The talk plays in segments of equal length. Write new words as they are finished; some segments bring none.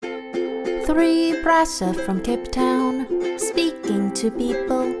Three brasser from Cape Town, speaking to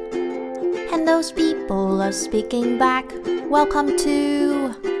people, and those people are speaking back. Welcome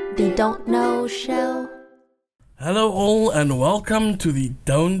to the Don't Know Show. Hello all and welcome to the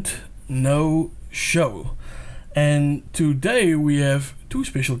Don't Know Show. And today we have two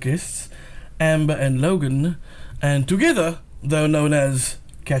special guests, Amber and Logan, and together they're known as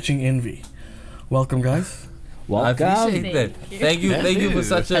Catching Envy. Welcome, guys. Welcome. I appreciate that. Thank you for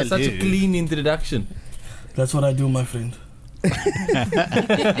such a clean introduction. That's what I do, my friend.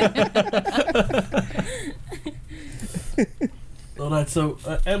 Alright, so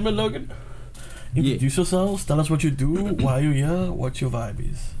Amber and Logan, introduce yourselves, tell us what you do, why you're here, what your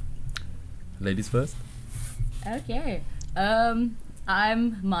vibe is. Ladies first. Okay.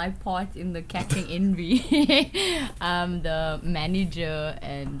 I'm my part in the Catching Envy. I'm the manager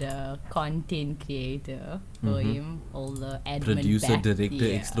and content creator for him. All the admin Producer, director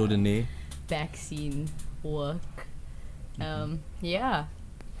extraordinaire. back scene work. Yeah.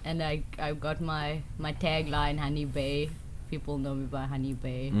 And I've got my tagline, Honey Bay. People know me by Honey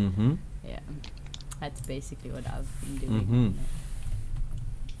Bay. Yeah. That's basically what I've been doing.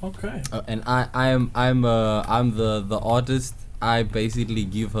 Okay. And I'm the artist. I basically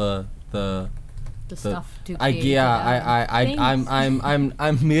give her the stuff to I create. I'm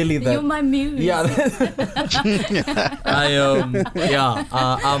merely the. You're my muse. Yeah.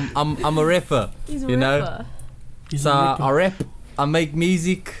 I'm a rapper. He's a you know. rapper. So I rap, I make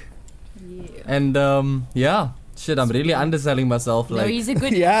music, and shit, I'm really underselling myself. No, Like, he's a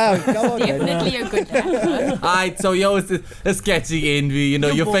good Come on, definitely a good rapper. alright, so it's Catching Envy, you know,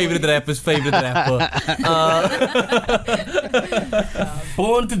 your favorite rapper's favorite rapper.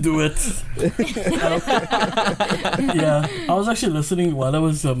 Born to do it. Yeah, I was actually listening while I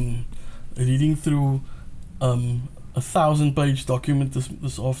was reading through a 1,000-page document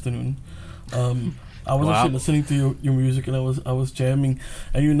this afternoon. I was actually listening to your music and I was jamming,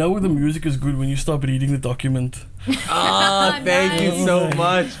 and you know the music is good when you stop reading the document. Thank you so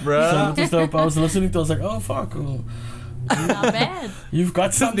much, bro. So I was listening to it, I was like, oh fuck, Not bad. you've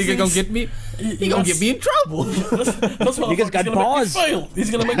got This something. nigga gonna get me. He gonna get me in trouble. Nigga's got bars. He's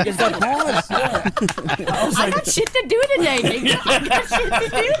gonna make you fail. Pause. I was I like, got shit to do today, nigga. I got shit to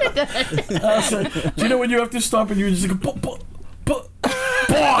do today. I was like, do you know when you have to stop and you just like, pause.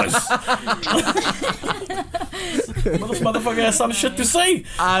 This motherfucker has some shit to say.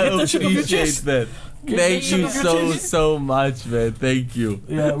 I Get that shit off your appreciate chest. that. Thank you so much, man. Thank you.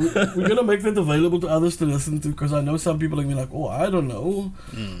 Yeah, we're gonna make that available to others to listen to, because I know some people are gonna be like, oh, I don't know.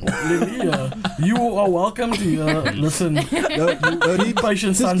 You are welcome to listen. Be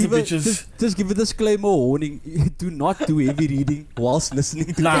patient, sons of bitches. Just give a disclaimer warning. Do not do heavy reading whilst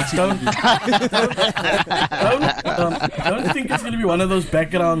listening to don't think it's gonna be one of those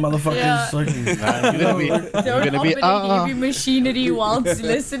background motherfuckers. Yeah. Like, Don't open heavy machinery whilst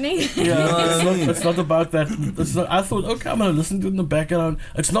listening. yeah, it's not about that. I thought, okay, I'm gonna listen to it in the background.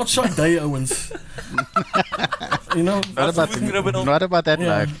 It's not Sade Owens. You know, Not about that yeah,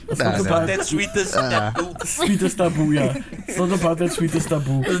 life. it's not about That sweetest taboo. sweetest taboo. Yeah, it's not about that sweetest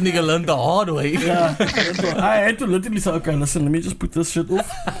taboo. This nigga learned the hard way. Yeah, I had to literally say, okay, listen, let me just put this shit off.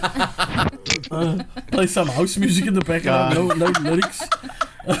 Play some house music in the background. No lyrics.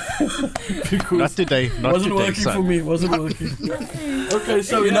 Because Not today. Not wasn't today, working son. for me. Wasn't working. Okay,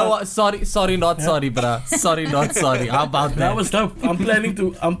 so You know what? Sorry, not sorry, bruh. Sorry, not sorry. How about That that? was dope. I'm planning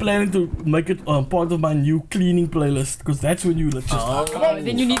to make it part of my new cleaning playlist, because that's when you just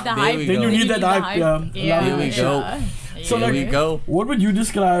Then you need the hype. we then go. you need that hype. Yeah. Here we go. So Here like, we go. what would you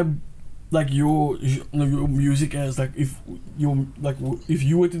describe like your music as? Like if you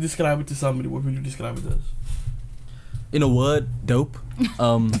were to describe it to somebody, what would you describe it as? In a word, dope.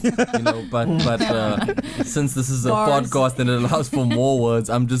 But since this is a Bars. podcast and it allows for more words,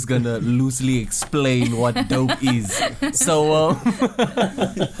 I'm just gonna loosely explain what dope is. So,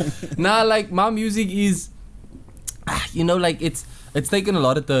 like my music is, it's taken a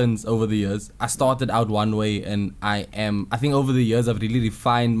lot of turns over the years. I started out one way, and I think over the years I've really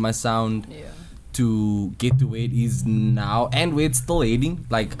refined my sound. Yeah. To get to where it is now and where it's still heading.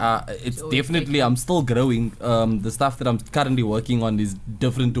 Like it's definitely I'm still growing. The stuff that I'm currently working on is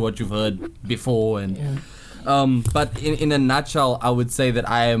different to what you've heard before, and but in a nutshell, I would say that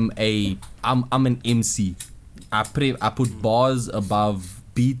I'm an MC. I put bars above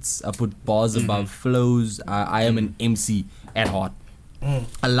beats. I put bars above flows. I am an MC at heart.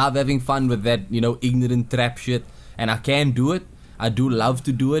 I love having fun with that, ignorant trap shit, and I can do it. I do love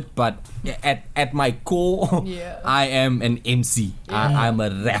to do it, but at my core, I am an MC. I'm a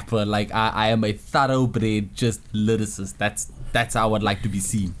rapper. Like I am a thoroughbred, just lyricist. That's how I'd like to be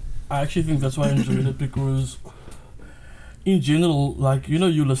seen. I actually think that's why I enjoyed it, because in general, like, you know,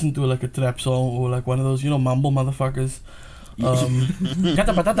 you listen to like a trap song or like one of those, you know, mumble motherfuckers. You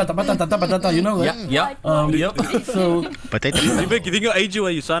know, like, Yeah. yep. So Potato. You make you think you age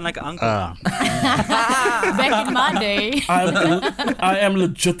where you sound like an uncle. Back in my day. I am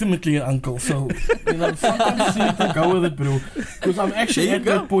legitimately an uncle, so you know, sometimes you need to go with it, bro. Because I'm actually There at you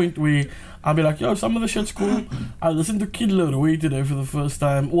go. that point where I'll be like, yo, some of the shit's cool. I listened to Kid Laroi today for the first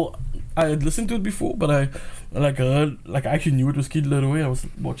time. Well, I had listened to it before, but I heard, like, I actually knew it was Kid Laroi. I was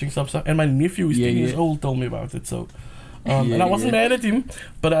watching some stuff, and my nephew is 10 years old told me about it. So, and I wasn't mad at him,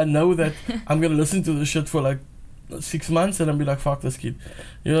 but I know that I'm gonna listen to this shit for like 6 months, and I'll be like, fuck this kid.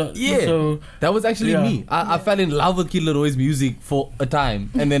 Yeah. So That was actually Yeah. me. I fell in love with Kid Leroy's music for a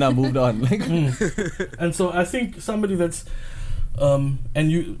time, and then I moved on. Like, and so I think somebody that's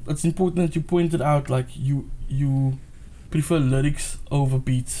it's important that you pointed out, like, you prefer lyrics over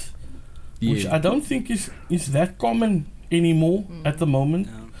beats, which I don't think is that common anymore at the moment.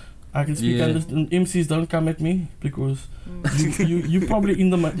 I can speak on this, and MCs don't come at me, because you probably in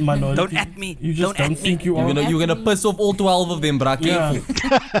the minority. Don't at me. You just Don't don't at think you are. you're gonna piss off all 12 of them, bruh. Yeah.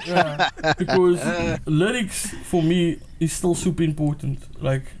 Careful. Yeah, because lyrics for me is still super important.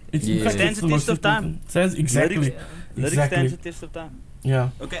 Like, it's in Yeah. fact, Stands it's the the most test of time. important. Stands exactly. Lyrics stands Exactly. the test of time. Yeah.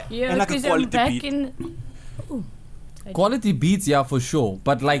 Okay. Yeah, and like a because I'm quality back beat. in. Quality beats, yeah, for sure.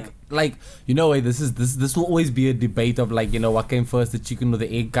 But like you know, this will always be a debate of, like, you know, what came first, the chicken or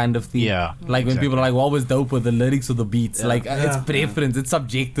the egg kind of thing. Yeah. Like when people are like, what was dope with the lyrics or the beats? Yeah. Like it's Yeah. preference, it's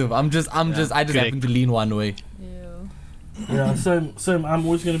subjective. I just Correct. happen to lean one way. Yeah, same. I'm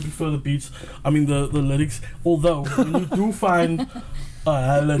always gonna prefer the beats. I mean the lyrics. Although when you do find a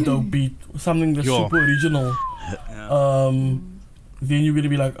hella dope beat, something that's Yo. super original, Yeah. then you're gonna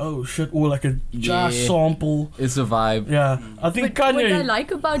be like, oh shit, or like a jazz Yeah. sample. It's a vibe. Yeah, I think But what I Kanye.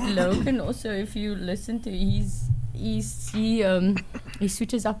 like about Logan also, if you listen to he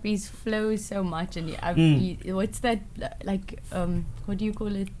switches up his flow so much, and he, what's that, like, what do you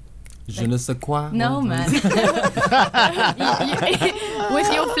call it? Je ne sais quoi. No, man.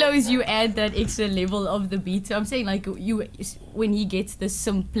 With your flows, you add that extra level of the beat. So I'm saying, like, when he gets the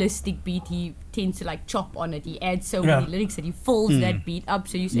simplistic beat, he tends to like chop on it. He adds so many lyrics that he folds that beat up.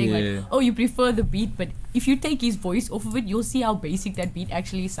 So you're saying like, oh, you prefer the beat, but if you take his voice off of it, you'll see how basic that beat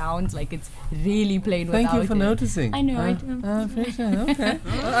actually sounds. Like, it's really plain without Thank you for it. noticing. I know. I do. Okay.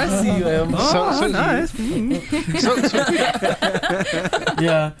 I see you, Em. So nice.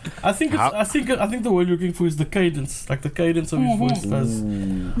 Yeah, I think the word you're looking for is the cadence, like the cadence of his voice does.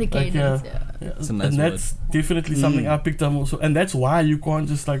 The cadence. yeah. It's a nice And that's definitely something I picked up also, and that's why you can't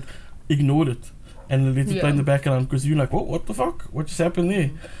just like ignore it and let it play in the background, because you're like, what the fuck? What just happened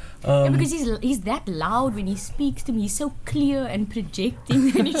there? Because he's that loud when he speaks to me. He's so clear and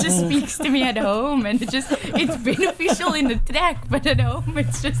projecting, and he just speaks to me at home, and it's beneficial in the track, but at home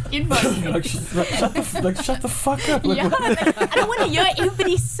it's just in my like, shut the fuck up. Like, yeah, I don't want to hear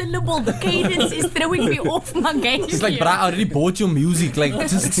every syllable. The cadence is throwing me off my game. He's like, bruh, I already bought your music. Like,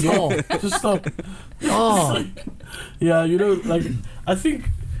 just stop. just stop. Oh. Yeah, you know, like, I think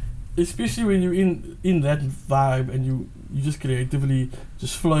especially when you're in that vibe and you just creatively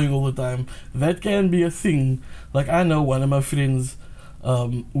just flowing all the time, that can be a thing. Like, I know one of my friends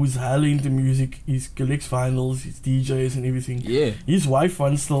who's highly into music. He collects vinyls, he's DJs and everything. Yeah. His wife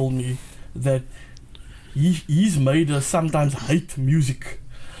once told me that he's made her sometimes hate music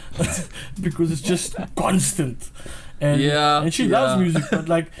because it's just constant. And she loves music, but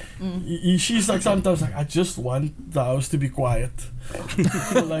like she's like sometimes like, I just want the house to be quiet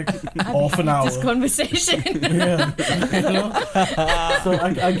for like half an hour. This conversation. Yeah, you know? So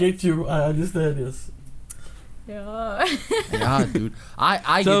I get you. I understand. Yes. Yeah. Yeah, dude.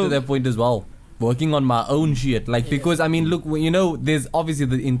 I get to that point as well. Working on my own shit. Like, because, I mean, look, you know, there's obviously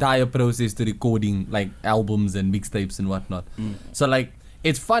the entire process to recording, like, albums and mixtapes and whatnot. So, like,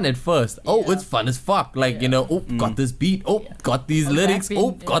 it's fun at first. Oh, it's fun as fuck. Like, you know, got this beat. Oh, got these lyrics.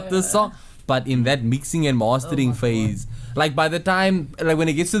 Got this song. But in that mixing and mastering phase, like, by the time, like, when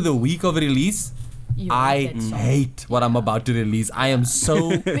it gets to the week of release, I hate what I'm about to release. I am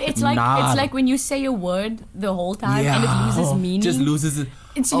so It's like when you say a word the whole time and it loses meaning. Just loses it.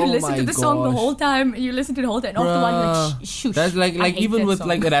 And so you listen to the song the whole time. You listen to the whole time. And after a while, you're like, shush. That's like I hate even that with song.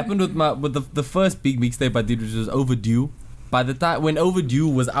 like it happened with the first big mixtape I did, which was Overdue. By the time when Overdue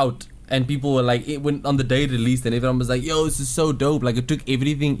was out and people were like, it went on the day it released and everyone was like, yo, this is so dope. Like, it took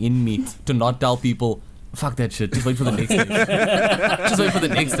everything in me to not tell people fuck that shit. Just wait for the next tape. Just wait for the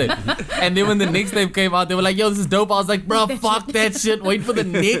next tape. And then when the next tape came out, they were like, yo, this is dope. I was like, bro, fuck that shit. Wait for the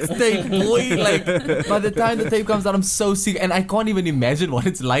next tape, boy. Like, by the time the tape comes out, I'm so sick. And I can't even imagine what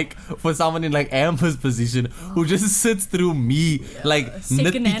it's like for someone in like Amber's position who just sits through me, like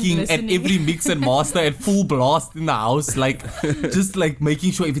nitpicking at every mix and master at full blast in the house. Like, just like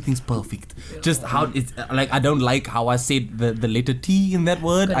making sure everything's perfect. Just how it's like, I don't like how I said the letter T in that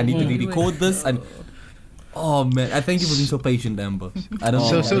word. I need to re-record this. And oh man, I thank you for being so patient, Amber. I don't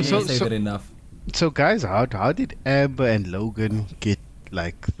know. Say that enough. So guys, how did Amber and Logan get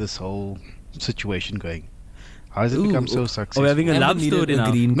like this whole situation going? How has it become so successful? Oh, we're having a Amber love needed story a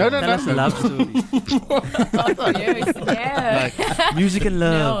now. green No, card. no, Tell us a love story. Yeah. Like music and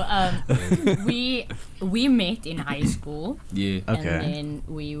love. No, we met in high school. Yeah. Okay. And then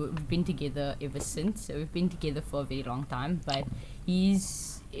we've been together ever since. So we've been together for a very long time. But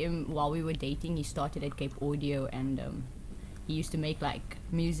while we were dating, he started at Cape Audio and he used to make like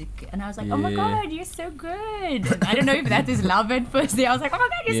music. And I was like, oh my Yeah. God, you're so good. And I don't know if that is love at first. I was like, oh my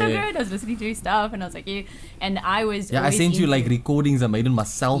God, you're so Yeah. good. I was listening to his stuff and I was like, yeah. And I was Yeah, I always sent you into like recordings I made on my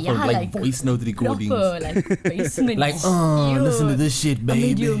cell phone, Yeah, like like voice note recordings. proper, like basement. Like, oh, Yo, listen to this shit, I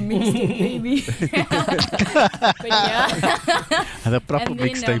made you a baby. mixtape, baby. But yeah. The proper And then,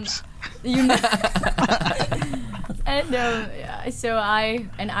 mixtapes. You know. And yeah, so I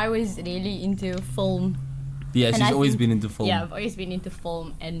was really into film. Yeah, And she's I always think- been into film. Yeah, I've always been into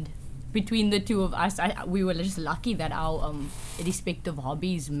film, and between the two of us, we were just lucky that our respective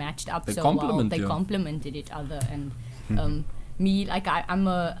hobbies matched up They so well. complement, They yeah. complemented each other, and me, like I'm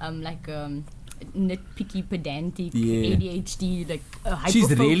like nitpicky, pedantic, Yeah. ADHD, like She's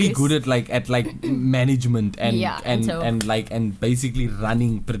really hyper-focused. good at like management and Yeah, and so- and basically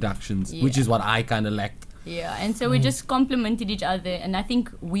running productions, which Yeah. is what I kind of lacked. Yeah, and so we just complemented each other, and I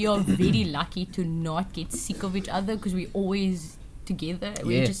think we are very lucky to not get sick of each other because we're always together.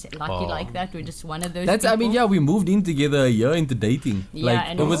 We're Yeah. just lucky like that. We're just one of those. That's I mean, people. yeah, we moved in together a year into dating. Yeah, Like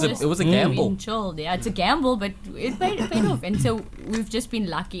and it was just a being gamble. chilled. Yeah, it's a gamble, but it paid off. And so we've just been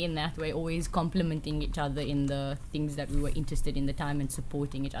lucky in that way, always complimenting each other in the things that we were interested in the time and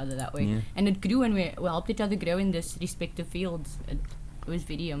supporting each other that way. Yeah. And it grew, and we helped each other grow in this respective fields. It was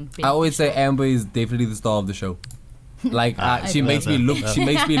very I always say beneficial. Amber is definitely the star of the show. Like she love makes me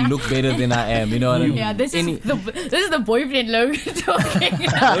look better than I am. You know what I mean? Yeah, this is the boyfriend Logan talking.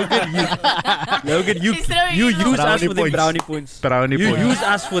 Logan, He's throwing you it use off. us for them brownie points. Brownie You points. use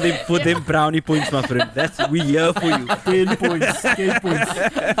us for them brownie points, my friend. We here for you. 10 points. 10 points.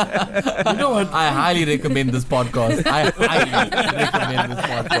 You know what? I highly recommend this podcast. I highly recommend this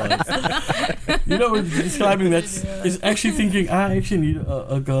podcast. You know what? Describing that is actually thinking I actually need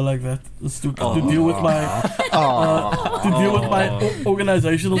a girl like that to deal with my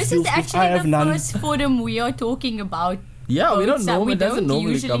organizational This skills is because I actually have the none. first forum we are talking about. Yeah, we don't know. We It doesn't don't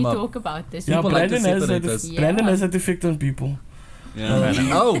normally usually come up. talk about this. Yeah, People like to Brandon has separate that. us. Brandon Yeah. has that effect on people. Oh.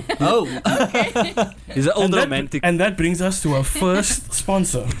 He's an old And that, romantic. and that brings us to our first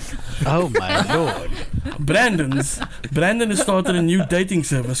sponsor. Oh my lord. Brandon has started a new dating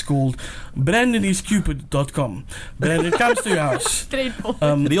service called BrandonIsCupid.com. Brandon comes to your house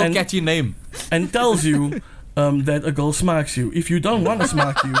Straightforward. Real and, catchy name. and tells you that a girl smacks you. If you don't want to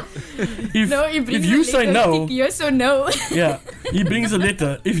smack you, No, he brings if you a say letter, no, tick yes or no. yeah, he brings a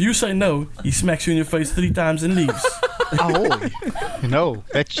letter. If you say no, he smacks you in your face 3 times and leaves. Oh no,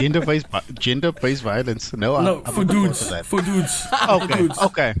 that's gender-based violence. No, No, I'm for not dudes. that. For dudes. Okay, dudes.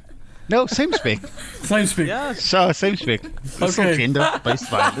 okay. No, same spec. Same speak. Yeah. So same spec. It's also Okay. gender-based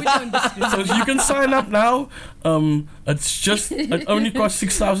violence. So you can sign up now. It only costs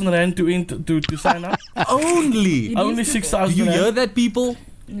 6,000 rand to sign up. Only. Only Do 6,000 you hear rand. that, people?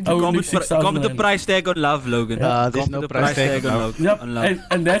 Only Come 6,000 with the rand. price tag on love, Logan. There's Come no with the price tag on love. Yep, on love.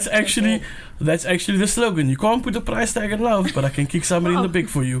 and that's actually the slogan. You can't put a price tag on love, but I can kick somebody in the big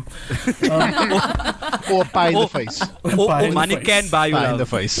for you. Or pie in the face. Pie in the Money face. can buy you Pie in the love.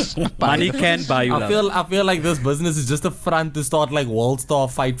 face. Money can buy you love. I feel like this business is just a front to start like World Star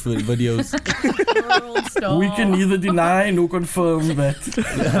fight for videos. World star. We can neither deny nor confirm that.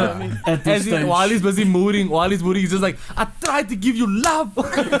 At this As in, stage. while he's busy mooring, he's just like, I tried to give you love.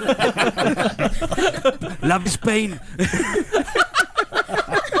 Love is pain.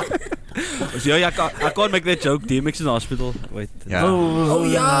 So, yeah, I can't make that joke. DMX is in hospital. Wait. Yeah. Oh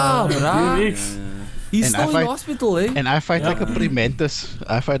yeah, bruh. DMX. He's And still I in fight- hospital, eh? And I fight like a prementus.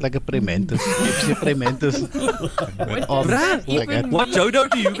 Gypsy prementus. Like that. What judo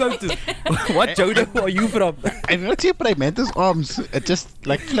do you go to? What judo are you from? I don't see prementus arms. It just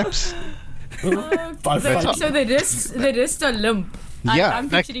like flips. Five. So the wrists are limp. Yeah, I'm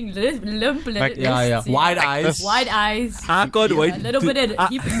like- picturing limp like- wrists, Wide Like eyes. this. wide eyes, I can't wait. a little bit of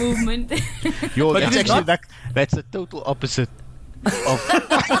hip movement. Yo, But that's it is actually not- that's the total opposite of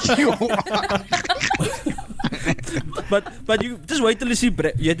you. But you just wait till you see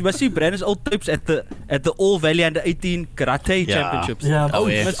you must see Brandon's old tapes at the All Valley Under 18 Karate Yeah. Championships. Yeah. Oh,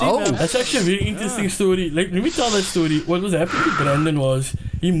 yeah. That's actually a very interesting story. Like, let me tell that story. What was happening to Brandon was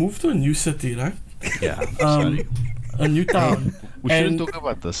he moved to a new city, right? Yeah. Um, a new town. We shouldn't and talk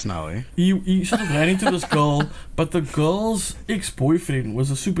about this now, eh? he sort of ran into this girl, but the girl's ex-boyfriend was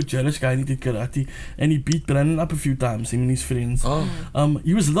a super jealous guy and he did karate, and he beat Brandon up a few times, him and his friends.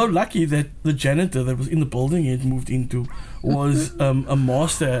 He was so lucky that the janitor that was in the building he had moved into was a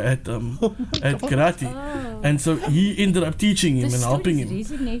master at karate, and so he ended up teaching him and helping him.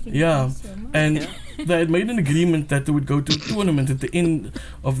 Yeah, and they had made an agreement that they would go to a tournament at the end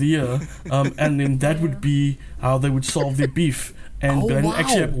of the year, and then that would be how they would solve their beef. And Brandon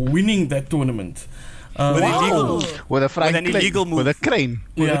actually ended up winning that tournament. With illegal, With a frying an crane. illegal move. With a crane.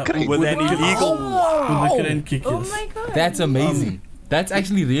 Yeah, with an illegal. with a crane kick, Oh yes. my god. That's amazing. That's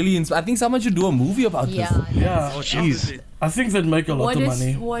actually really I think someone should do a movie about this. Yeah. Yeah, Jeez. I think they'd make a lot of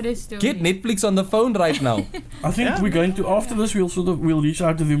money. What is the Get Netflix on the phone right now. I think we're going to, after this, we'll reach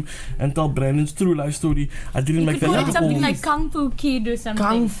out to them and tell Brandon's true life story. I didn't You make could that call up it at all. something like Kung Fu Kid or something.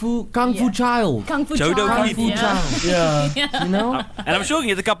 Kung Fu Yeah. Child. Kung Fu Jodo Child. Kid. Kung Fu Yeah. Child. Yeah, You know? And I'm sure we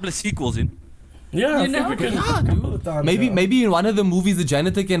can get a couple of sequels in. yeah, I You think we can. all the time, Maybe yeah. maybe in one of the movies the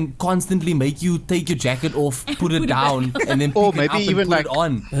janitor can constantly make you take your jacket off, put it down, and then pick Or it maybe up and even put like- it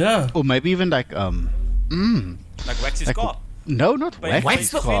on. Yeah, Or maybe even like Like wax his Like- car. no, not Wax wax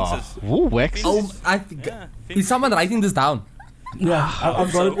the car. fences. Ooh, wax. Oh, I think Yeah. is someone writing this down? yeah,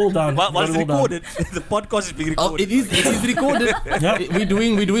 I've got it all down. Once Got it all down. recorded, the podcast is being Oh, recorded. it is recorded. Yeah. We're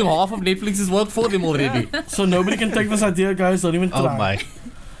doing half of Netflix's work for them already. So nobody can take this idea, guys. Don't even try. Oh my.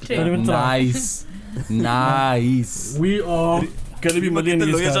 Don't even try. Nice. Nice. We are gonna be We'll get the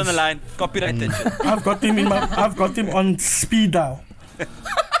millionaires, lawyers on the guys. line. Copyright that shit. I've got him on speed dial.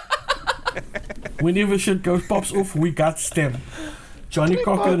 Whenever shit pops off, we got STEM. Johnny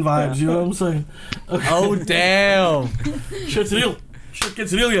Cochran vibes, you know what I'm saying? Oh damn. Shit's real. Shit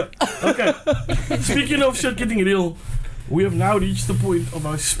gets real here. Okay. Speaking of shit getting real, we have now reached the point of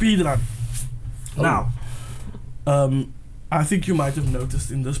our speed run. Now, I think you might have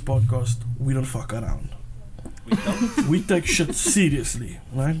noticed in this podcast, we don't fuck around. We take shit seriously,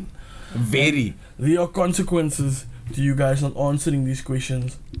 right? Very. There are consequences to you guys not answering these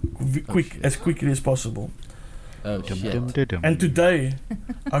questions as quickly as possible. Oh shit. And today,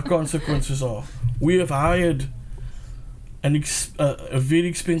 our consequences are we have hired a very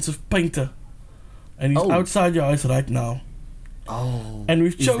expensive painter, and he's Oh. outside your house right now. Oh. And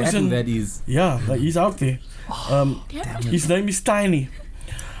we've Is that who chosen, that is? yeah, like he's out there. His name is Tiny.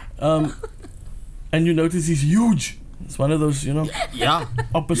 And you notice he's huge. It's one of those, Yeah.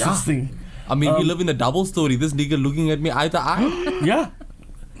 opposites Yeah. thing. I mean, we live in a double story. This nigga looking at me eye to eye. Yeah.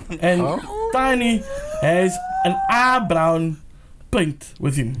 And Tiny has an eyebrow paint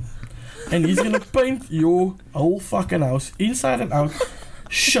with him. And he's gonna paint your whole fucking house, inside and out,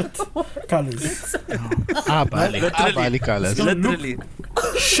 shit colors. Bali colors. Literally.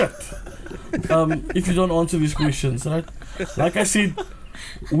 Shit. If you don't answer these questions, right? Like I said,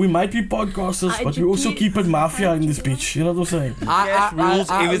 we might be podcasters, but we also keep it mafia in this bitch. You know what I'm saying? Cash rules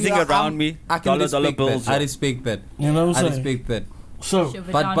everything around me. I can Dollar respect bills. that. I respect that. You know what I I'm saying? respect that. So, Shove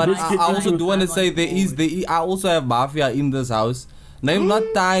it But down but my let's I get also into do want to say there is I also have mafia in this house. Name not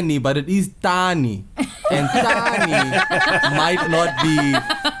Tiny, but it is Tani. And Tani might not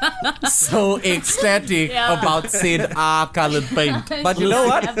be so ecstatic Yeah. about said colored paint. But you know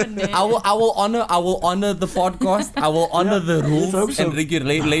what? I will honor the podcast. I will honor the rules hope so. and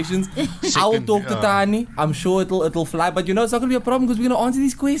regulations. I will talk to Tani. I'm sure it'll fly. But you know it's not gonna be a problem because we're gonna answer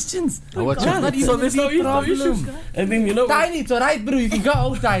these questions. What's yeah, not even so there's a no, big no issues. problem. And then, Tiny, it's alright, bro. You can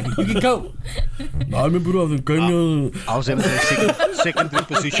go, Tiny. You can go. I remember I was going I was in the secondary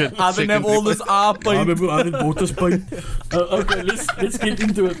position. I don't have all this I paint. remember I did Bottas paint. Okay, let's get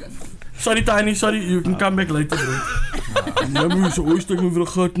into it. Sorry, Tiny, sorry, you can come back later, bro. Remember, so always take me for a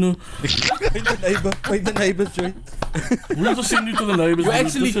gat now. Find the neighbor, joint. We'll just send you to the neighbors. You bro.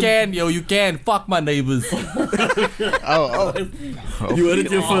 actually Listen, can, yo. You can. Fuck my neighbors. Oh. You heard it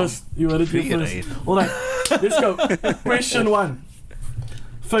here first. You heard it here Figure first. it. Alright, let's go. Question 1.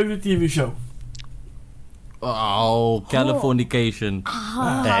 Favorite TV show? Oh, Californication.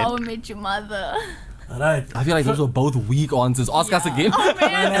 How I Met Your Mother. Alright. I feel like those were both weak answers. Ask us again. Oh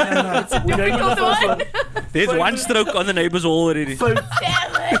man, No. We're going with the first one. There's one stroke on the neighbor's wall already.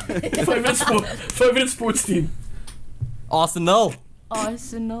 Favorite sports team? Arsenal.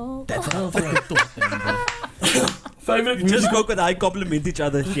 Arsenal. That's what I fucking thought, bro. Favorite Just musical... spoke when I compliment each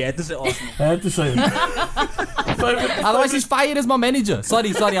other. She had to say Arsenal. I had to say it. Otherwise, he's fired as my manager.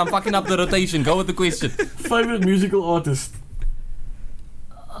 Sorry, I'm fucking up the rotation. Go with the question. Favorite musical artist?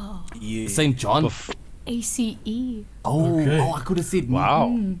 Yeah. St. John. ACE. Okay. I could have said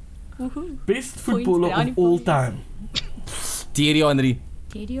Wow. Woohoo. Best footballer brownie of all points. time? Thierry Henry.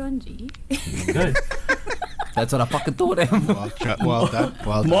 Thierry Henry. Okay. That's what I fucking thought. Well done.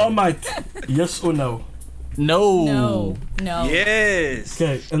 Well done. Marmite, yes or no? No. Yes.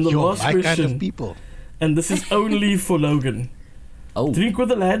 Okay, and the You're last my kind question, of people. and this is only for Logan. Oh. Drink with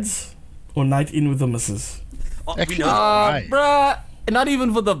the lads or night in with the missus? Oh, we Actually, know. right. Bruh. Not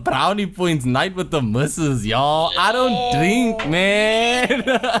even for the brownie points. Night with the missus, y'all. I don't drink, man.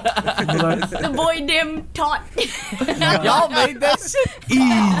 Right? The boy named Tot. Y'all made that shit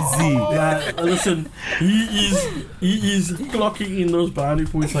easy. Yeah, listen, he is clocking in those brownie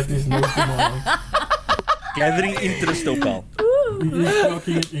points like there's no tomorrow. Gathering interest, though, pal. He is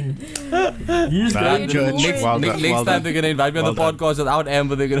clocking it in. He's Nah, going George, Next- well Next done, time well done. they're gonna invite me on the Well done. podcast without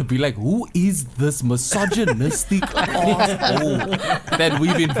Amber, they're gonna be like, "Who is this misogynistic asshole that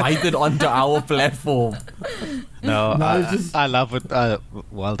we've invited onto our platform?" No, No, it's just- I love it.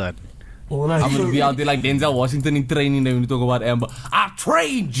 Well done. Alright, I'm so, gonna be out there like Denzel Washington in training. Then when you talk about Amber, I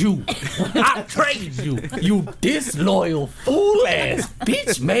trained you. I trained you. You disloyal fool ass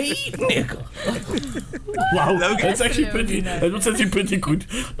bitch made nigga. wow, that's actually pretty. That's actually pretty good.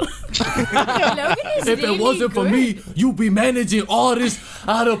 Logan is If really it wasn't for good. me, you be managing all this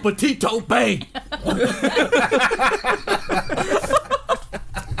out of Petito Bay.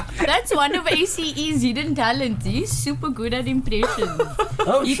 That's one of ACE's hidden talents. He's super good at impressions.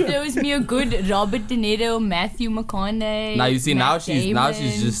 Oh He shit! throws me a good Robert De Niro, Matthew McConaughey. Now you see, now Matt she's Damon.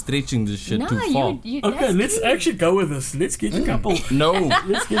 just stretching this shit Nah, too far. you Okay, that's let's good. actually go with this. Let's get a couple. No.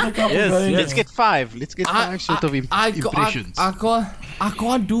 Let's get a couple Yes, going. Let's get 5. Let's get 5 sort of impressions. I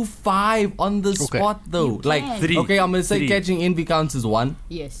can't do 5 on the spot though. You Like can. 3. okay, I'm gonna say 3. catching envy counts as 1.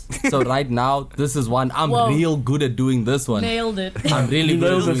 Yes. So right now, this is 1. I'm Whoa. real good at doing this one. Nailed it. I'm really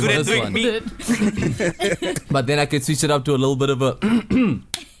good at Nailed it. doing Good at this doing one. me. But then I can switch it up to a little bit of a.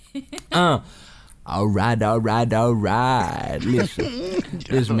 Alright. Listen, this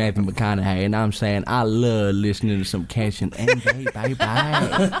is Matthew McConaughey, and I'm saying I love listening to some Cash and Envy, baby.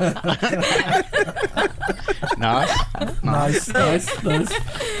 Nice. Nice.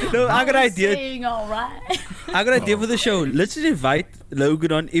 No, I got an idea. Saying all right. I got an idea for the show. Let's just invite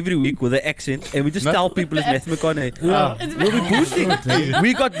Logan on every week with an accent, and we just tell people it's Matthew McConaughey. Yeah. We'll be boosting.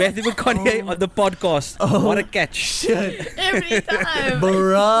 We got Matthew McConaughey on the podcast. What a catch! Every time.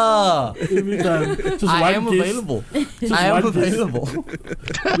 Bruh, Every time. Just I one am guess. available. Just I am one guess. available.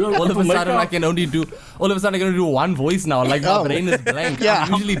 Yeah, All of to a make sudden, up- I can only do. All of a sudden, I can only do one voice now. Like my Oh. brain is blank. Yeah.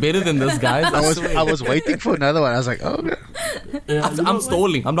 I'm usually better than this, guys. I was waiting for another one. I was like, oh, Yeah, you know I'm what?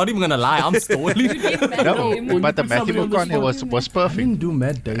 stalling. I'm not even gonna lie. I'm stalling. no. But the put Matthew somebody on the McConaughey spot. was I perfect. didn't do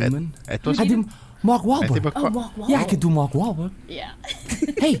Matt Damon. It was I did Mark Matthew Wahlberg. McConaughey. Yeah, I could do Mark Wahlberg. Yeah.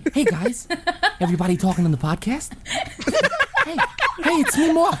 Hey guys, everybody talking on the podcast? Hey, it's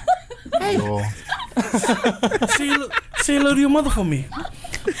me, Mark. Hey, Oh, Say hello to your mother for me.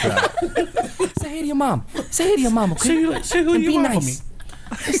 say hey to your mom. Say hey to your mom, okay? Say hello to And your be mom for me. nice.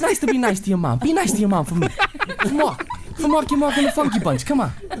 It's nice to be nice to your mom. Be nice to your mom for me. For Mark. For Mark, your Mark and the Funky Bunch. Come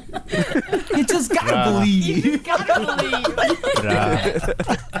on. You just gotta believe. Gotta believe.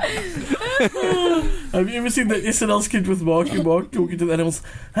 Have you ever seen the SNL skit with Mark talking to the animals?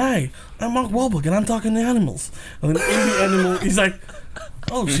 Hi, I'm Mark Wahlberg and I'm talking to animals. And then every animal is like,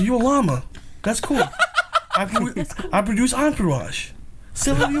 oh, so you're a llama. That's cool. I produce Entourage.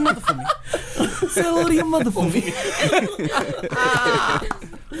 Say hello to your mother for me. Say hello to your mother for me.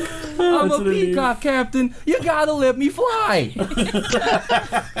 I'm That's a what I mean. peacock captain. You gotta let me fly.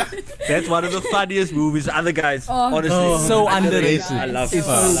 That's one of the funniest movies. Other guys, Oh. honestly, Oh. So underrated. I love It's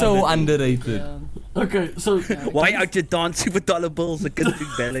it. so underrated. Okay, so Why aren't you dancing with dollar bills? A good big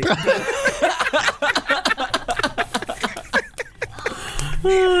belly.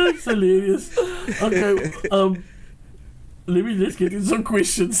 it's hilarious. Okay, let's get into some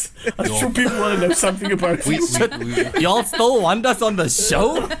questions. I'm sure people want to know something about you. Y'all still want us on the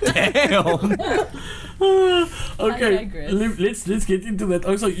show? Damn. Okay, I digress. let's get into that.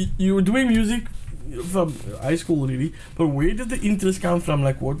 Also, you were doing music from high school, really, but where did the interest come from?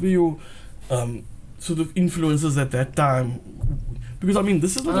 Like, what were your sort of influences at that time? Because I mean,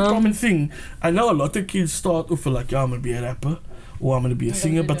 this is not a common thing. I know a lot of kids start off like, yeah, I'm gonna be a rapper or I'm gonna be a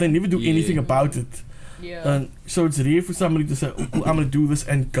singer, but they never do anything about it. Yeah. So it's rare for somebody to say, oh, cool, I'm gonna do this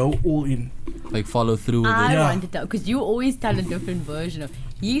and go all in. Like follow through with I it. Yeah. want to tell, because you always tell a different version of.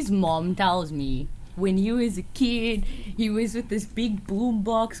 His mom tells me when he was a kid, he was with this big boom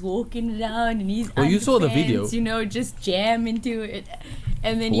box walking around, and he's Oh, you saw the video. underpants, you know, just jam into it.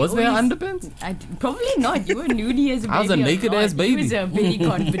 And then Was he there always, underpants? Probably not. You were nudie as a baby. I was a or naked not. ass baby. He was a very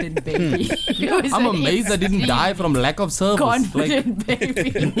confident baby. He was I'm an amazed I didn't extreme die from lack of service. Like, confident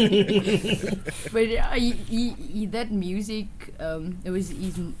baby. But he that music, it was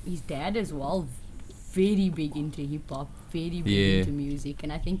his dad as well, very big into hip hop, very big Yeah. into music,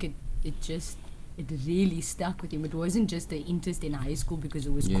 and I think it really stuck with him. It wasn't just an interest in high school because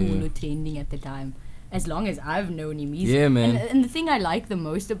it was Yeah. cool or trending at the time. As long as I've known him, he's Yeah, man. And the thing I like the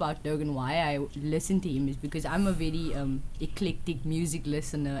most about Logan, why I listen to him, is because I'm a very eclectic music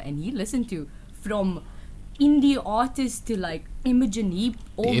listener, and he listened to from indie artists to like Imogen Heap,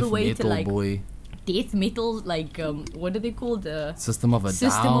 all the death way to metal, like boy. death metal, like what are they called? System of a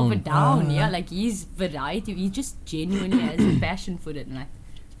System Down. of a Down. Yeah, like he's variety. He just genuinely has a passion for it, and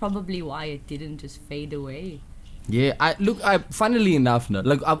it's probably why it didn't just fade away. Yeah, I funnily enough, no,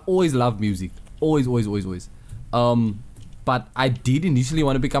 like I've always loved music. Always. But I did initially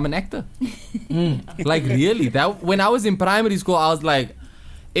want to become an actor. Like really, that when I was in primary school, I was like,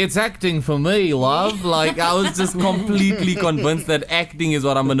 it's acting for me, love. Like I was just completely convinced that acting is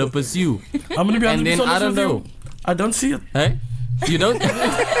what I'm gonna pursue. I'm gonna be And then 100% I honest don't with you. know. I don't see it. Hey, you don't?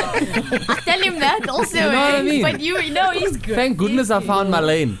 Tell him that also. You know what I mean? But you know he's good. Thank goodness I found my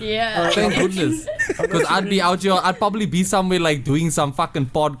lane. Yeah. Thank goodness. Because I'd be out here, I'd probably be somewhere like doing some fucking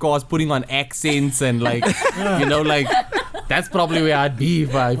podcast, putting on accents and like, you know, like, that's probably where I'd be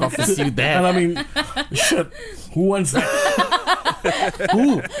if I pursued And that. I mean, shit, who wants that?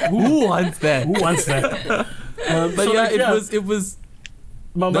 Who wants that? Who wants that? But So, yeah, like, it was,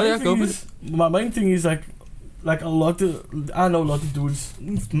 My No, main yeah, go thing for my main thing is like a lot of, I know a lot of dudes.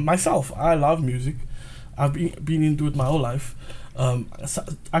 Myself, I love music. I've been into it my whole life.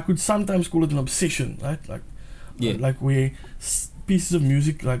 I could sometimes call it an obsession, right? Like, Yeah. like where pieces of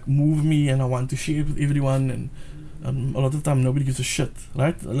music like move me and I want to share it with everyone, and a lot of the time nobody gives a shit,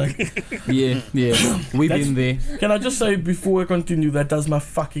 right? Like, yeah, we've That's- been there. can I just say before I continue, that does my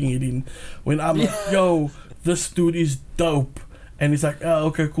fucking head in when I'm like, yo, this dude is dope. And he's like, oh,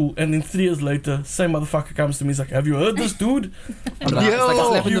 okay, cool. And then 3 years later, same motherfucker comes to me. He's like, have you heard this dude? I'm It's like a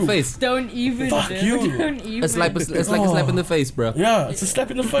slap in the you. face. Don't even. Fuck you. Don't even. It's like a slap in the face, bro. Yeah, it's a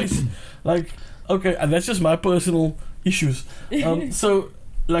slap in the face. Like, okay, and that's just my personal issues. So,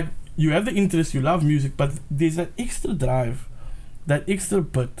 like, you have the interest, you love music, but there's that extra drive, that extra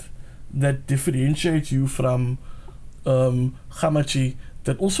bit that differentiates you from Hamachi,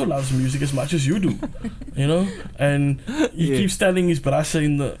 that also loves music as much as you do, you know, and he Yeah. keeps standing his brasa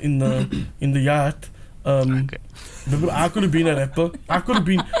in the yard. I could have been a rapper. I could have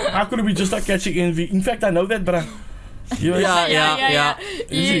been just like Catching Envy. In fact, I know that, bruh. You know, Yeah.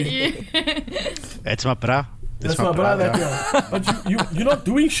 That's my bra. that's my brother. Yeah. But you're not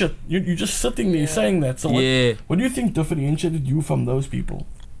doing shit. You're just sitting there saying that. So Yeah. what do you think differentiated you from those people?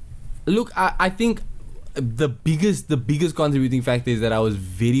 Look, I think the biggest contributing factor is that I was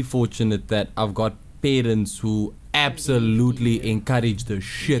very fortunate that I've got parents who absolutely encourage the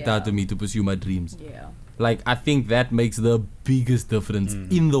shit out of me to pursue my dreams. Yeah. Like, I think that makes the biggest difference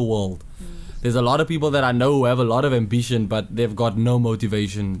in the world. There's a lot of people that I know who have a lot of ambition, but they've got no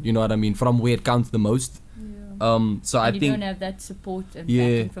motivation, you know what I mean, from where it counts the most. So I And you think don't have that support and Yeah.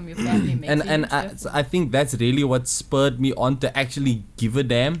 backing from your family. Makes and a and huge I, difference. so I think that's really what spurred me on to actually give a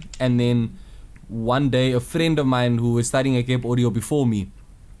damn. And then one day, a friend of mine who was studying at Cape Audio before me,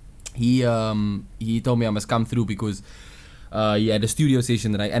 he told me I must come through because he had a studio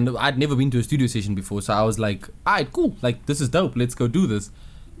session and I'd never been to a studio session before, so I was like, alright, cool, like this is dope, let's go do this.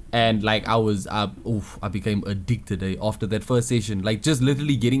 And like I became addicted after that first session, like just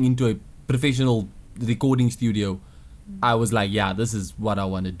literally getting into a professional recording studio. I was like, yeah, this is what I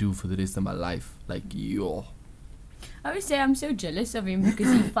want to do for the rest of my life. Like, yo. I would say I'm so jealous of him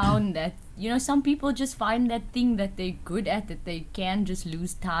because he found that, you know, some people just find that thing that they're good at, that they can just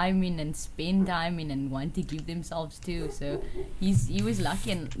lose time in and spend time in and want to give themselves to. So he was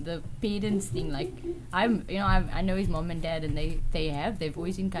lucky. And the parents thing, like, I know his mom and dad, and they've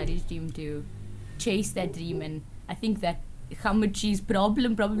always encouraged him to chase that dream. And I think that Hamachi's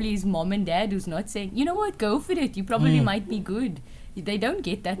problem probably is mom and dad who's not saying, you know what, go for it, you probably might be good. They don't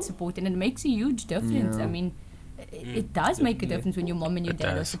get that support, and it makes a huge difference. Yeah. I mean, it does make a difference when your mom and your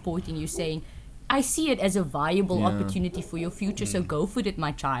dad are supporting you, saying, I see it as a viable Yeah. opportunity for your future. So go for it,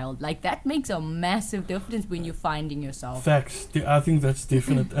 my child. Like that makes a massive difference when you're finding yourself. Facts. I think that's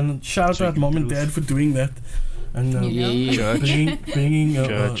definite. And shout out mom and dad for doing that. And You know? bringing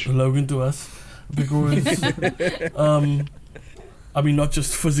Church. Logan to us. Because, I mean, not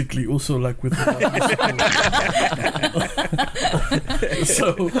just physically, also like with the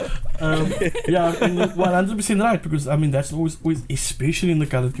So, yeah, and 100% right. Because, I mean, that's always, especially in the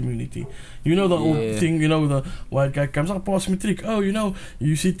colored community. You know the old thing, you know, the white guy comes up, pass matric. Oh, you know,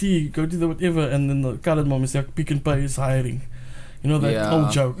 UCT, go to the whatever. And then the colored mom is like, Pick and Pay is hiring. You know, that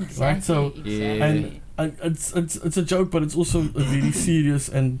old joke, right? So, Exactly. and it's a joke, but it's also a very serious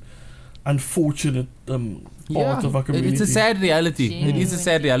and unfortunate part of our community. It's a sad reality. Yeah. It is a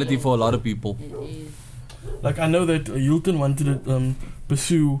sad reality for a lot of people. It is. Like I know that Hilton wanted to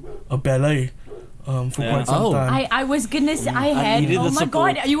pursue a ballet for quite some Oh. time. I was gonna say I had. needed Oh the my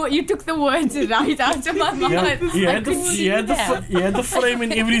support. god! You took the words right out of my mouth. Yeah, he I had couldn't he see had that. he had the frame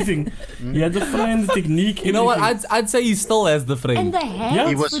and everything. He had the frame, the technique. You know what? everything. I'd say he still has the frame. And the hands Yeah.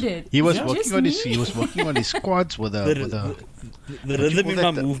 He was for it. he was Just working on his me. he was working on his quads with a The rhythm in call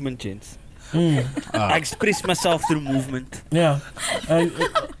my that? movement, gents. Mm, I express myself through movement. yeah, and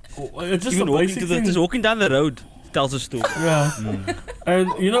it's just Even a walking basic to the, thing. just walking down the road tells a story. Yeah, and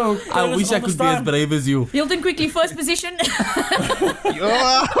you know, I wish I could be as brave as you. Hilton, quickly, first position.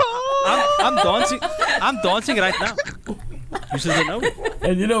 I'm dancing. I'm dancing right now. You should know.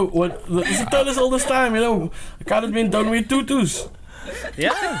 And you know what? They tell us all this time. You know, colored men don't wear tutus.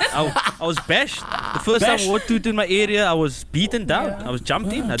 Yeah, I was bashed. The first time I wore tutu in my area, I was beaten down. I was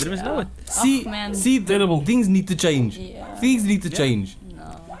jumped in. I didn't even know it. See, man. Terrible. things need to change. Yeah. Things need to change.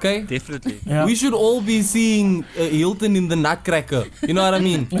 Okay? Definitely. Yeah. We should all be seeing Hilton in the Nutcracker. You know what I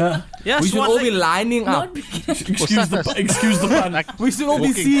mean? Yeah. Yeah, We should Swan all Lake. be lining up. Excuse the pun. We should all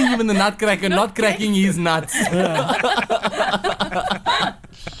be seeing him in the Nutcracker, not cracking his nuts.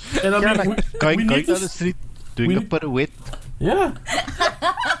 And I mean, we going need down to the street doing we a need- pirouette. Yeah.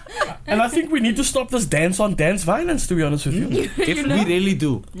 And I think we need to stop this dance on dance violence, to be honest with you. We really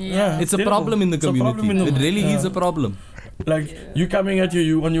do. Yeah. It's a terrible. problem in the It's a problem community. in the- It really yeah. is a problem. Like, you coming at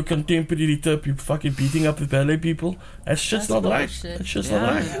you on your contemporary tip, you fucking beating up the ballet people. That's just That's not right. bullshit. That's just not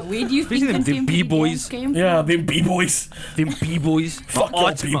right. Where do you think Especially them contemporary B-boys. dance came Yeah, from? them B-boys. Them B-boys. Fuck my your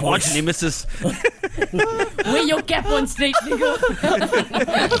arch B-boys. nemesis. Wear your cap on straight, nigga.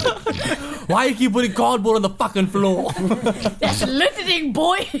 Why you keep putting cardboard on the fucking floor? That's littering,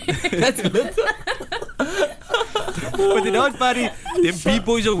 boy. That's lit. But you know what, buddy? Them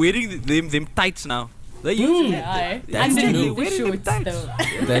B-boys are wearing them tights now. They use it. Yeah, underneath the shorts,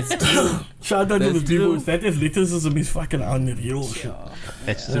 though. That's true. Shout out to the That's true. B-boys. That athleticism is fucking unreal. Shit.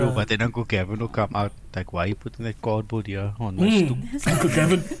 That's true, but then Uncle Gavin will come out like, why are you putting that cardboard here on my stoop? Uncle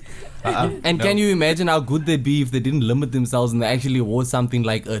Gavin. And can you imagine how good they'd be if they didn't limit themselves and they actually wore something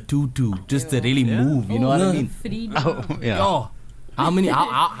like a tutu just to really move? You know what I mean? Freedom. Oh, yeah. Oh,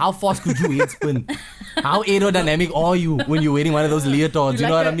 how fast could you head spin? How aerodynamic are you when you're wearing one of those leotards? You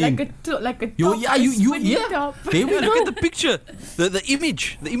know what I mean? Like a top. Yeah. Top. There we Look at go. the picture. The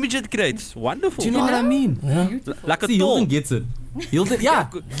image it creates. Wonderful. Do you know what I mean? Yeah. Like a See, tall. Hilton gets it. Hilton, yeah.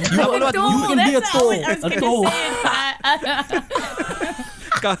 You Tall, can be a that's how I tall. was A gonna tall. say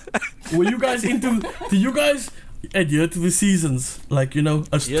it. Were you guys into... Do you guys adhere to the seasons? Like, you know,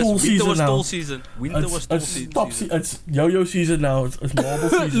 it's Yes, tall winter season was now. tall season. Winter was tall It's season. top it's yo-yo season now. It's marble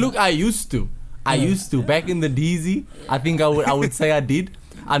season. Look, I used to. Back in the DZ. I think I would say I did.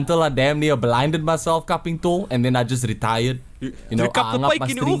 Until I damn near blinded myself cupping tall, and then I just retired. You know, Druk I op hung de up pijk my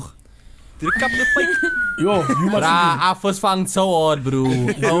in die string. oog. Druk op de pijk. Yo, you must I first found so hard, bro.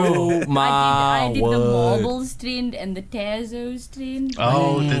 Oh my I did the word. marbles trend and the Tazos trend.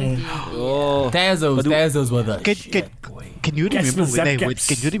 Oh, Oh. Tazos were the Can you Casper remember when they would, Zapcaps.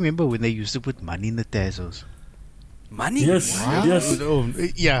 can you remember when they used to put money in the Tazos? Money? Yes, yes.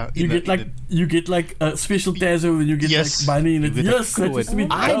 Yeah, You get like a special Tazo and you get Yes. like money in it. You get a Yes, that used to be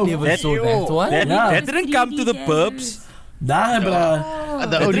I dope. never saw that one. That, Yeah. that didn't come to the pubs. Nah, bruh. the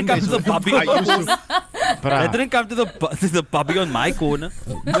That only didn't come to the place- puppy. I used to, That bruh, didn't come to the puppy on my corner.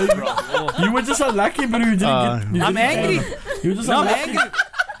 You were just unlucky, bro. You didn't get. You I'm didn't- angry. You were just No, I'm unlucky. angry.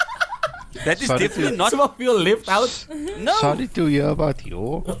 That is Sorry definitely not. Some feel left out. No. sorry to hear about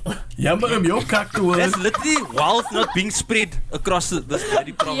you. Ja, maar om jou kak te horen. That's literally wealth not being spread across this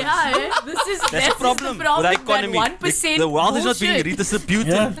bloody province. Yeah, that's That's a problem the problem with the economy. that 1% The wealth is not being bullshit.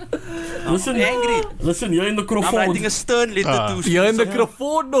 redistributed. Ja. Listen, angry. Listen, you're in the I'm microphone. writing a stern letter to Jy in die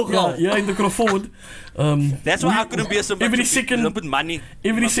microfoon nogal. Ja, you're in the microphone. That's why I couldn't be a symbol. Every second- Don't put money.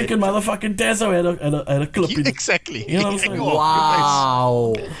 Every second motherfucking Tazo had a clip in it. Exactly. You know what I'm saying?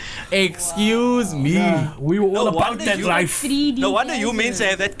 Wow. Excuse me. Yeah, we were all No about wonder that you- life. 3D No wonder you cameras. men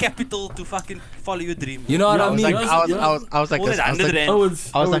have that capital to fucking follow your dream. You know what Yeah, I I was mean? like, I was like, All this. that I was 100 like, rand.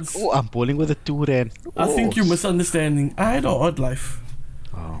 Owens, I was like, Owens, oh, I'm bowling with a 2 rand. I think you're misunderstanding. I had a hard life.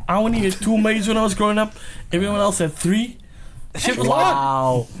 I only had 2 maids when I was growing up. Everyone else had 3. Shit was hard.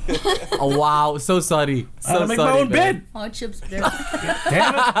 Wow. Oh, wow. So sorry. I So had to make sorry, my own man. bed. Hardships, bro.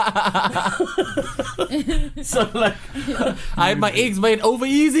 Damn it. So like, I had my eggs made over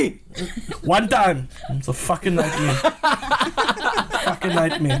easy. one time. It's a fucking nightmare. Fucking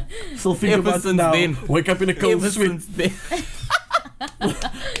nightmare. Still think Ever about it since now. then. Wake up in a cold Ever sweat. since then.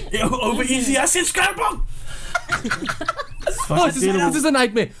 Over easy. I said scrabble. It's Oh, fucking terrible. this is a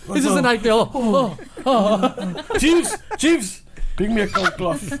nightmare. This is a nightmare. Jeeves, bring me a cold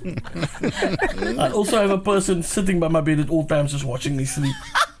cloth. I also have a person sitting by my bed at all times just watching me sleep.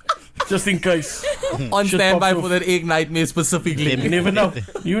 Just in case. On Shit standby pops for off. that egg nightmare specifically. You never know.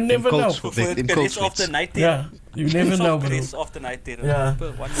 You never know. Cold sweat. For In cold caress after sweats. night terror. Yeah, you never know, bro. Caress after night terror.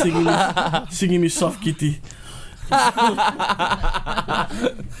 Yeah. Singing me soft kitty.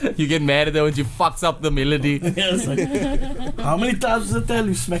 You get mad at her when she fucks up the melody. Yeah, it's like, how many times does it tell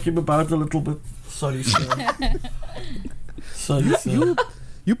you smack him about a little bit? Sorry, sir. Sorry, sir.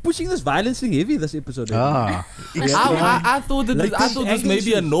 You pushing this violence thing heavy this episode. Ah. I thought that Like I thought this may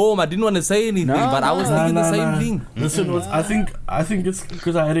be a angles. norm. I didn't want to say anything, No, but I was Nah, thinking the nah, same nah. thing. Listen, I think it's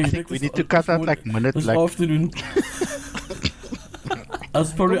because I had a headache. We need to cut out like minute this like afternoon. I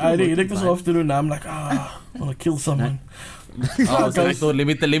had a headache this afternoon. Now I'm like, I want to kill someone. Oh, so I thought let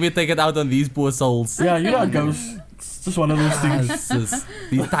me take it out on these poor souls. Yeah, you know how it goes. It's just one of those things. Jesus.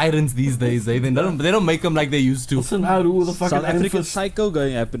 These tyrants these days, they don't make them like they used to. Listen, I rule the fucking South African Anfis. psycho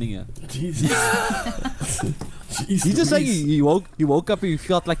going happening here. Jesus. Jeez He's just saying Louise. he woke up and he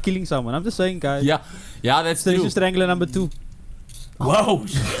felt like killing someone. I'm just saying, guys. Yeah, that's Station true. Strangler number 2. Whoa.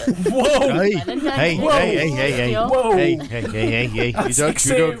 Whoa. Hey, Valentine's hey, Day. hey, hey, hey, Whoa. hey, hey.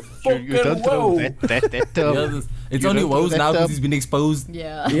 You don't throw Whoa. that term. Yeah, it's You only don't do woes that, now because he's been exposed.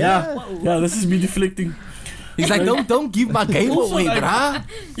 Yeah. Yeah. Yeah, this is me deflecting. He's like, don't give my game Also, away, like- bruh.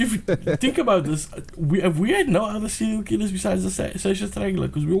 If you think about this, we had no other serial killers besides the Sasha Strangler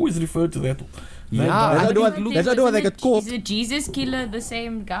because we always refer to that. Yeah, guy. That's I what- think- that's what they got caught. Is a Jesus killer the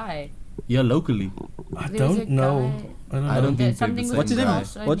same guy? yeah, locally. I There's don't a know. guy- I I don't don't know. think something they're the What's his same name? guy.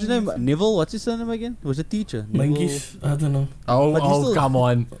 So I What's his think name? Neville. What's his surname again? Was a teacher. Neville. Monkeys? I don't know. Oh, But he's still- come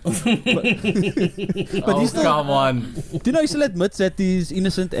on. But Oh, he's still, come on. do you know he still admits that he's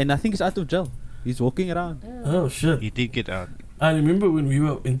innocent and I think he's out of jail. He's walking around. Oh shit! He did get out. I remember when we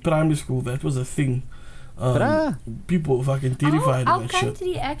were in primary school, that was a thing. Bruh. People were fucking terrified Our of that shit.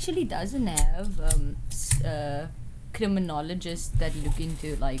 country actually doesn't have criminologists that look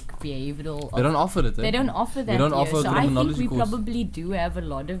into like behavioral. They don't offer it. Eh? They don't offer that. They don't here. offer a so I think criminology we course. probably do have a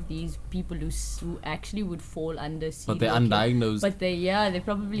lot of these people who actually would fall under. But they're serial kill- undiagnosed. But they're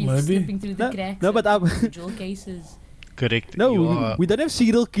probably Maybe. slipping through the No, cracks. no, but of I- individual cases. Correct. No, You are- we don't have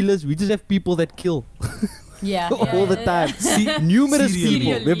serial killers. We just have people that kill Yeah, all the time. Numerous Serially.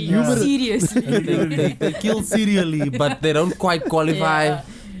 people. We have numerous. Seriously. they kill serially, but they don't quite qualify. Yeah.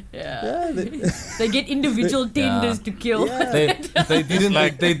 Yeah, They get individual tenders to kill. They didn't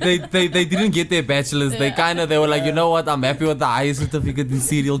they didn't get their bachelors. They were like, you know what? I'm happy with the highest certificate in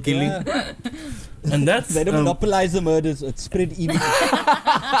serial killing. And that's They don't monopolize the murders. It's spread evenly.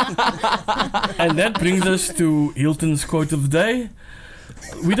 and that brings us to Hilton's quote of the day.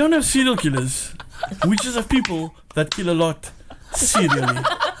 We don't have serial killers. We just have people that kill a lot serially.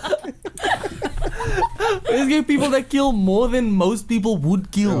 There's gay people that kill more than most people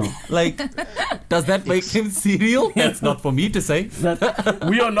would kill. Like, does that make them serial? That's not for me to say. That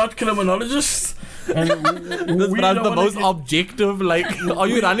we are not criminologists. And This we brother don't the wanna most get- objective. Like, are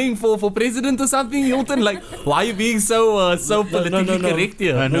you running for president or something, Hilton? Like, why are you being so politically no. correct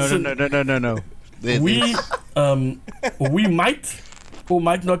here? No. We might or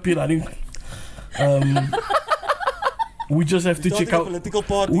might not be running. We just have to check out. Political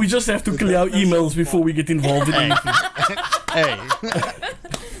party. We just have to clear our emails before we get involved in anything. Hey.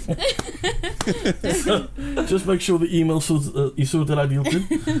 Just make sure the email is sorted out,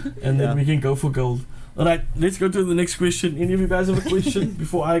 Hilton, and then we can go for gold. All right, let's go to the next question. Any of you guys have a question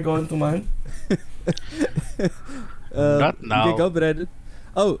before I go into mine? Not now. Okay, go, Brandon.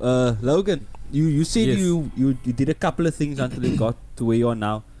 Logan, you said Yes. you did a couple of things until you got to where you are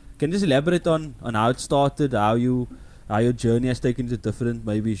now. Can you just elaborate on how it started, how your journey has taken you to different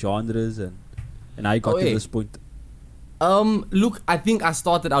maybe genres and how you got to this point? Look, I think I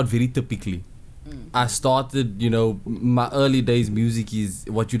started out very typically. I started, my early days music is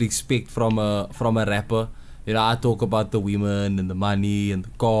what you'd expect from a rapper. I talk about the women and the money and the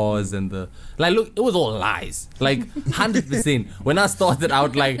cars and look, it was all lies. 100%. When I started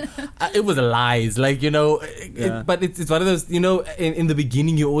out, it was lies. But it's one of those, in the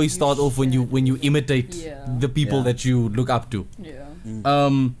beginning you always start off when you imitate the people that you look up to. Yeah.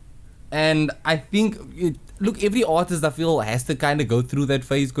 And I think, look, every artist I feel has to kind of go through that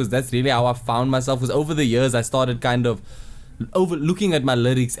phase, because that's really how I found myself. Because over the years I started kind of looking at my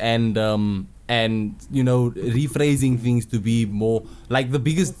lyrics and rephrasing things to be more the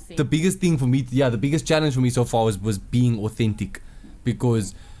biggest thing for me, the biggest challenge for me so far was being authentic,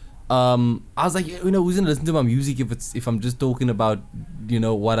 because I was like, who's gonna listen to my music if I'm just talking about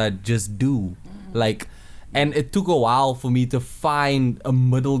what I just do, and it took a while for me to find a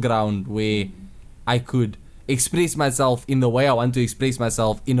middle ground where I could express myself in the way I want to express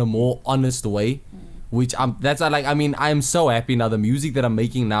myself in a more honest way. Which I'm so happy now. The music that I'm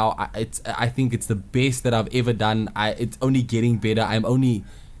making now, I think it's the best that I've ever done. It's only getting better. I'm only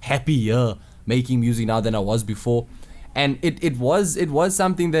happier making music now than I was before, and it was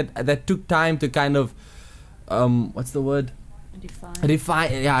something that took time to kind of what's the word?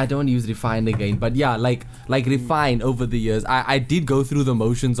 Refine. Yeah, I don't want to use refine again, but yeah, refine over the years. I did go through the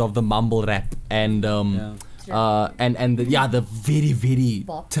motions of the mumble rap and the very, very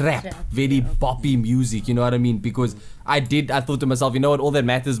trap, very boppy music, you know what I mean? Because I thought to myself, all that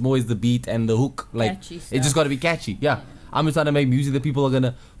matters more is the beat and the hook. It's just got to be catchy. Yeah. I'm just trying to make music that people are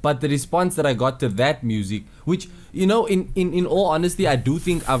gonna. But the response that I got to that music, which in all honesty, I do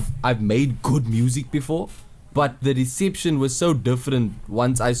think I've made good music before, but the reception was so different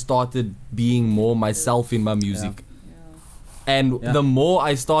once I started being more myself in my music. And the more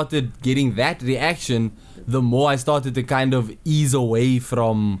I started getting that reaction, the more I started to kind of ease away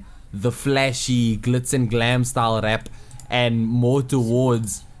from the flashy glitz and glam style rap and more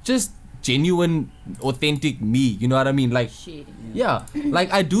towards just genuine, authentic me. You know what I mean? I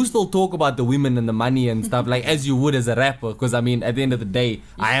do still talk about the women and the money and stuff, as you would as a rapper, because at the end of the day,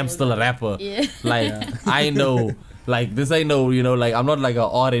 I am still a rapper. I know. This ain't no, I'm not like a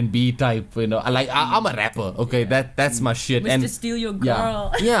R&B type, I'm a rapper, okay, that's my shit. Mr. And steal your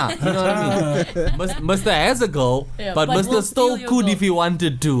girl. Yeah, you know what I mean? Mr. has a girl, but Mr. still could if he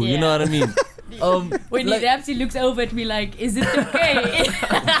wanted to, you know what I mean? When he raps, he looks over at me is it okay?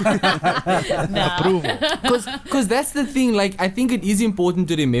 Approval. Because that's the thing, I think it is important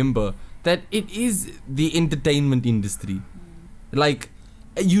to remember that it is the entertainment industry.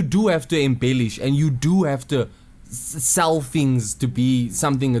 You do have to embellish and you do have to sell things to be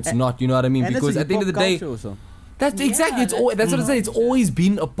something it's not, you know what I mean? Because at the end of the day, that's exactly, that's what I say, it's always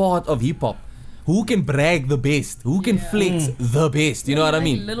been a part of hip-hop. Who can brag the best? Who can flex the best? You know what I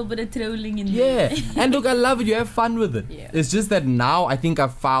mean? A little bit of trolling in there. And look, I love it. You have fun with it. It's just that now I think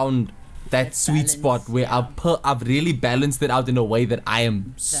I've found that sweet spot where I've really balanced it out in a way that I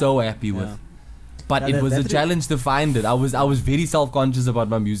am so happy with. But it was a challenge to find it. I was very self-conscious about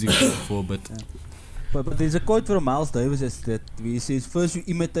my music before, but there's a quote from Miles Davis that where he says, first you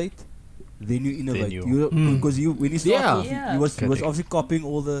imitate, then you innovate. Because when he started, he was obviously copying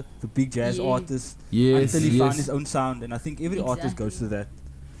all the big jazz artists until he found his own sound, and I think every artist goes through that.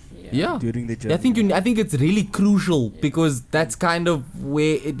 During the journey. I think it's really crucial, because that's kind of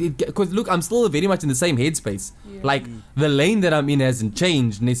where because look, I'm still very much in the same headspace. The lane that I'm in hasn't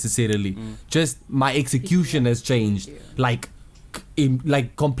changed necessarily. Just my execution has changed,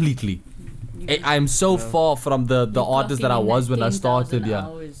 completely. I'm so far from the artist that I was when I started.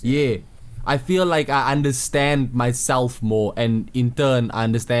 I feel like I understand myself more, and in turn I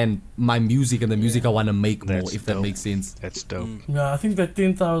understand my music and the music I want to make more, if that makes sense. That's dope. Yeah, I think that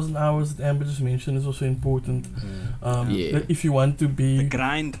 10,000 hours that Amber just mentioned is also important. That if you want to be the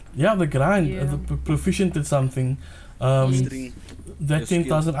grind. The proficient at something, that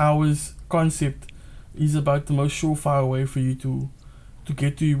 10,000 hours concept is about the most surefire way for you to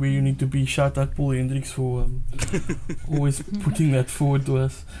get to where you need to be. Shout out Paul Hendricks for always putting that forward to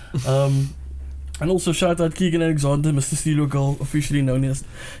us. And also shout out Keegan Alexander, Mr. Steelo Girl, officially known as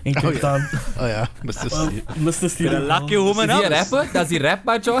in Cape Town. Oh yeah, Mr. Steel. Mr. Steelo Girl. Lucky woman. Is he a rapper? Does he rap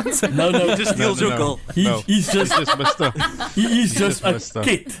by choice? No, He just steals your girl. He's just Mr. he's just a Mr.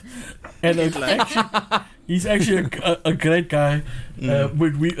 kid, and he's actually a great guy.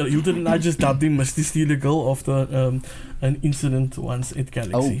 Hilton and I just dubbed him Mr. Steelo Girl after an incident once at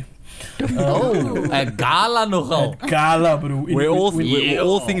Galaxy. A gala nogal. Gala, bro. Where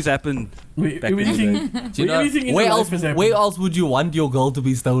all things happen. Everything in Where your else? life has happened. Where else would you want your girl to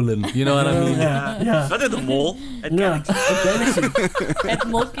be stolen? You know what I mean? Yeah. Not at the mall. At Yeah. Galaxy. At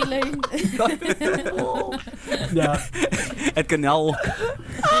Milky Lane. Yeah. At Canal.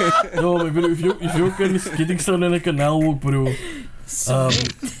 No, but bro, if you're getting stolen in a canal walk, bro.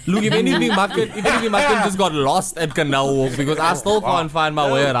 Look, if anything, Market just got lost at Canal Walk because I still can't find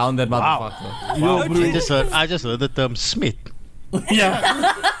my way around that motherfucker. Yo, bro. I just heard the term Smith,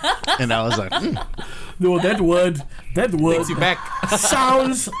 Yeah. and I was like, No, that word Takes you back.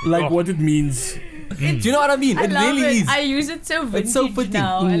 sounds like what it means. Do you know what I mean? I It love really it. is. I use it so vintage It's so fitting.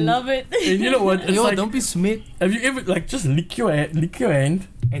 now. I love it. And you know what? It's Yo, like, don't be Smith. have you ever just lick your hand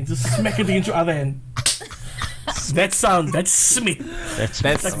and just smack it against your other hand? That sound, that's Smith. That's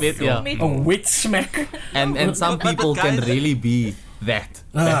Smith, yeah. A wet smack. And some But people can guys- really be that.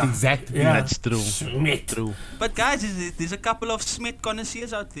 That exact thing. Yeah. that's true. Smith. True. But guys, there's a couple of Smith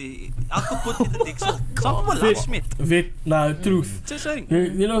connoisseurs out there. I'll put in the Dixel. Some people love Smith. No, truth. Just saying.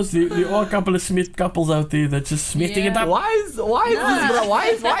 You know, there are a couple of Smith couples out there that just smithing it Yeah. up. Why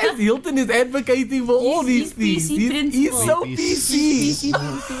is Hilton is advocating for all these He's things? PC He's so principal.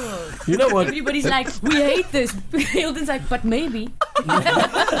 PC. You know what? Everybody's like, we hate this. Hilton's like, but maybe.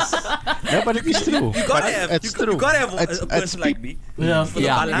 Yeah, but it is true. You gotta have, It's true. you gotta have It's a person like me. Yeah. For the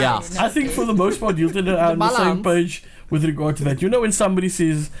Yeah, balance. yeah. I think for the most part, Hilton and I are on the same balance. page with regard to that. You know when somebody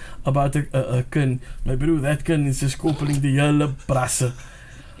says about a kin, my bro, that kin is just koppling the hele brasse.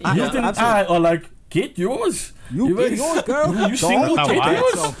 Hilton and I are like, get yours. You get yours, girl. You single, Don't get lie.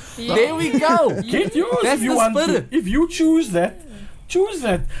 yours. There we go. Get yours That's if you the want to. spirit. If you choose that, choose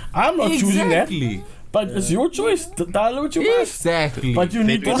that. I'm not choosing that. Exactly. But it's your choice. Tell what you want. Exactly. But you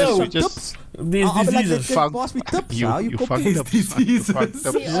need to Then know we just there's I'll be like, diseases. they Fuck. pass me tips. you How you fucked copy? up. You fucked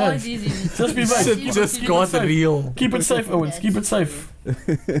up. See all these. Just be safe. Shit just got real. Keep it safe, Owens. Keep it safe.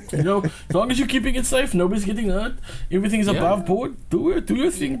 You know, as long as you're keeping it safe, nobody's getting hurt. Everything's above board. Do it. Do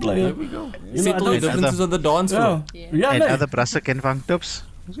your thing, player. There we go. You know, Settle I the don't- differences on the dance floor. Yeah. Yeah. Yeah, En nee. other brasse ken vang tips.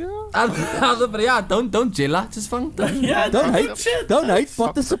 Yeah, don't jella, just fun. Yeah, Don't good hate. shit. Don't hate.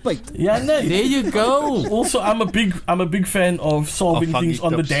 Participate. Yeah, nee. There you go. Also, I'm a big fan of solving Of things funky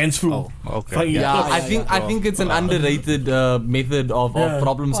on the tips. dance floor. Oh, okay. Funky Yeah, tips. I think it's an underrated method of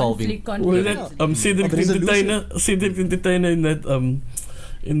problem solving. With that, Cedric Of resolution. Entertainer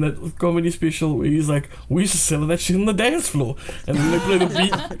in that comedy special where he's like, we used to sell that shit on the dance floor, and then they play the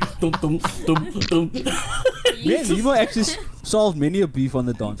beat. Dum, dum, dum, dum. Man, you might actually solve many a beef on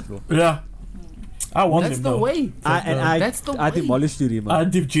the dance floor. Yeah, I want That's them the though. way. That's the I way. demolished you, I man.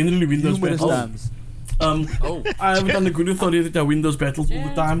 did generally win those Numerous battles. times. I have it on the good authority that I win those battles all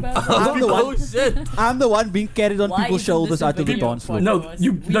the time. I'm the Oh one. shit. I'm the one being carried on Why people's isn't shoulders this a out of the video dance floor.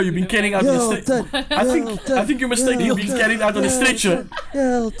 podcast? No, you've been carrying out the stage. I think you're mistaken being carried out on a stretcher.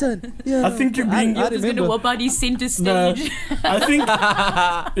 Hilton. I think you're being. I He's gonna remember. whip out his center No, stage. I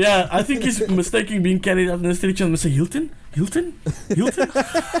think he's mistaking being carried out on a stretcher and say Hilton. And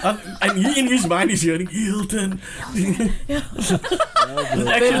he in his mind is hearing Hilton. They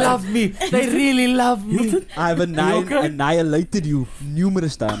love me. They really love me. Hilton, I have okay? annihilated you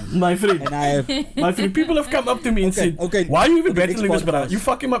numerous times. my friend. And I have. My friend, people have come up to me and Okay, said, okay. why are you even Okay, battling next this brother? podcast. You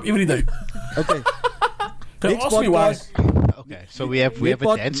fuck him up every day. Okay. They Next ask me why. podcast. Okay, so we have Next a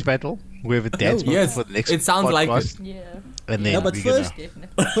pod- dance battle. We have a dance battle Yes, for the next it sounds like podcast, it. Yeah. and then No, but we're gonna- first-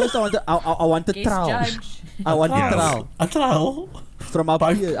 First, I want the Guest trial. judge. I want the Trial. trial A trial from our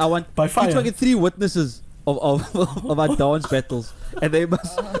By- peers. I want by each fire. one get 3 witnesses of our dance battles, and they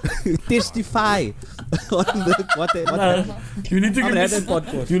must testify on what You need to I'm give gonna me. have that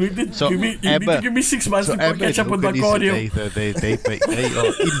podcast. You need to So, give me. You need to Amber- give me 6 months So to Amber catch up with my Logan is-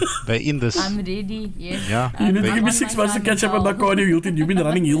 cardio. They're in this. I'm ready. Yes. Yeah. You need to I'm give me on 6 my months to son catch up with my now. cardio, Hilton. You've been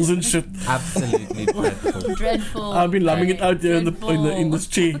running heels and shit. Absolutely dreadful. Dreadful. I've been lumbing it out there in Dreadful. this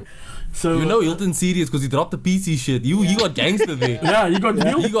chair. So You know Hilton's serious because he dropped the PC shit. He got gangster there. yeah, you got He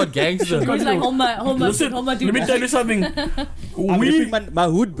Hilton. got gangster. He's like, hold my Listen, hold my let me tell you something. I'm We ripping my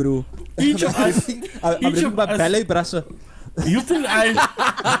hood, bro. each of us, I'm Each ripping of my us- ballet brasse. Hilton and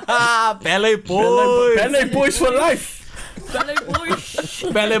I, Ballet boys. ballet boys for life. Ballet boys.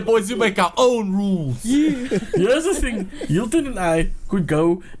 Ballet boys, you make our own rules. Here's the thing: Hilton and I could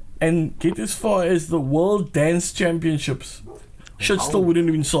go and get as far as the World Dance Championships. Shit still wouldn't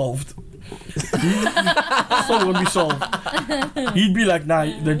have been solved. Still wouldn't be solved. He'd be like, nah,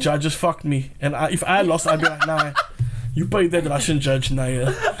 the judges fucked me. And if I lost, I'd be like, nah, you paid that Russian judge, nah,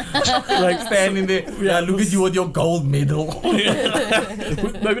 yeah. Like standing there, yeah, look at you with your gold medal.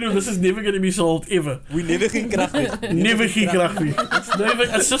 Maybe this is never going to be solved ever. We never geen krag weer. Never geen krag weer.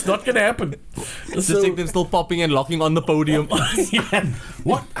 It's just not going to happen. Just like them still popping and locking on the podium. Yeah.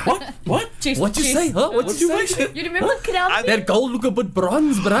 What? Chase, What you say, huh? What you say? You remember Kramping? That gold look a bit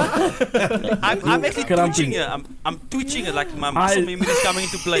bronze, bruh. I'm actually Kramping. twitching here. I'm twitching it like my muscle memory is coming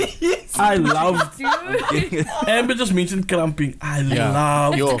into play. I loved... Dude. Amber just mentioned cramping. I Yeah.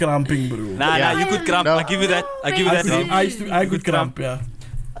 loved Yo. cramping, bro. Nah, Yeah. you could cramp. No. I give you that. I give you that. I could cramp, yeah.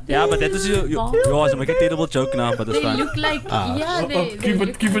 Yeah, but that is yours. I make a terrible joke now, but it's They fine. look like, yeah, they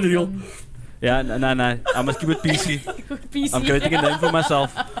Keep it real. Yeah, nah. I must keep it PC. PC. I'm creating a name for myself.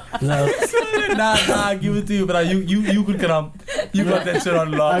 No, Nah, give it to you, bruh. You could cramp. You got that shit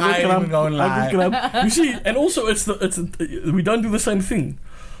on lock. I ain't even gonna I lie. could cramp. You see, and also we don't do the same thing.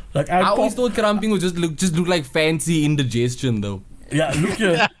 Like I always thought cramping would just look like fancy indigestion, though. yeah, look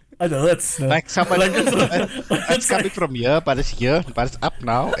here. I know that's Like somebody, Like, it's coming from here, but it's here, but it's up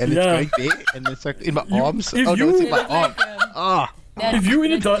now, and Yeah. it's going there, and it's like in my arms. if Oh no, it's in you- my arm. Ah,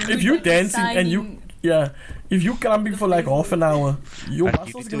 if you're dancing and you if you're cramping for like half an hour, your But you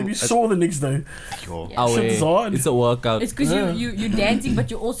muscles need gonna to- be sore the next day. yo. Oh, Shit's wait. hard. It's a workout. It's because you're dancing, but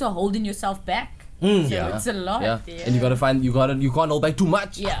you're also holding yourself back. So Yeah. it's a lot. Yeah. And you can't hold back too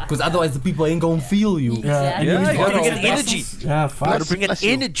much. Yeah. Because otherwise the people ain't gonna feel you. Exactly. Yeah, You gotta gotta bring get an energy. Yeah, Gotta fast. bring an Plus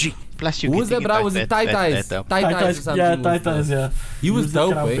you- energy. Plus you. Who was that, getting bro? it Was like it Tie Ties? that, Tie Ties or Ties, something? yeah, was Tie the- Ties, yeah. He was the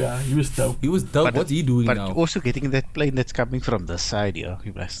dope, cramp, eh? Yeah, he was dope. He was dope. What's he doing But now? also getting that plane that's coming from this side here.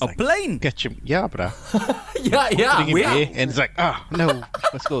 You must A like plane. catch him. Yeah, bruh. yeah. Putting him Where? there, and it's like, no,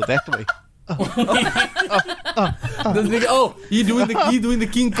 let's go that way. This nigga, he doing the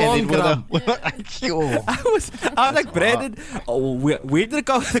King And Kong then with cramp. yo. I was like, Brandon, where did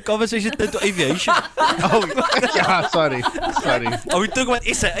the conversation turn to aviation? Oh, yeah, sorry. Are we talking about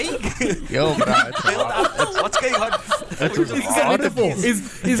SAA? Yo, bruh. What's going on? It was It's a metaphor.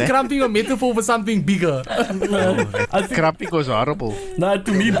 Is cramping a metaphor for something bigger? I think Cramping was horrible. nah,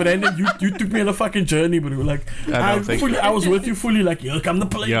 to me, Brandon, you took me on a fucking journey, bro. Like I know, thank you. I was with you fully. Like, here come the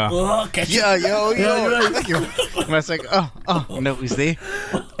plane. Yeah. Oh, catch it. Yeah, yo. Yeah, you're right. Yo. And I was like, no, he's there.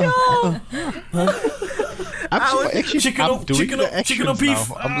 Chicken I'm or- doing chicken the or- chicken or actions beef?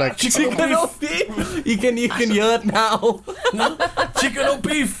 now. I'm like, Chicken or beef? You can hear it now. Chicken or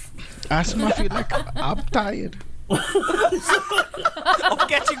beef? I smell feel like I'm tired. Of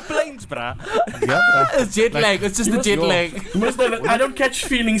catching planes, bruh. Yeah, bruh. It's jet lag. It's just the jet lag. You must know that I don't catch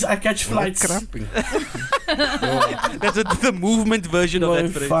feelings, I catch flights. Cramping. That's the movement version of Oh, that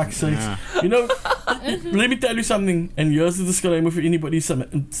phrase. fuck's sakes. You know, let me tell you something, and here's the disclaimer for anybody.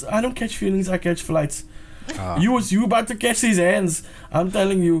 I don't catch feelings, I catch flights. You about to catch these hands. I'm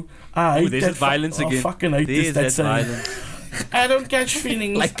telling you, I hate there's that that violence I again. fucking hate There's this, that that saying. violence. I don't catch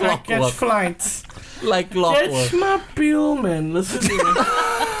feelings, Like I catch clockwork. flights. Like clockwork. Catch my pill, man. Listen to me.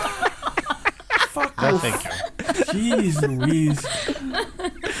 Fuck No, off. thank you. Jeez Louise.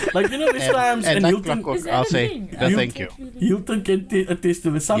 Like, you know, there's times, and like Hilton, clockwork, Is that I'll a say, thing? no, thank you. Hilton can attest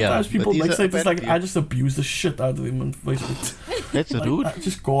to it. Sometimes Yeah, people but like these say are things like, apparently- I just abuse the shit out of him on Facebook. That's Like, rude. I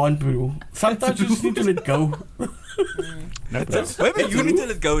just go on, bro. Sometimes you just need to let go. No, bro. Wait a minute, you need to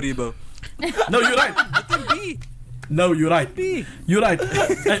let go, Rebo. No, you're right. No, you're right. You're right.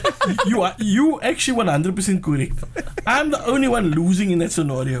 You actually 100% correct. I'm the only one losing in that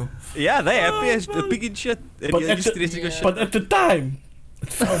scenario. Yeah, they happy as a pig in shit. And But you're at just the- stressing your shit. But at the time, it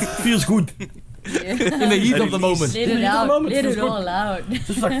feels good. In the heat of the moment. Let In it the out. moment, Let feels it good. all out.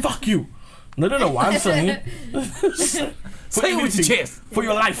 Just like, fuck you. No, why I'm saying it. Say it with your chest. For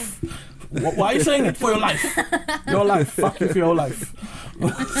your life. Why are you saying it? For your life. Your life. Fuck you for your life.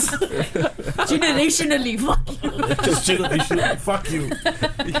 Generationally, fuck you. Just generation. Fuck you.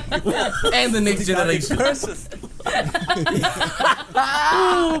 And the next generation.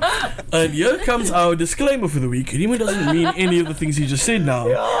 And here comes our disclaimer for the week. Remo doesn't mean any of the things he just said now.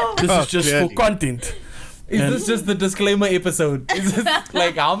 This is just for clearly. content. Is this just the disclaimer episode? Is this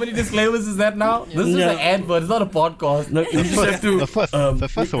like how many disclaimers is that now? This is Yeah. an advert. It's not a podcast. No, we just have to. The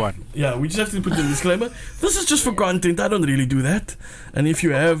first one. Yeah, we just have to put the disclaimer. This is just for content. I don't really do that. And if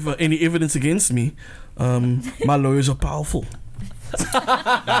you have any evidence against me, my lawyers are powerful.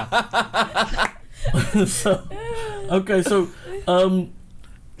 So, okay, so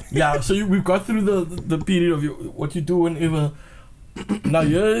yeah, so we've got through the period of what you do whenever. Now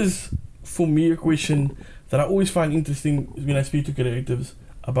here's for me a question that I always find interesting when I speak to creatives.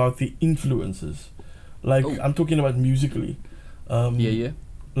 about the influences. Like I'm talking about musically.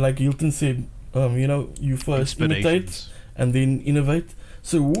 Like Hilton said, you first imitate and then innovate.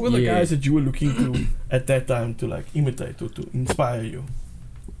 So who were the guys that you were looking to at that time to like imitate or to inspire you?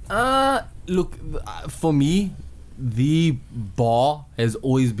 Look, for me, the bar has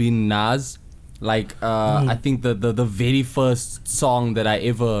always been Nas. Like, I think the very first song that I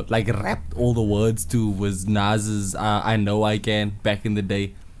ever like rapped all the words to was Nas's "I Know I Can" back in the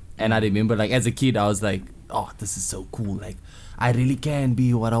day, and I remember like as a kid I was like, oh, this is so cool. Like, I really can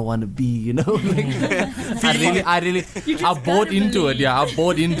be what I want to be, you know. Like, I bought into it. Yeah, I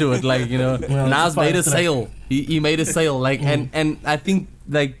bought into it. Like, Nas made a sale. He made a sale. Like, and I think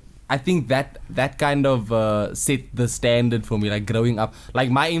that kind of set the standard for me. Like growing up, like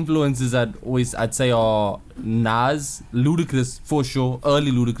my influences I'd say are Nas, Ludacris for sure, early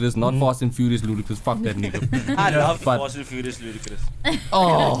Ludacris, not Fast and Furious Ludacris. Fuck that nigga. I love Fast and Furious Ludacris.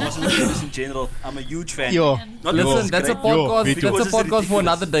 Fast and Furious in general, I'm a huge fan. Listen, that's a podcast. That's a podcast for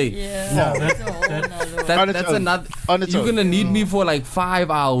another day. That's another. You're gonna need me for like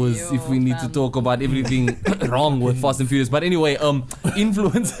 5 hours if we need to talk about everything wrong with Fast and Furious. But anyway,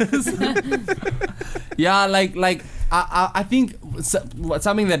 influences. Yeah, like I think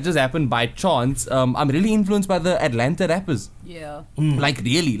something that just happened by chance. I'm really influenced by the Atlanta rappers. Yeah. Like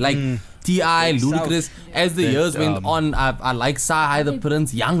really, like T.I., Ludacris. As the years went on, I like Sai the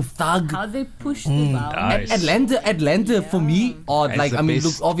Prince, Young Thug. How they pushed them out. Nice. Atlanta for me, or That's like the I mean,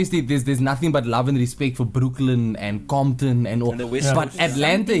 best. look, obviously there's nothing but love and respect for Brooklyn and Compton and all. And the West But Coast.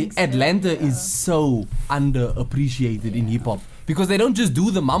 Atlanta is so underappreciated in hip hop. Because they don't just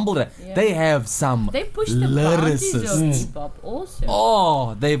do the mumble rap. Yeah. They have some They push the boundaries of lyricists. hip hop also.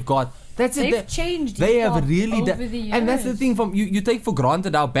 Oh, they've got. That's They've it. changed They hip-hop have really over the years. and that's the thing from you take for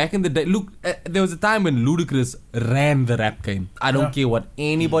granted now. Back in the day, look, there was a time when Ludacris ran the rap game. I don't care what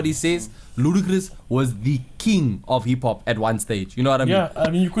anybody says. Ludacris was the king of hip hop at one stage. You know what I mean? Yeah, I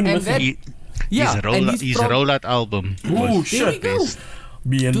mean you couldn't And miss that- it. His rollout album. Oh was shit! There we go.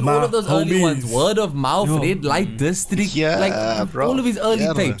 Being Dude, my all of those early homies. ones, Word of Mouth, Yo. Red Light District, Yeah, like bro. all of his early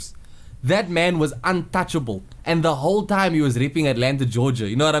Yeah. tapes. That man was untouchable, and the whole time he was ripping Atlanta, Georgia.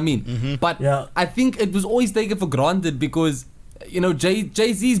 You know what I mean? But Yeah. I think it was always taken for granted because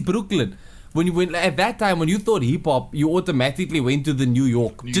Jay-Z's Brooklyn. When at that time when you thought hip hop, you automatically went to the New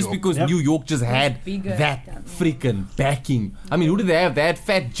York just York. because Yep. New York just had bigger that than- freaking backing. I mean, who did they have? They had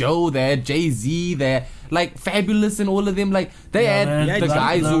Fat Joe, they had Jay-Z, they had like Fabulous and all of them. Like they Yeah, had man. the Yeah,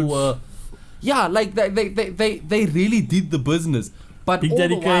 guys who loads. were. Yeah, like they really did the business. But Big all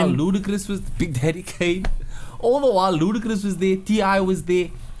Daddy the while, Kane. Ludacris was Big Daddy Kane. All the while, Ludacris was there, T.I. was there,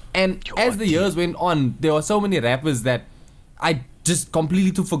 and as the years went on, there were so many rappers that I just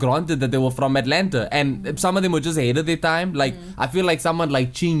completely took for granted that they were from Atlanta, and some of them were just ahead of their time. Like I feel like someone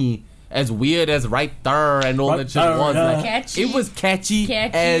like Chingy, as weird as Right There and all Right that shit There, was, yeah. like Catchy. it was catchy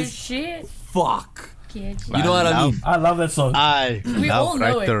Catchy as as shit. fuck. Catchy. You know what I mean? I love that song. I We all love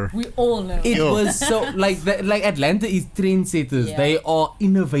know right there. it. We all know It it. was so like Atlanta is trendsetters. Yeah. They are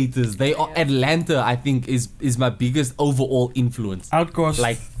innovators. They are Yeah. Atlanta. I think is my biggest overall influence. Outcast.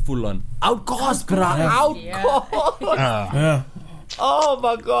 Like full on Outcast, bruh. Yeah. Outcast. yeah. Oh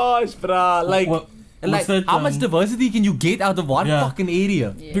my gosh, bruh. Like. What- like what's that, how much diversity can you get out of one Yeah. fucking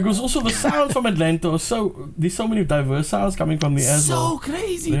area? Yeah. Because also the sound from Atlanta are there's so many diverse sounds coming from there as So well.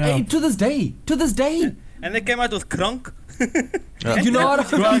 crazy. Yeah. Hey, to this day. And they came out with Crunk. You know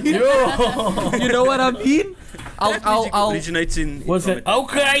what I Right, mean? yo. You know what I mean? I'll originates in. What's from that?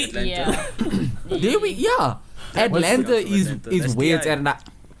 Okay. Atlanta. Yeah. There we, yeah. Atlanta is That's weird, the and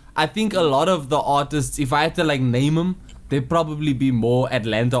I think a lot of the artists, if I had to like name them, there'd probably be more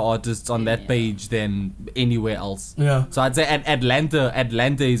Atlanta artists on that Yeah. page than anywhere else. Yeah. So I'd say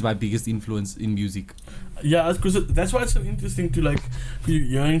Atlanta is my biggest influence in music. Yeah, because that's why it's so interesting to like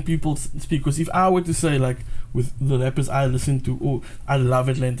hearing people speak. Because if I were to say like with the rappers I listen to, oh, I love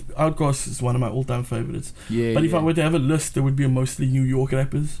Atlanta. Outkast is one of my all-time favorites. Yeah. But if I were to have a list, there would be mostly New York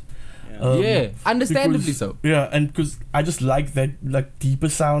rappers. yeah, understandably because- so. Yeah, and because I just like that like deeper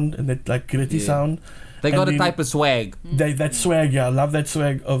sound and that like gritty Yeah. sound. They And got a then- type of swag. That swag, yeah, I love that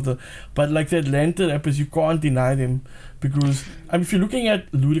swag of the. But like the Atlanta rappers, you can't deny them because I mean, if you're looking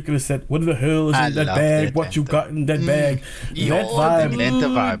at Ludacris, that what the hell is I in that love bag? that What you Atlanta. got in that bag? Yo, That vibe. Atlanta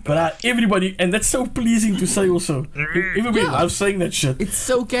vibe. But everybody, and that's so pleasing to say also. Everybody Yeah. loves saying that shit. It's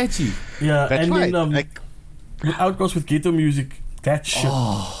so catchy. Yeah, That's and right. then Like, with Outkast with ghetto music, that shit.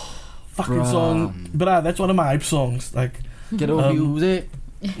 Fucking bruh. song. But that's one of my hype songs. Like, Get over music.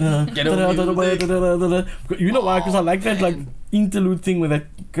 Get over music. you know why? Because I like that like interlude thing with that.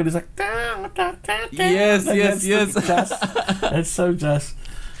 Cause it's like Yes, like, yes, that's yes. jazz. That's so jazz.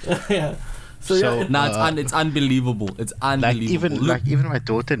 Yeah. So yeah. No, it's unbelievable. It's unbelievable. Even my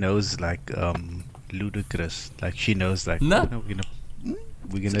daughter knows ludicrous. Like she knows No.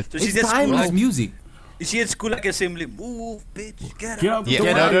 we're gonna. So she's It's at school. timeless music. Is she at school like assembly? Move, bitch, get Get up. up.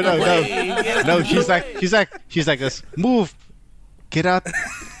 Yeah, no. She's like this. Move. Get out.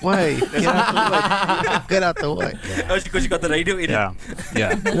 Way. Get out the way. Oh, because she got the radio in it.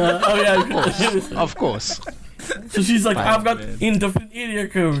 Yeah. Oh yeah. Of course. So she's like, Fine, I've got man. in different area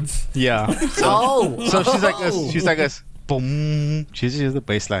codes. Yeah. Oh. So she's like this. She's like this. Boom. She's the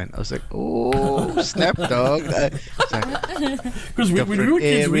baseline. I was like, oh, snap, dog. Because when we were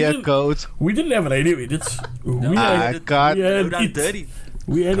kids, area codes. we didn't have radio edits. We I had, got. we had Low down it. dirty.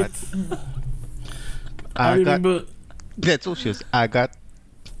 We had it. I I got. remember. That's all she was. I got.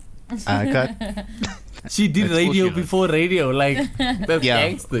 She did That's radio bullshit. before radio. Like, that's Yeah.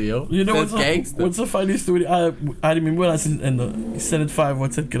 gangster, yo. You know That's gangster. what's a funny story? I remember when I was in the Standard 5,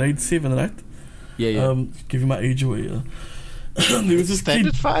 what's that, grade 7, right? Yeah. Giving my age away. There was this kid.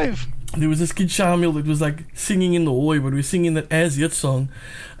 Standard 5. There was this kid Shamil that was like singing in the hallway, but we were singing that As Yet song.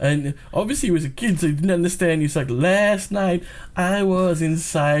 And obviously he was a kid, so he didn't understand. He's like, last night I was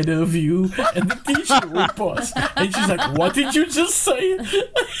inside of you. And the teacher would pause. And she's like, what did you just say? And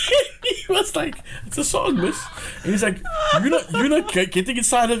he was like, it's a song, miss. And he's like, you're not getting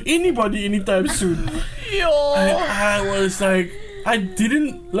inside of anybody anytime soon. I was like, I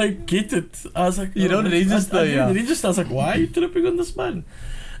didn't get it. I was like, You don't register, I didn't yeah. register. I was like, why are you tripping on this man?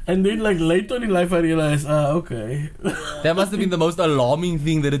 And then later on in life I realized, okay. That must have been the most alarming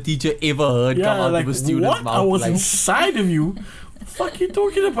thing that a teacher ever heard come out of a student's what? mouth. I was like, inside of you. What the fuck are you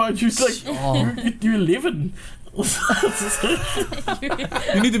talking about? She's like, you're 11. you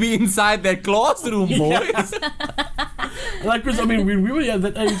need to be inside that classroom, boys. Because when we were at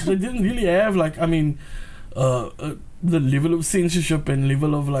that age, they didn't really have the level of censorship and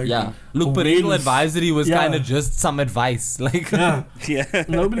level of Yeah. Look, parental awareness. advisory was Yeah. kind of just some advice. Like, Yeah, Yeah.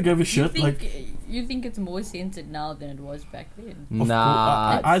 nobody gave a shit. You think it's more censored now than it was back then?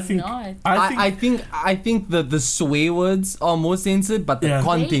 nah. I think. not. I I think that the swear words are more censored, but the Yeah.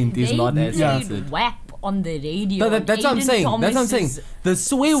 content is not as Yeah. censored. WAP on the radio. No, that's what I'm Aiden saying. That's what I'm saying. Thomas's The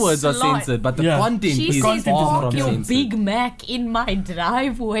swear words are slot. censored, but the Yeah. content She is says, content is far "Park from your censored. Big Mac in my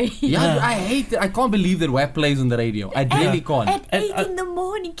driveway." Yeah, I hate it. I can't believe that WAP plays on the radio. I really can't. At And 8 in the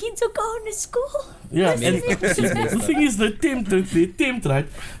morning, kids are going to school. Yeah, This and is- the thing is the attempt, right?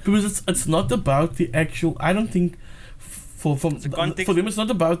 Because it's not about the actual. I don't think for context. them it's not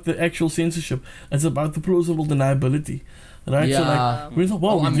about the actual censorship. It's about the plausible deniability, right? So Yeah. we thought, wow,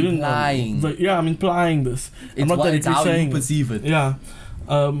 Oh, we I'm didn't. implying. I'm implying this. I'm It's not what it's directly how saying you it. perceive it. Yeah,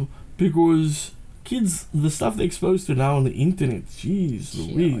 because kids, the stuff they're exposed to now on the internet, jeez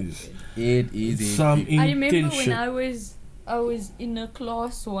Louise, It is some I remember intense when shit. I was in a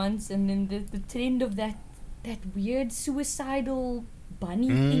class once, and then the trend of that weird suicidal bunny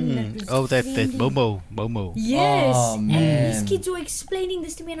thing that was Oh, that trending. Momo. Yes, Oh, and man. these kids were explaining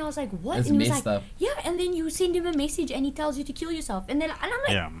this to me, and I was like, "What?" That's and he was messed like, up. "Yeah," and then you send him a message, and he tells you to kill yourself, and then and I'm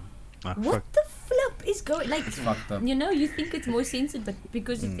like, Yeah. "What the flip is going?" Like, It's fucked up. you think it's more censored, but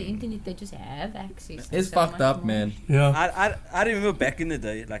because it's the internet, they just have access. To It's so fucked much up, more. man. Yeah, I remember back in the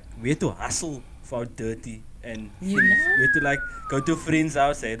day, we had to hustle for our dirty. And You we know? had to go to a friend's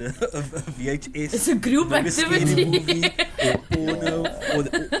house, had a VHS. It's a group maybe a scary activity. movie, or porno,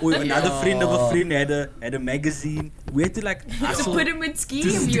 or another friend of a friend had a magazine. We had to hustle. Pyramid scheme.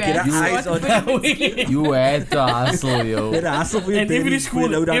 to You get had to our eyes start on pyramid scheme. You had to hustle, We yo. had to hustle for your and dirty, every for your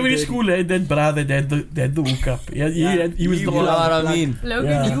low down every dirty. school had that brother that had the hookup. Yeah, he was he the You know was- brother. what I mean? Logan,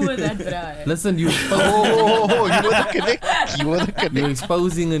 Yeah. you were that guy. Listen, Oh, you were the connect. you're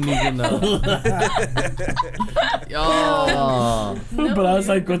exposing a nigga now. Yo. But I was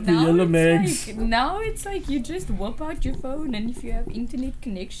like, got the now yellow it's mags. now it's like you just whip out your phone, and if you have internet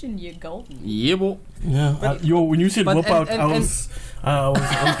connection, you're golden. Yeah, boy. Yeah, when you said but whip and- out, and- I was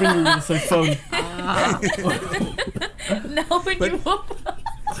hoping you were going to say phone. Now when But- you whip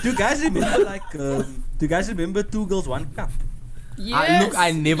Do you guys remember do you guys remember Two Girls One Cup? yes,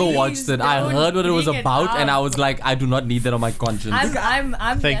 I never please watched it. I don't heard what it was bring about, and I up. was like, I do not need that on my conscience. I'm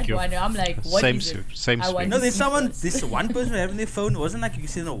Thank that you. one. I'm like, what Same is it? same I want space. No, there's see someone, first. this one person having their phone. It wasn't like you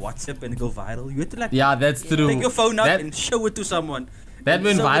send a WhatsApp and go viral. You had to Yeah, that's true. take your phone out That- and show it to someone. That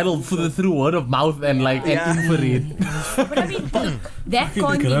went So- viral through word of mouth and Yeah. and infrared. But I mean, that Fucking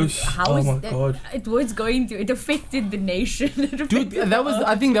content, gross. how Oh is my that? God. It was going to. It affected the nation. It Dude, affected that was, the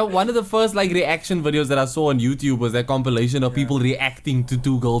I think that one of the first reaction videos that I saw on YouTube was that compilation of people reacting to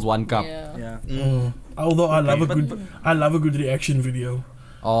Two Girls One Cup. Yeah. Yeah. Although I love But- I love a good reaction video.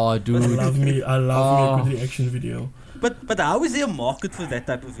 Oh, dude. I love me a good reaction video. But how is there a market for that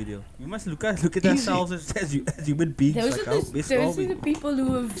type of video? We must look at ourselves as human beings. Those like are how the, best those are are the we? people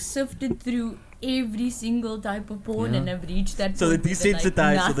who have sifted through every single type of porn and have reached that So point they're where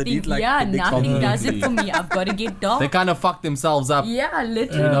desensitized, so they need, like, the next nothing one. does it for me. I've got to get dark. They kind of fuck themselves up. Yeah,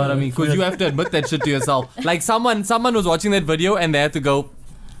 literally. You know what I mean? Because you have to admit that shit to yourself. Like someone was watching that video and they had to go,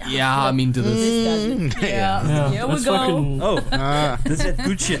 yeah, I'm into this. This does it. Yeah. Here we That's go. fucking- Oh, Ah, this is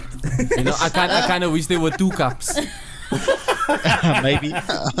good shit. You know, I kind of wish there were 2 cups. maybe.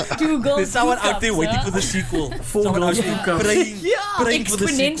 2 girls. There's someone 2 out there cups, waiting huh? for the sequel. 4 Someone girls, out there 2 cups. praying for the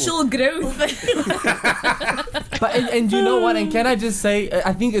sequel. Exponential growth. But and you know what? And can I just say,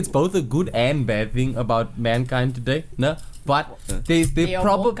 I think it's both a good and bad thing about mankind today. No, but they are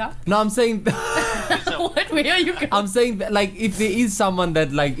probably woke up? no. I'm saying What? Where are you going? I'm saying that, like, if there is someone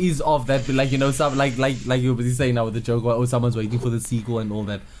that like is of that, like, you know, some like you were saying now with the joke, oh, someone's waiting for the sequel and all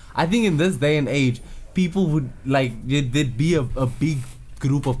that. I think in this day and age, people would like there'd be a big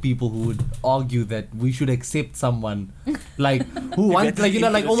group of people who would argue that we should accept someone like who wants, like, you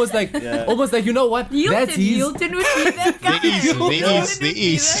know, like almost like you know what, that's his. Hilton would be that guy. The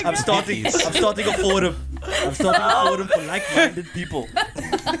east. I'm starting a forum. I'm starting a forum for like-minded people.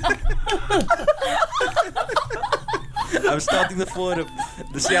 I'm starting the forum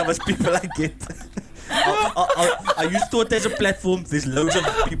to see how much people I get. I use Twitter as a platform. There's loads of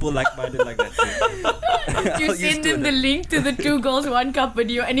people like-minded like that. You I'll use send them Twitter. the link to the 2 girls 1 cup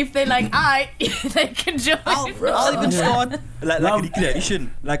video, and if they like, they can join. I'll even start like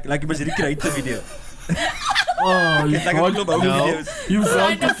recreation, like it was a recreated video. Oh, Like a couple of home videos. you've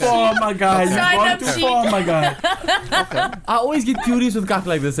gone too far, my guy. You've Sign gone up too sheet. far, my guy. I always get curious with cut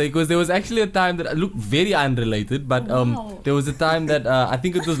like this, because there was actually a time that looked very unrelated, but Wow. there was a time that I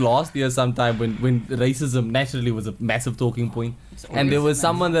think it was last year sometime when racism naturally was a massive talking point, and there was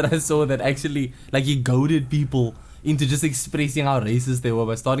someone that I saw that actually, like, he goaded people into just expressing how racist they were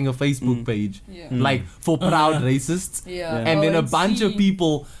by starting a Facebook page, like, for proud racists. Yeah. And then a bunch see. of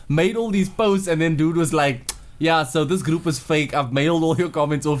people made all these posts, and then dude was like, yeah, so this group is fake. I've mailed all your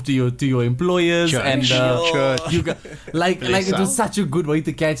comments off to your employers, Church. and Church. you got, like it was such a good way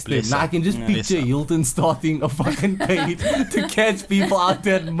to catch them. Bless Now I up. can just picture Bless up. Hilton starting a fucking page to catch people out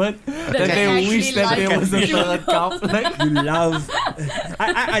to admit that they actually wish that there like was a people. third cup. Like, You love.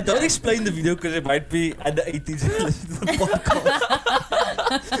 I don't explain the video because it might be under 18s to listen to the podcast.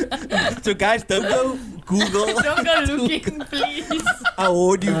 So guys, don't go Google. Don't go looking, please. I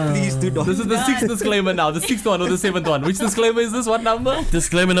warn you, please do not. this is the 6th disclaimer now, the 6th one or the 7th one. Which disclaimer is this? What number?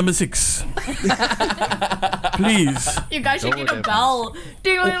 Disclaimer number 6. Please, You guys should Don't get a ever. bell.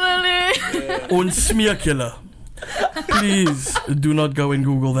 ons smeek julle. Please do not go and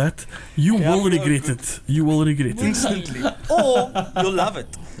Google that. You will regret it. You will regret it. Instantly. Or you'll love it.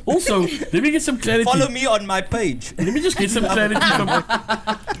 Also, let me get some clarity. Follow me on my page. Let me just get some clarity from.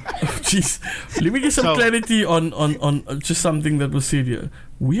 Jeez. Let me get some So- clarity on just something that was said here.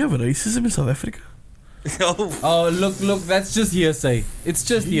 We have racism in South Africa. Oh, look, that's just hearsay. It's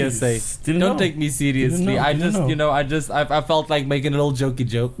just hearsay. Didn't Don't know. take me seriously. Didn't know, I didn't just, know. I felt like making a little jokey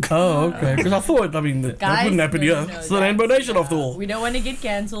joke. Oh, okay. Because I thought, that wouldn't happen no, here. no, It's the Rainbow that's- Nation after all. We don't want to get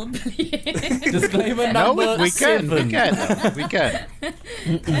cancelled, please. Disclaimer No, number we can. 7. We can.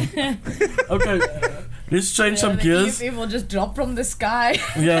 Okay. Let's change some gears. People just drop from the sky.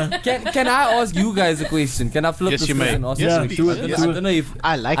 Yeah. Can I ask you guys a question? Can I flip Yes, this you may. question and ask Yes, you a please. question? Do it, I do don't know if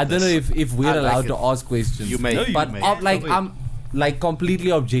I like I don't know this. if we're I like allowed it. to ask questions. You may. No, you But may. like Wait. I'm like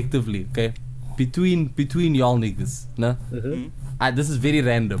completely objectively, okay? Between y'all niggas, no? This is very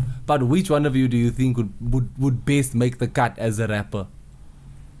random. But which one of you do you think would best make the cut as a rapper?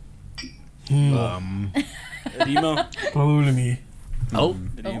 Remo. Probably me. Oh,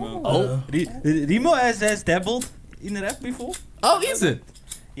 Remo has dabbled in rap before. oh, is it?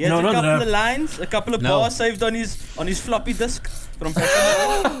 He has No, a not couple rap. of lines, a couple of No. bars saved on his floppy disk from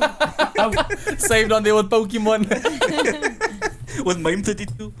back Saved on there with Pokemon. with Mime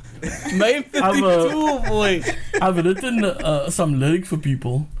 32. Name I'm, 52, boy. I've written some lyrics for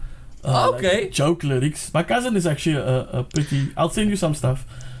people. Okay. Like joke lyrics. My cousin is actually a pretty. I'll send you some stuff.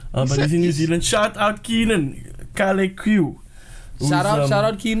 But he's in New Zealand. Shout out Keenan. Kale Q. Shout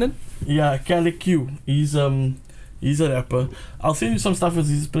out Keenan. Yeah, Kale Q. He's a rapper. I'll send you some stuff.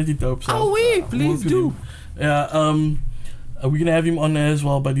 He's pretty dope. So, Oh, wait, work please with do. him. Yeah. We're gonna have him on there as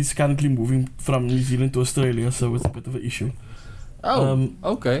well, but he's currently moving from New Zealand to Australia, so it's a bit of an issue. Oh,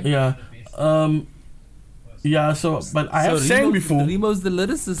 okay. Yeah. Yeah. So, but I have sang before. Remo's the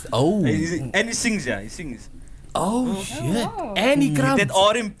lyricist. Oh. And he sings, yeah, he sings. Oh shit! And he cramped. That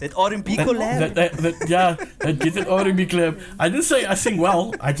R&B collab. That get an R&B clap. I didn't say I sing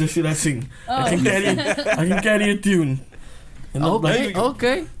well. I just said I sing. I can carry a tune. And not like-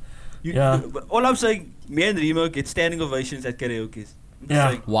 Okay. All I'm saying, me and Remo get standing ovations at karaoke.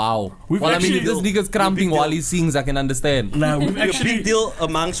 Yeah. Wow. We've Well, I mean, actually- if this nigga's cramping while he sings, I can understand. Now we've Big actually deal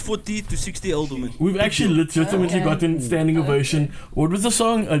amongst 40 to 60 old women. we've actually legitimately gotten standing ovation. What was the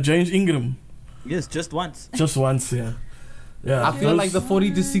song? James Ingram. Yes, just once. Just once, yeah. Yeah. I feel those- like the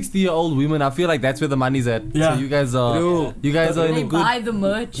 40 to 60-year-old women. I feel like that's where the money's at. Yeah. So you guys are Bro. in They a good. buy the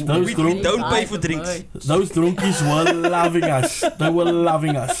merch. Those We drunk- don't Buy pay for the drinks. merch. Those drunkies were loving us. They were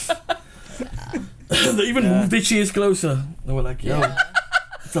loving us. They even moved their chairs closer. They were like, yo,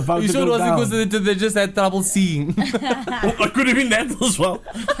 it's about You to sure it go wasn't down. because they just had trouble seeing? Oh, I could have been that as well.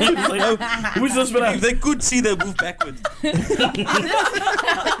 It's like, oh, who's this man? If they could see, they move backwards.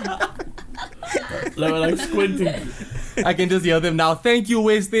 They were like squinting. I can just hear them now. Thank you,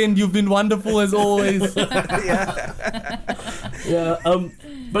 West End. You've been wonderful as always. Yeah,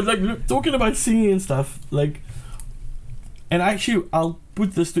 but like look, talking about singing and stuff, like, and actually I'll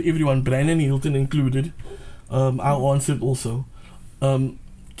put this to everyone, Brandon Hilton included. I'll answer it also.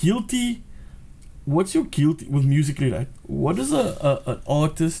 Guilty. What's your guilty with musically, right? What is an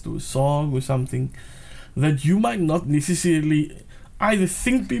artist or a song or something that you might not necessarily either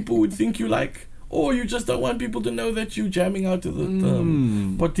think people would think you like, or you just don't want people to know that you're jamming out to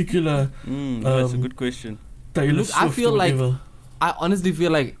the particular That's a good question. Taylor Look, Swift I feel or like whatever. I honestly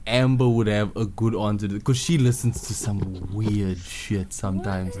feel like Amber would have a good answer to it because she listens to some weird shit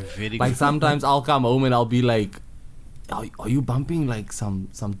sometimes. Very Like good. sometimes I'll come home and I'll be like, are you bumping like some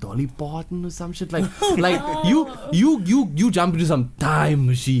Dolly Parton or some shit? Like you jump into some time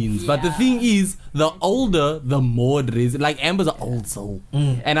machines. But the thing is, the older, the more it is. Like Amber's an old soul,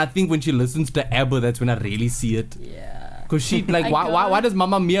 and I think when she listens to ABBA, that's when I really see it. Yeah. Cause she like I why does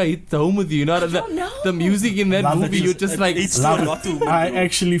Mamma Mia hit home with you? You know don't know. the music in that Love movie. it. You're just like It's Love still it. not too I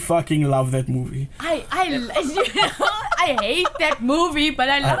actually fucking love that movie. I hate that movie, but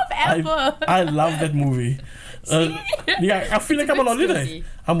I love ABBA. I love that movie. Yeah, I feel like I'm on holiday.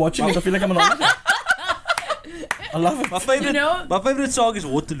 I'm watching it. I feel like I'm on holiday. I love it. My favorite, You know? my favorite song is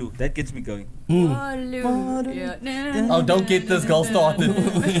Waterloo. That gets me going. Yeah. oh, don't get this girl started.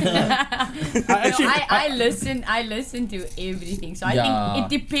 I listen to everything. So I think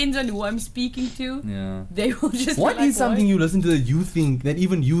it depends on who I'm speaking to. Yeah. They will just What be like, is something you listen to that you think that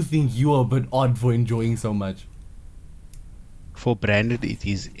even you think you are a bit odd for enjoying so much? For Brandon, it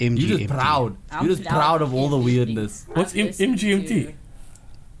is MGMT. You're just proud. I'm You're just proud of all the everything. weirdness. What's I've listened MGMT?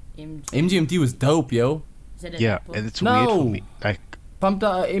 to MGMT was dope, yo. Is it a Yeah, network? and it's No. weird for me. Like, Pumped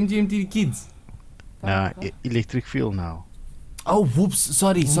MGMT kids. nah, Electric Feel now. Oh, whoops!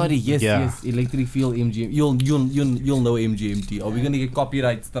 Sorry. Yes, Yeah. yes. Electric Feel MGMT. You'll know MGMT. Are we gonna get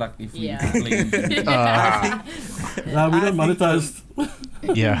copyright struck if we Yeah. play MGMT? Nah, we don't monetize.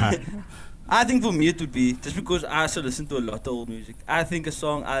 Yeah. I think for me it would be, just because I also listen to a lot of old music, I think a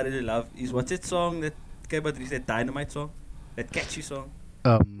song I really love is, what's that song that came out recently, that Dynamite song? That catchy song?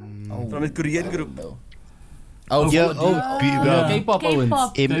 From a Korean group. No. Oh, Yeah, so yeah. K-pop Owens.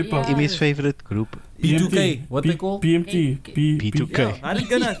 K-pop. K-pop. Emmy's favorite group. P2K. What they call? PMT. P2K. How did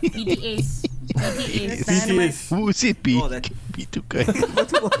gonna? BTS. BTS. Who said Oh, that- P2K?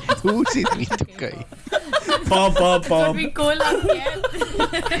 Who said P2K? Pom pom What pom. we call our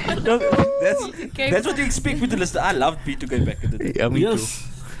cat. That's what you expect me to listen to. I loved P2K back in the day. Yeah, me Yes.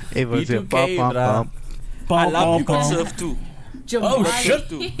 too. Everyone said P2K, pom pom bruh. pom. I Pom love pom You Can pom. Surf too. Oh shit.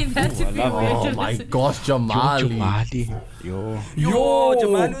 That should be weird Oh to my listen. gosh, Jamali. Jamali. Yo. Yo,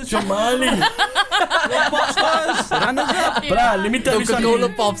 Jamali was- Jamali. Pop stars, runners up. Bruh, let me tell you Coca-Cola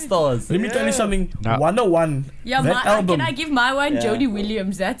something. pop stars. Let me tell you something. Nah. 101. Yeah, That album. can I give my one? Yeah. Jodie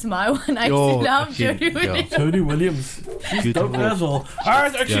Williams. That's my one. I Yo, still love actually, Jodie yeah. Williams. Jodie Williams. She's dope Beautiful. as well. I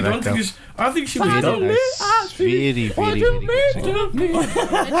actually Yeah, don't that think I think she was Very dope. nice. Very, very, very good song.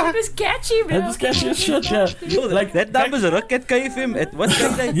 That was catchy, bro. That was catchy as shit, yeah. Yo, like that number's rock at KFM. At what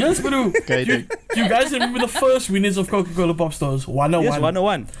time? Yes, bro. Okay, You guys remember the first winners of Coca-Cola Pop Stars? 101. Yes,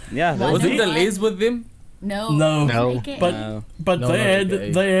 101. Yeah, that Was was it the Les with them? No. No. No. Okay. But No. but No, they not had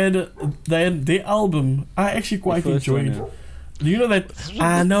AKA. they had their album. I actually quite first one, enjoyed. yeah. Do you know that?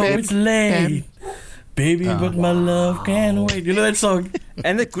 I know it's late, baby, but my love can't wait. You know that song?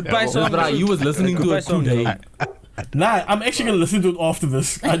 And the goodbye Yeah, song. Bruh, you was listening to Goodbye it song, today. yeah. Nah, I'm actually gonna listen to it after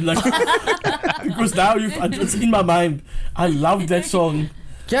this. I'd like because now it's in my mind. I love that song.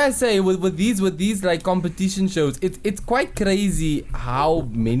 Can I say with these like competition shows, it's quite crazy how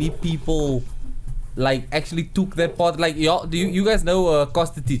many people like actually took that part. Like y'all, do you guys know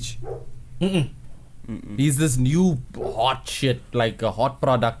Costa Teach? He's this new hot shit, like a hot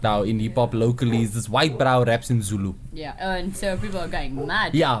product now in hip hop locally. He's this white brow raps in Zulu. Yeah, and so people are going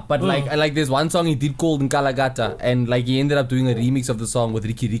mad. Yeah, but like there's one song he did called Nkalagata, and like he ended up doing a remix of the song with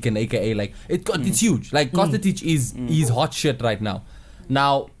Ricky Rick and AKA. Like it's huge. Like Costatich is hot shit right now.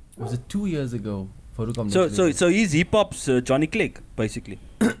 Now, was it 2 years ago? So he's hip hop's Johnny Clegg, basically.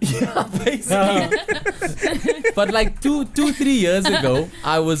 Yeah, basically. But like 3 years ago,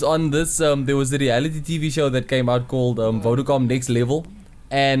 I was on this. There was a reality TV show that came out called Vodacom Next Level,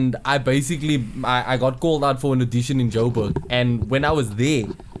 and I basically I got called out for an audition in Joburg. And when I was there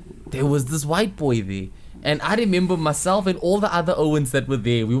was this white boy there, and I remember myself and all the other Owens that were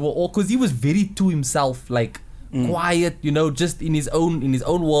there. We were all, because he was very to himself, like quiet, just in his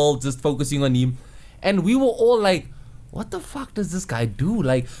own world, just focusing on him. And we were all like, what the fuck does this guy do?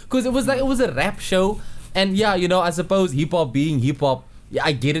 Like, because it was a rap show. And yeah, I suppose hip hop being hip hop, yeah,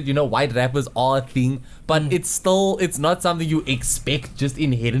 I get it, white rappers are a thing. But it's not something you expect just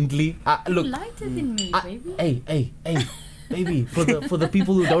inherently. Look. Lighter than me, baby. Hey. Baby, for the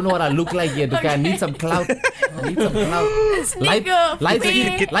people who don't know what I look like yet, okay, I need some clout. This nigga, light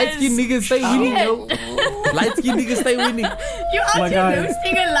skin niggas stay winning, yo. Light skin niggas stay winning. You out here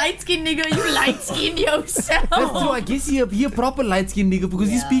roasting a light skin nigga, you light skin yourself. That's true, I guess he a proper light skin nigga because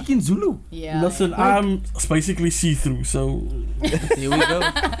he's speaking Zulu. Yeah. Listen, I'm basically see-through, so there we go.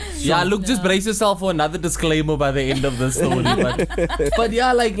 Yeah, look, just brace yourself for another disclaimer by the end of the story. But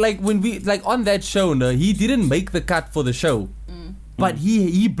yeah, like when we on that show, no, he didn't make the cut for the show. But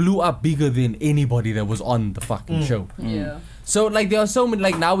he blew up bigger than anybody that was on the fucking show. Yeah. So like there are so many,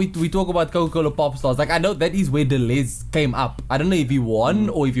 like now we talk about Coca-Cola Pop Stars. Like I know that is where Deleuze came up. I don't know if he won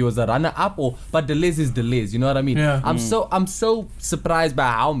or if he was a runner-up but Deleuze is Deleuze, you know what I mean? Yeah. I'm so surprised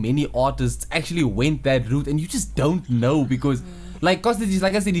by how many artists actually went that route, and you just don't know because like Costatich,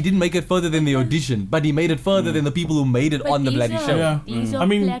 like I said, he didn't make it further than the audition, but he made it further than the people who made it on the bloody show. Yeah. These are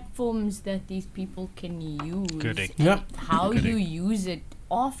platforms that these people can use. Correct. Yeah. How you use it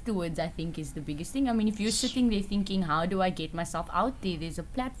afterwards, I think, is the biggest thing. I mean, if you're sitting there thinking, how do I get myself out there? There's a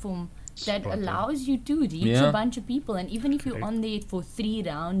platform that allows you to reach a bunch of people. And even if you're on there for 3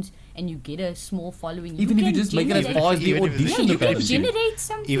 rounds and you get a small following, even if you just make it as far as the audition, you can generate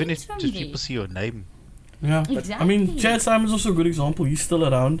something. Even if from just there. people see your name. yeah. Exactly. I mean, Chad Simon's also a good example. He's still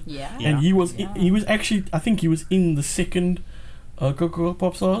around. Yeah. And he was actually, I think he was in the second Coca-Cola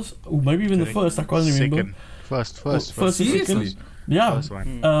Pop Stars, or maybe even the first. I can't remember. First. Seriously? Yeah. First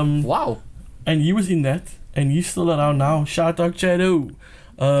one. wow. And he was in that, and he's still around now. Shout out Chado.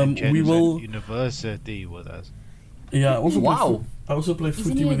 We will. University with us. Yeah. Also Wow. I also played Isn't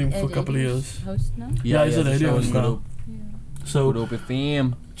footy he with him for a couple of radio years. Host now? Yeah, he's a radio host now. So, Good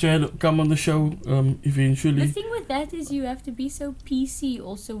FM. Chad, come on the show eventually. The thing with that is you have to be so PC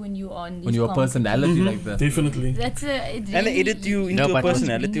also when you're on these When you're a personality like that. Definitely. That's And they edit you into a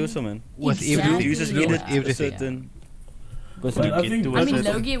personality also, man. With Exactly. Users everything. edit With a everything. certain. But I think I mean,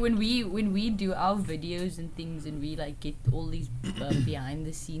 Logie, when we do our videos and things, and we like get all these behind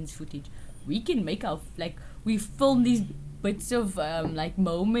the scenes footage, we can make our we film these bits of like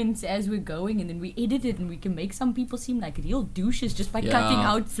moments as we're going, and then we edit it, and we can make some people seem like real douches just by cutting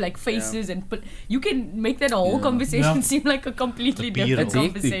out like faces and you can make that whole conversation seem like a completely different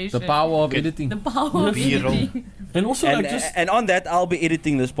conversation. The power of editing. The power of editing. And also And on that, I'll be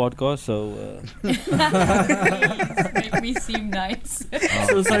editing this podcast, so. Make me seem nice.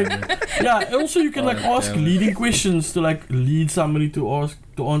 so it's like, yeah. Also, you can ask leading questions to lead somebody to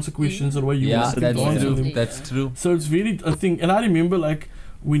answer questions the way you want them to answer them. That's true. So it's very a thing. And I remember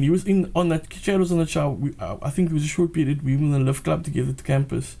when he was on that Chad was on the show. I think it was a short period. We were in the lift club together at the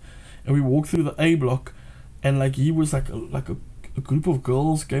campus, and we walked through the A block, and he was a group of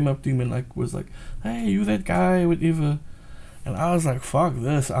girls came up to him and was like, "Hey, you that guy, whatever." And I was like, "Fuck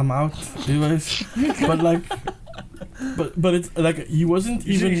this, I'm out." Anyways, but it's he wasn't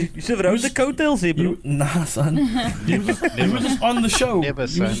even. You should have rode the coattails here, bro. Nah, son. he was just on the show. Never,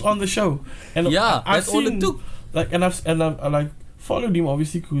 he was just on the show. And Yeah, I've that's all it seen, took. And I followed him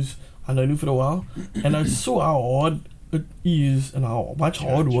obviously because I know him for a while, and I saw how hard it is and how much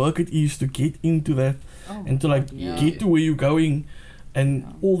hard work it is to get into that and to get to where you're going, and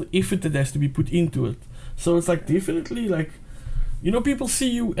all the effort that has to be put into it. So it's definitely people see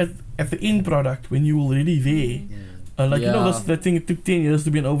you at the end product when you're already there. That thing, it took 10 years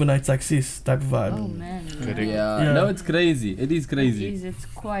to be an overnight success type of vibe. Oh man. Yeah. No, it's crazy. It is crazy. It's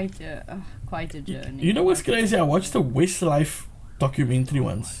quite a journey. You know what's crazy? I watched the Westlife documentary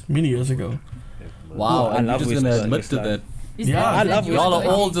once, many years ago. Wow, I and you're love just gonna Westlife. admit to that. I love Y'all are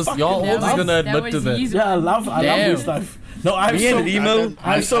all just gonna admit to that. Yeah, I love Westlife. No, I have Me so and Remo,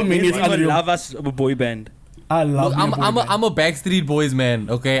 I have so many. It's Remo unreal. love us a boy band. I love. Look, I'm a Backstreet Boys man.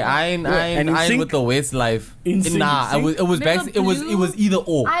 Okay, I ain't with the Westlife. NSYNC. Nah, it was Remember it was either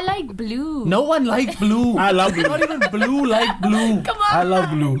or. I like blue. No one liked blue. I love blue. Not even blue like blue. Come on. I love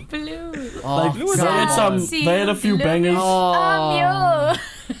blue. Blue. Like Blue they had some. sexy, They had a few blue. bangers. Yo.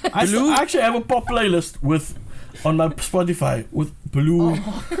 I actually have a pop playlist with on my Spotify with blue.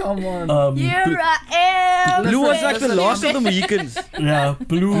 Come on. Here I am. Blue was like the last of the Mohicans. Yeah,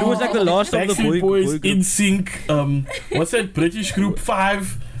 blue. Blue was like the last of the Backstreet boy Boys, group. NSYNC. What's that British group?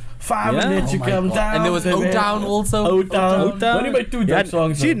 Five Yeah. and let you come down. And there was O-Town also. O-Town. Only made 2 Yeah, dope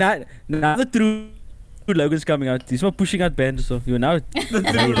songs. see, though. now the true Logan's coming out. He's not pushing out bands, so you're now. And that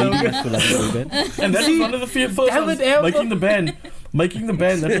was one of the first ones making the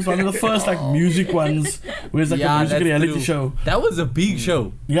band. That was one of the first like music ones where it's like a music that's reality true. show. That was a big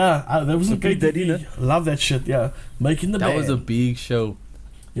show. Yeah, that was a Big big Daddy, no? Love that shit. Yeah, making the That band. was a big show.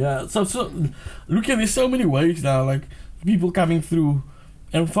 Yeah, so look at there's so many ways now, like people coming through,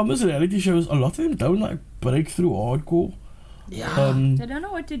 and from those reality shows, a lot of them don't like break through hardcore. Yeah. I don't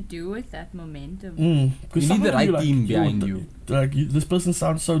know what to do with that momentum. Because You need the right team behind you. This person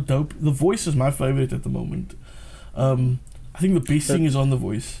sounds so dope. The Voice is my favorite at the moment. I think the best thing is on The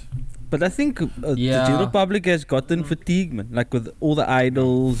Voice. But I think the general public has gotten fatigued, man. Like with all the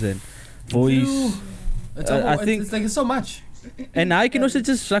idols and Voice. I think it's like so much. And now you can also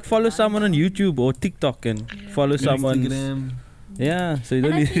just like follow someone on YouTube or TikTok and follow someone. Instagram. Yeah, so you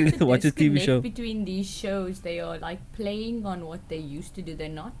And don't I think need to the watch a TV disconnect show. between these shows, they are like playing on what they used to do. They're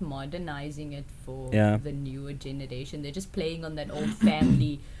not modernizing it for the newer generation. They're just playing on that old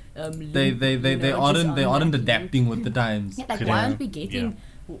family. They aren't adapting with the times. Yeah, like why aren't we getting?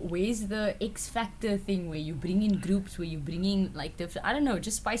 Where's the X Factor thing where you bring in groups, where you bring in like different? I don't know,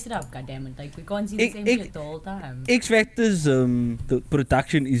 just spice it up, goddammit! Like we can't see the same shit the whole time. X Factor's the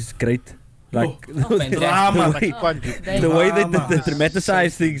production is great. Like drama, the way they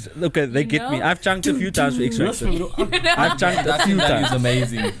dramatize things. Look, they get me. I've chunked a few times for X Factor. I've chunked a few That is times.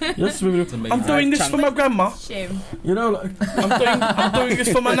 amazing. Yes, I'm doing this for my grandma. Shame. You know, like, I'm doing this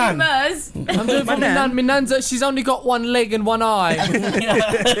for my nan. Mars. I'm doing for my nan's. She's only got one leg and one eye.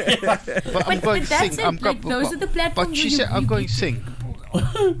 But I'm going to that's sing. it. Like, those are the platforms. But she where said I'm going to sing.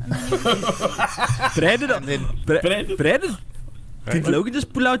 Brandon. Did Logan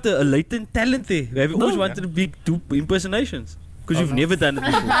just pull out a latent talent there? Have you always wanted to do impersonations? Because you've never done it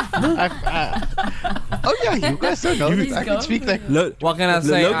before. Oh yeah, you guys don't know. I can speak like. What can I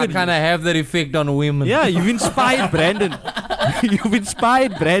say? I kind of have that effect on women. Yeah, you've inspired Brandon. You've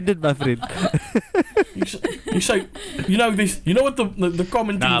inspired Brandon, my friend. You say, you know this. You know what the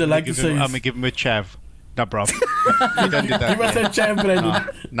common thing they like to say I'm is. gonna give him a chav. Nah, bruv. We don't do that. You must have champ, Brandon.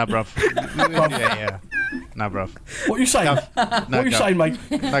 Nah, bruv. Yeah. Nah, bruv. What you saying? What you saying, mate?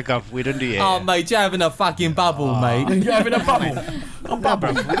 Nah, Gov, we don't do yeah. Oh, mate, you're having a fucking bubble, mate. You're having a bubble. Nah,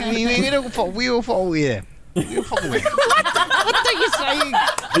 bruv. We don't fuck. We don't fuck with them. We don't fuck with them. What are you saying?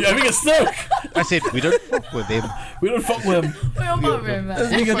 You're having a stroke. I said we don't fuck with them. We don't fuck with them. We all got him, man.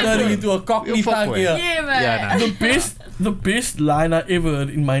 This nigga turning into a cockney You fuck thug with. here. Yeah, man. Yeah, nah. The best line I ever heard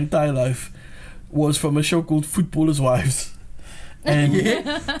in my entire life was from a show called Footballers' Wives. And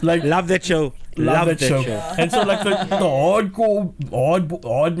like Love that show. love that show. And so like the hardcore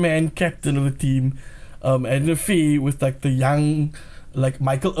hard man captain of the team had an affair with like the young like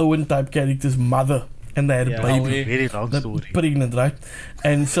Michael Owen type character's mother, and they had a baby. Very long They're story. pregnant, right?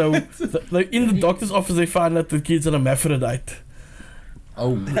 And so like in the doctor's office they found out the kid's an hermaphrodite.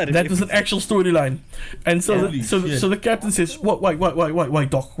 Oh, That was an actual storyline. And so Holy so shit. the captain says, wait,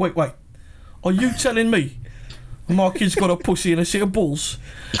 doc, wait. Are you telling me my kid's got a pussy and a set of balls?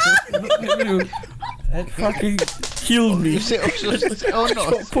 That fucking killed me. You say, oh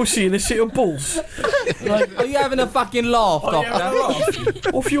Got no. a pussy and a set of balls. Like, are you having a fucking laugh, are you having a doctor?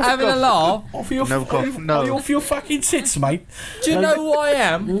 laugh? Off your Having a laugh? Off your No, are you, no. are you off your fucking sits, mate? Do you know who I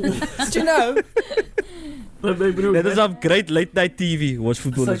am? Do you know? That is some great late night TV. Was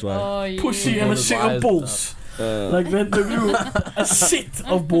football as well. Oh, yeah. Pussy and a set of balls. Like that, a set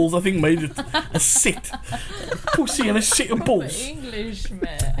of balls, I think, made it. A set. Pussy and a set of balls. English,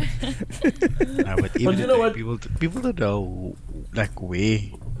 man. Nah, but even you know what? people don't know like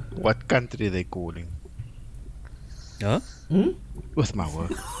what country they calling. Huh? With my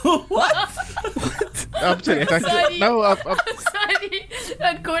work. What? I'm sorry. Sorry. No, I'm Sorry,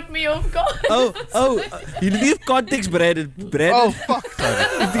 that caught me off guard. You leave context, Brandon. oh fuck.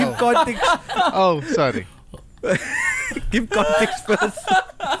 Sorry. Give context. Oh, sorry. Give context first.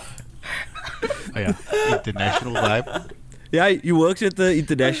 Oh, yeah. International vibe. Yeah, he works at the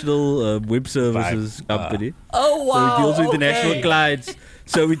international web services company. Oh wow! So he deals with international clients.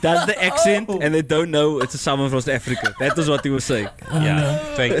 So he does the accent, and they don't know it's a someone from South Africa. That was what he was saying. Yeah,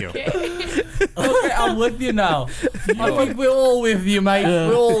 thank you. Okay, I'm with you now. I think we're all with you, mate.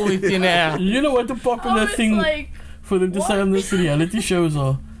 We're all with you now. You know what the popular thing for them to say on this reality shows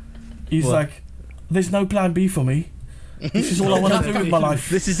are? He's like, there's no plan B for me. This is all I want to do with my life.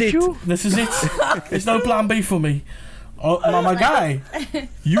 This is it. This is it. There's no plan B for me. Oh, my guy,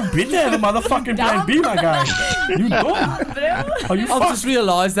 you better have a motherfucking plan B, my guy. You don't. Are you I've just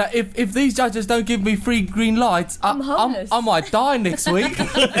realised that if these judges don't give me free green lights, I might die next week.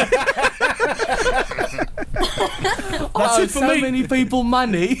 That's it for so me. many people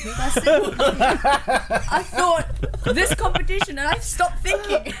money. I thought this competition, and I stopped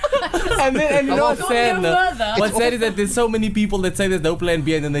thinking. and you know what's sad? further. What's sad is that there's so many people that say there's no plan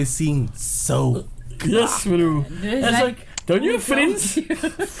B, and then they seem so. Yes, bro. It's like, don't you have friends?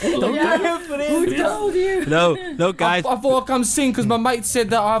 Don't you have friends? Who told you? No, guys. I thought I'd come sing because my mate said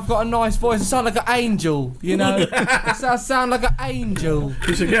that I've got a nice voice. I sound like an angel, you know. I sound like an angel.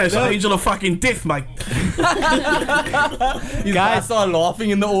 He said, yeah, it's an angel of fucking death, mate. Guys start laughing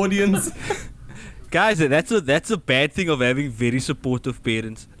in the audience. Guys, that's a bad thing of having very supportive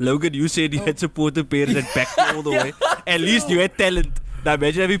parents. Logan, you said you had supportive parents that backed you all the way. At least you had talent. Now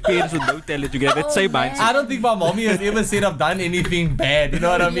imagine having parents with no talent. You can have that same mindset. I don't think my mommy has ever said I've done anything bad. You know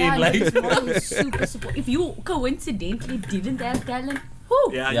what I mean? Like, his mom was super supportive. If you coincidentally didn't have talent,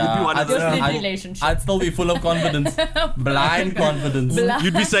 Yeah, you'd be one of different relationship. I'd still be full of confidence. Blind confidence.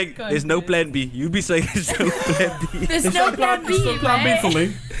 You'd be saying, there's no plan B. You'd be saying, there's no plan B. There's no plan B, There's no plan B for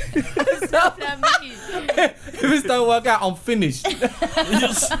me. There's no plan B. If this don't work out, I'm finished.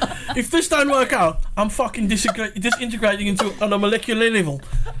 Yes. If this don't work out, I'm fucking disintegrating on a molecular level.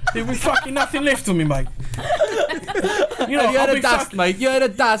 There'll be fucking nothing left of me, mate. You know, You're the dust, mate. You're the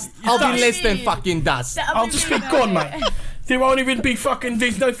dust. I'll be less than fucking dust. I'll just be gone, mate. There won't even be fucking,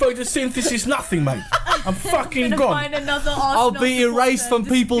 there's no photosynthesis, nothing, mate. I'm fucking gone. Find another I'll be erased from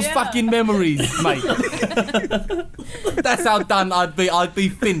people's fucking memories, mate. That's how done I'd be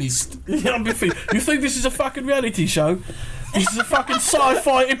finished. Yeah, I'll be You think this is a fucking reality show? This is a fucking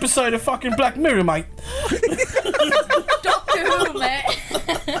sci-fi episode of fucking Black Mirror, mate. Doctor Who, mate.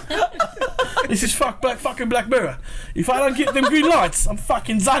 This is fucking Black Mirror. If I don't get them green lights, I'm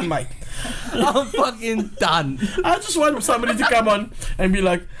fucking done, mate. I'm fucking done. I just want somebody to come on and be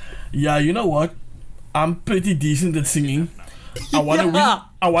like, yeah, you know what? I'm pretty decent at singing. I want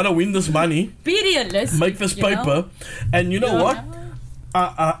to win this money. Be realistic. Make this paper. And you know what?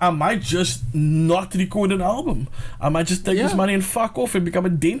 I might just not record an album. I might just take this money and fuck off and become a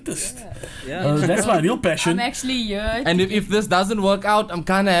dentist. That's my real passion. I'm actually here. And if this doesn't work out, I'm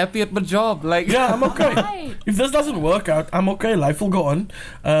kind of happy at my job. Like, yeah, I'm okay. Right. If this doesn't work out, I'm okay. Life will go on.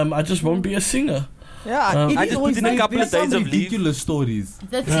 I just won't be a singer. Yeah, I just put in a couple of days of leave. Ridiculous stories.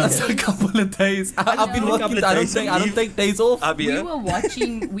 That's A couple of days. I've been working. I don't take days off.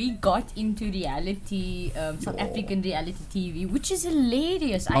 We got into reality, South African reality TV, which is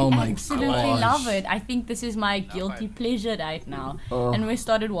hilarious. I absolutely love it. I think this is my guilty pleasure right now. And we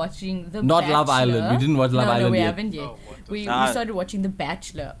started watching The Not Bachelor. Love Island. We didn't watch Love Island No, we yet. haven't yet. We started watching The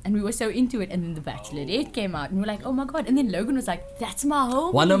Bachelor, and we were so into it. And then The Bachelorette came out, and we were like, oh my god. And then Logan was like, that's my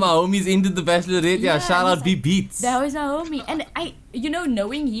homie. One of my homies ended The Bachelorette. Yeah, shout out B Beats. That was our homie. And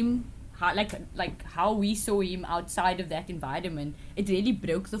knowing him, how we saw him outside of that environment, it really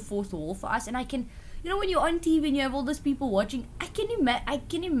broke the fourth wall for us. And I can, when you're on TV and you have all those people watching, I can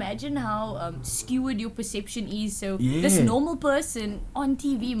imagine how skewed your perception is. So this normal person on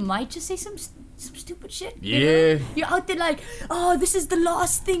TV might just say some stupid shit. Yeah. You're out there like, oh, this is the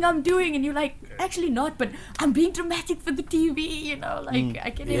last thing I'm doing, and you're like, actually not, but I'm being dramatic for the TV. I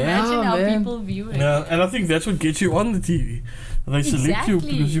can imagine how people view it. Yeah, and I think that's what gets you on the TV. They select you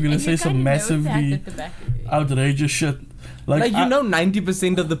because you're gonna say some massively outrageous shit.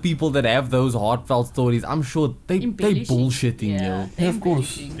 90% of the people that have those heartfelt stories, I'm sure they bullshitting, yo. Yeah, of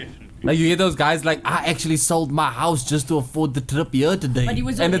course. Like you hear those guys like, I actually sold my house just to afford the trip here today. But he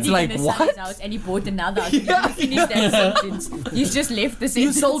was and already it's like, gonna sell his house and he bought another house. He didn't finish that sentence. He's just left the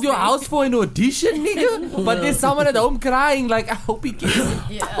sentence. You sold your house for an audition, nigga? But there's someone at home crying like, I hope he gets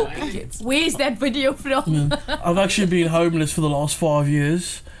it. I hope he gets it. Where's that video from? Yeah. I've actually been homeless for the last 5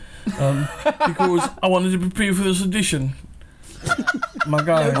 years because I wanted to prepare for this audition. My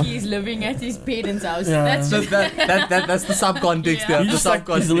guy. Loki is living at his parents' house. Yeah. That's So that's the subcontext there. He's The just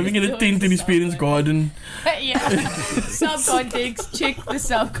he's living in a tent in his parents' garden. Subcontext. Check the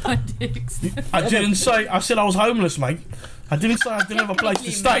subcontext. I didn't say. I said I was homeless, mate. I didn't say I didn't have a place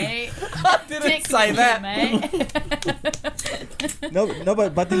to stay. I didn't say that. No,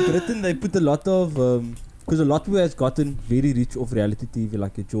 but in Britain they put a lot of because a lot of people has gotten very rich off reality TV,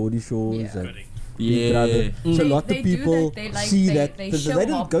 like your Geordie shows and Big Brother. So a lot of people see that they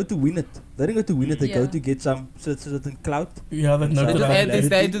don't go to win it. They don't go to win it. They go to get some certain clout. Yeah, that They just add this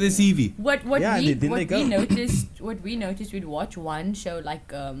day to the CV. What we noticed, we'd watch one show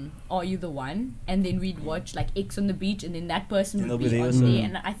like Are You the One, and then we'd watch like X on the Beach, and then that person would be on there,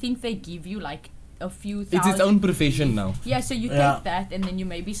 and I think they give you like a few thousand. It's its own profession now. Yeah, so you take that, and then you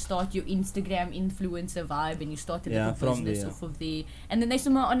maybe start your Instagram influencer vibe, and you start a little business off of there, and then they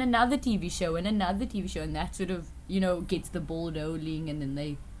somehow on another TV show, and that sort of gets the ball rolling, and then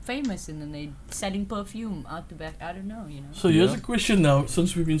they famous, and then they selling perfume out the back. I don't know, So here's a question now.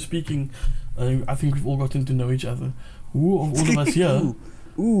 Since we've been speaking, I think we've all gotten to know each other. Who of all of us here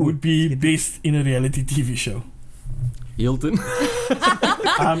would be best in a reality TV show? Hilton.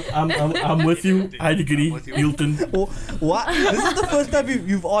 I'm with you. I agree. Hilton. What? This is the first time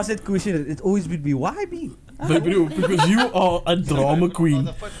you've asked that question. It's always been me. Why me? But bro, because you are a drama queen.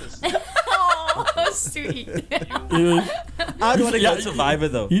 Oh, sweet. I don't want to go Survivor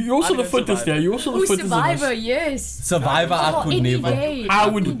though. You're also the fittest, yeah. You're also the fittest. Survivor, yes. Survivor, I could never.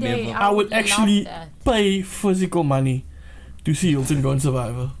 I would actually pay physical money to see Hilton go on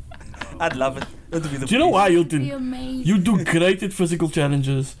Survivor. I'd love it. Do you know why, Hilton? You do great at physical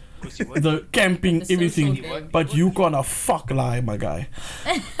challenges, the camping, everything, but you gonna fuck lie, my guy.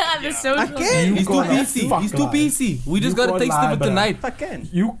 He's too busy. We just gotta taste of it tonight. I can.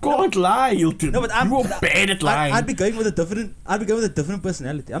 You can't lie, Hilton. No, but you are bad at lying. I'd be going with a different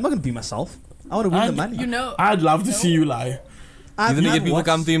personality. I'm not gonna be myself. I want to win the money. I'd love to see you lie. He's gonna get people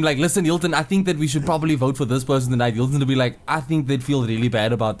come to him like, listen, Hilton, I think that we should probably vote for this person tonight. Hilton will be like, I think they'd feel really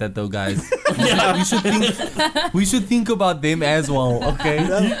bad about that though, guys. we should think about them as well,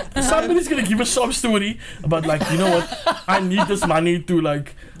 okay? Somebody's gonna give us some story about like, you know what? I need this money to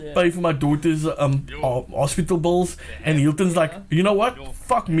like pay for my daughter's hospital bills, and Hilton's like, you know what?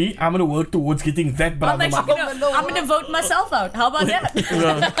 Fuck me, I'm gonna work towards getting that. But I'm gonna vote myself out. How about that?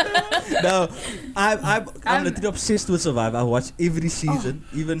 No, I'm literally obsessed with Survivor. I watch every season,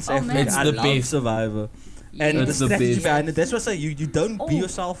 even it's I the love best. Survivor. And It's the the strategy best. behind it, that's what I say, you don't be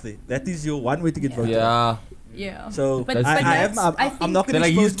yourself there. That is your one way to get voted. Yeah. So But I'm not going to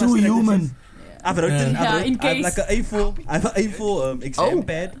he's too human. I've written in I have case. like an A4 exam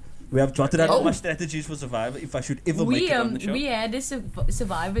pad. We have jotted out all my strategies for Survivor if I should ever make it on the show. We had a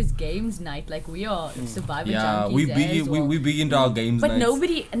Survivor's Games night. Like we are Survivor junkies we big into our games but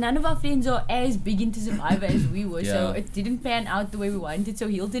nights. none of our friends are as big into Survivor as we were. So it didn't pan out the way we wanted. So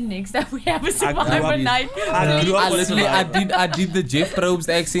Hilton, next time we have a Survivor night. I did the Jeff Probst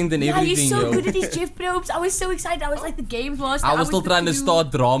accent and everything. He's so good at his Jeff Probst. I was so excited. I was like the games master. I was still trying to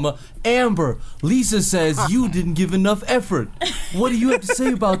start drama. Amber, Lisa says you didn't give enough effort. What do you have to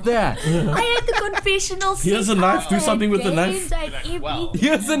say about that? I had the confessional. Here's a knife, do something with the knife.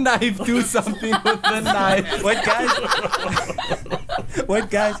 Here's a knife, do something with the knife. Wait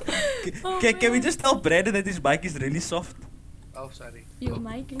guys, can we just tell Brandon that his mic is really soft? Oh, sorry. Your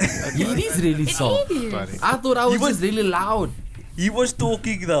mic is. It is really soft. Sorry. I thought I was just really loud. He was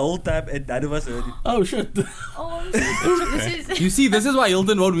talking the whole time and none of us heard it. Oh shit. Oh, this is. You see, this is why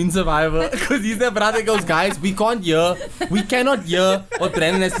Hilton won't win Survivor. Because he's their brother goes, guys, we cannot hear what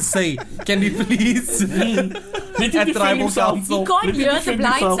Brandon has to say. Can we please? At Tribal Council. You can't hear the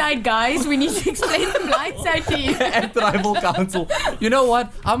blind side, guys. We need to explain the blind side to you. At Tribal Council. You know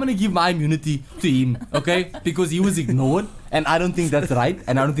what? I'm going to give my immunity to him, okay? Because he was ignored. And I don't think that's right.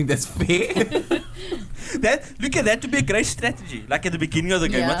 And I don't think that's fair. Look at that to be a great strategy. Like at the beginning of the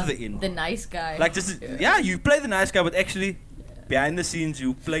game, not at the end. The nice guy. Like just you play the nice guy, but actually behind the scenes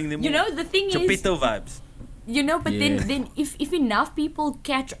you playing them. The thing is, Geppetto vibes. But then if enough people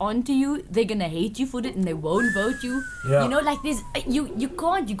catch on to you, they're gonna hate you for it and they won't vote you. Yeah. Like there's you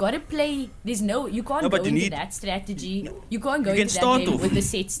gotta play. You can't go into that strategy. You can't go into that game with a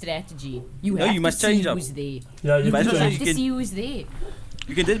set strategy. You must change up. Who's there. Yeah, you have to see who's there.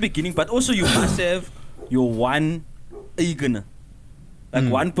 You can do the beginning, but also you must have your one eigener. Like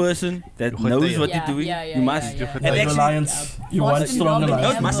one person that knows what they're doing. You must. And actually, alliance. You want strong alliance.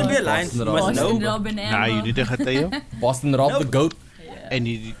 No, it mustn't be alliance. You must know. Nah, you need to getuie. Boston Rob the GOAT. And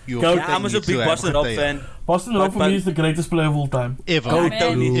you I'm also a big Boston Rob fan. Boston Rob for me is the greatest player of all time. Ever.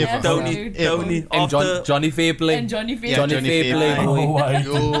 Tony. And Johnny Fairplay. And Johnny Fairplay. Johnny Fairplay. Oh, why?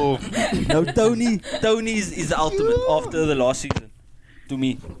 No, Tony is the ultimate after the last season. To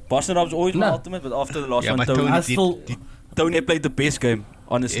me, Boston Rob's always my ultimate, but after the last one, but Tony I still Tony played the best game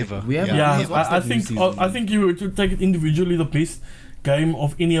honestly. Ever. We haven't Yeah, watched I that new think season. I think you would take it individually. The best game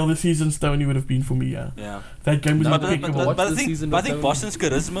of any other season, Stoney would have been for me. Yeah, Yeah. that game was But impeccable. Watch I the think, season but I of think Tony. Boston's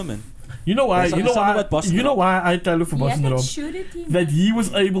charisma, man. You know why? There's You know something why? about Boston You know Rob. why I tell you for Boston Rob that he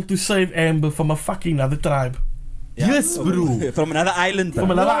was able to save Amber from a fucking other tribe, Yes, bro. From another island, bro.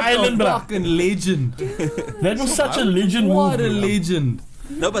 from another What island, a bro. fucking legend. That was such a legend move. What a bro. legend.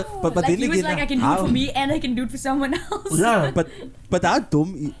 No, but like then he was again, like, I can do it for me and I can do it for someone else. Yeah, But how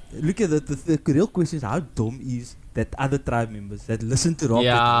dumb? Look at the real question is how dumb is that other tribe members that listen to Rob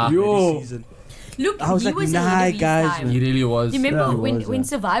Yeah. that Yo. season? Look, I was he like, was nah, ahead of his guys, time. He really was. You remember Yeah, he when, was, when yeah.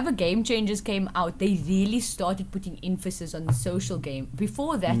 Survivor Game Changers came out, they really started putting emphasis on the social game.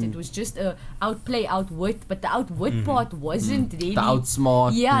 Before that, it was just a outplay, outwit, but the outwit part wasn't really... The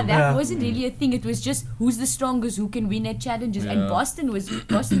outsmart. Yeah, that Yeah. wasn't really a thing. It was just who's the strongest, who can win at challenges. And Yeah.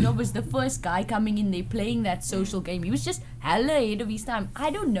 Boston Rob was the first guy coming in there playing that social game. He was just hella ahead of his time. I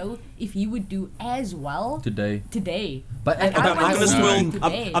don't know if he would do as well Today. But Like, I'm I not gonna was spoil. thinking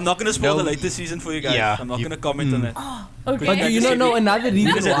today. I'm not gonna spoil No. the latest season for you guys. Yeah, I'm not you- gonna comment on that. Okay. But you know, another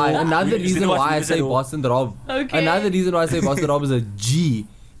reason Because why, at all- because you know what, I because say at all- Boston Rob, Okay. another reason why I say Boston Rob is a G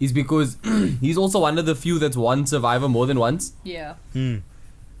is because he's also one of the few that's won Survivor more than once. Yeah.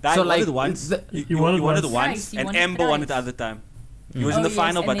 That So, won like, it once. the- He won it won it once. once, Twice, he and won it Amber won it the twice. other time. He was in the yes,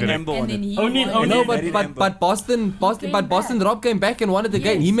 final, but and then- Amber and won then it. he Only- won. only- No, Married Amber. but Boston, came but Boston back. Rob came back and won it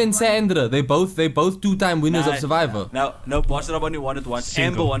again. Yes, Him and he won. Sandra, they both two-time winners Nah, of Survivor. No, Boston Rob only won it once.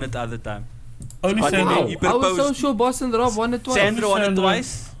 Single. Amber won it the other time. only But Sandra. Wow, he I was so proposed. sure Boston Rob won it twice. Sandra won it Sandra.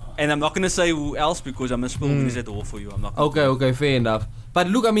 twice, and I'm not gonna say who else because I'm gonna spoil winners at all for you. I'm not. Gonna Okay, fair enough. But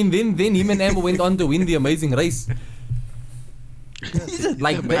look, I mean, then him and Amber went on to win the Amazing Race.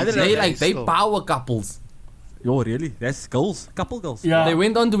 Like they so. power couples. Yo, really? That's goals. Couple goals. Yeah, They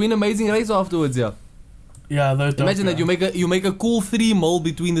went on to win Amazing Race afterwards. Yeah. yeah. They're tough, Imagine that yeah. you make a cool 3 mil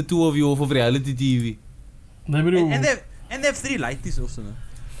between the two of you off of reality TV, They do And they have 3 lighties also. No?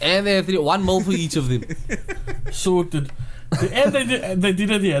 and they have 1 mil for each of them. sorted. And they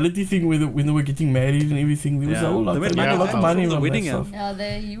did a reality thing when they were getting married and everything. There was Yeah. a whole lot, They they made made a money lot of out money of the on wedding, that yeah. stuff.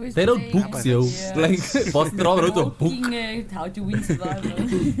 Yeah, he was They wrote playing- books, yo. Yeah. Like Boston Rob wrote a book. Walking, how to win Survivor.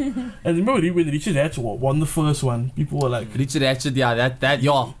 And remember when Richard Hatch won the first one, people were like, Richard Hatchett,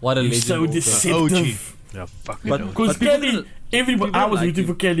 yeah, what a "He's legend. so also. deceptive." Yeah, fucking But- hell. Because people Kelly, didn't- everybody, people I was like rooting him.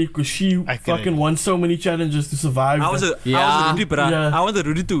 for Kelly because she I can fucking agree. won so many challenges to survive. I was that. a Rudy, bruh. Yeah. I wanted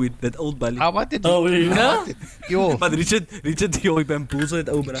Rudy to win that old bully. I wanted Oh, yeah. I wanted- Yo. But Richard, yo, ik ben boos uit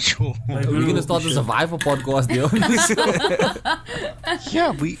oud, bruh. Yo. We're gonna start a Survivor podcast, yo.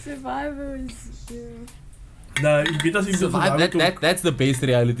 Yeah, we. Survivor is... Nah, you get us into Survivor, survival. that's the best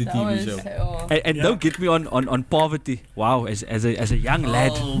reality That TV was... show. Oh. And Yeah. don't get me on poverty. Wow, as a young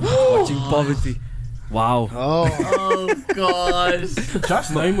lad watching poverty. Wow. Oh. Oh gosh.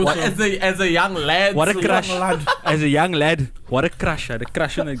 Just name was As a young lad. What a so crush. young- lad. As a young lad, what a crush. I had a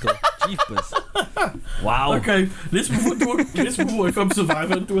crush on that girl. Jeepers. Wow. Okay, let's move away from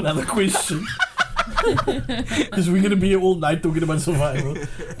Survivor to another question. Because we're gonna be here all night talking about Survivor.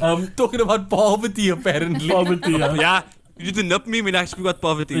 Talking about poverty, apparently. Poverty. Yeah, Yeah, you need to nip me when I speak about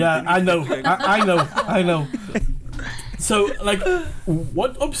poverty. yeah, I know, I know. So, like,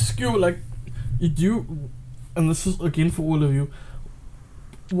 what obscure, like, you, and this is again for all of you,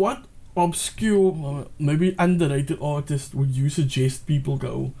 what obscure, maybe underrated artist would you suggest people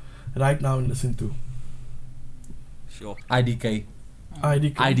go right now and listen to? Sure. IDK.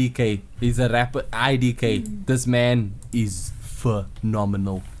 IDK. IDK. He's a rapper. IDK. This man is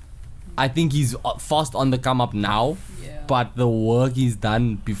phenomenal. I think he's fast on the come up now, Yeah. but the work he's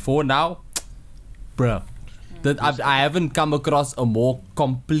done before now, bruh. That I haven't come across a more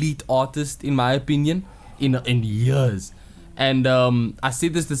complete artist, in my opinion, in years. And I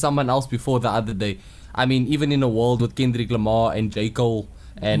said this to someone else before the other day. I mean, even in a world with Kendrick Lamar and J. Cole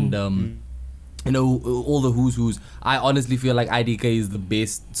and you know, all the who's, I honestly feel like IDK is the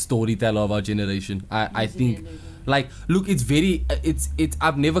best storyteller of our generation. I think, like, look, it's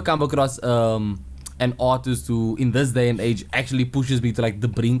I've never come across an artist who in this day and age actually pushes me to like the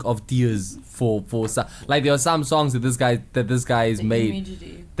brink of tears for like there are some songs that this guy has made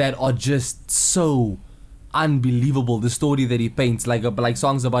Imagery. that are just so unbelievable. The story that he paints, like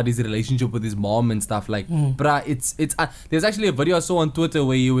songs about his relationship with his mom and stuff, like bruh, it's there's actually a video I saw on Twitter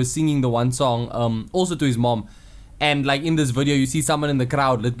where he was singing the one song also to his mom, and like in this video you see someone in the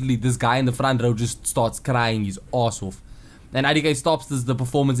crowd, literally this guy in the front row just starts crying his ass off, and IDK stops the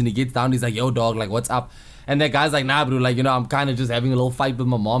performance and he gets down, he's like, yo dog, like what's up? And that guy's like, nah bro, like, you know, I'm kind of just having a little fight with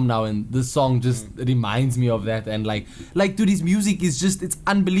my mom now, and this song just reminds me of that. And like dude, his music is just, it's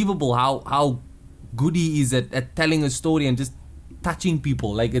unbelievable how good he is at telling a story and just touching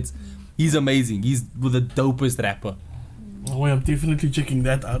people. Like he's amazing. He's the dopest rapper. Oh, I'm definitely checking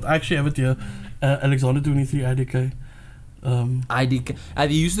that out. I actually have it here. Alexander 23 IDK. IDK.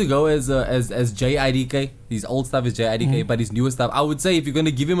 And he used to go as JIDK. His old stuff is JIDK, but his newer stuff, I would say if you're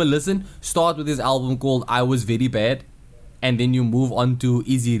gonna give him a listen, start with his album called I Was Very Bad, and then you move on to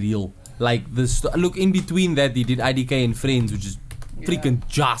Easy Real. Like this. Look, in between that, he did IDK and Friends, which is freaking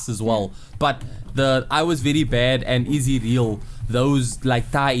just as well. But the I Was Very Bad and Easy Real, those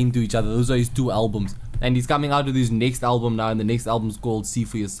like tie into each other. Those are his two albums. And he's coming out with his next album now, and the next album's called See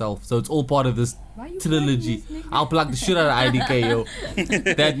For Yourself. So it's all part of this trilogy. I'll plug the shit out of IDK, yo.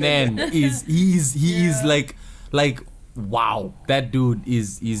 That man he is like wow. That dude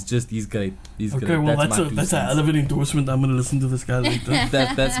is he's great. He's okay, great. well that's an relevant endorsement. I'm gonna listen to this guy later.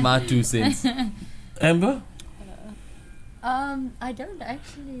 That's my 2 cents. Amber? I don't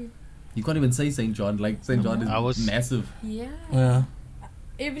actually. You can't even say St. John. Like St. John is massive. Yeah.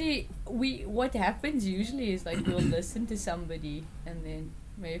 What happens usually is like we'll listen to somebody and then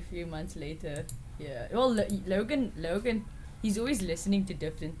maybe a few months later, well, Logan, he's always listening to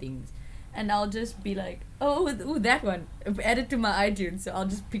different things, and I'll just be like, oh, that one, add it to my iTunes, so I'll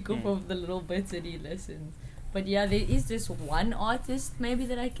just pick up of the little bits that he listens. But yeah, there is this one artist maybe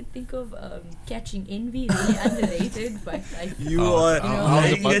that I can think of, Catching Envy, really underrated, but like I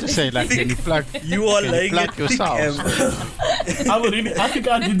was about to say, like, can you plug yourself? I think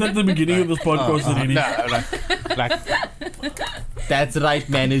I did that at the beginning of this podcast already. That's right,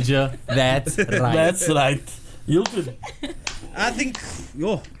 manager. That's right. That's right. Hilton. I think,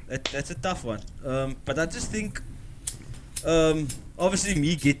 that's a tough one. But I just think, obviously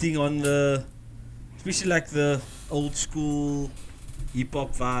me getting on the, especially like the old school hip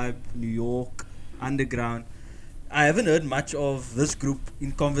hop vibe, New York, underground. I haven't heard much of this group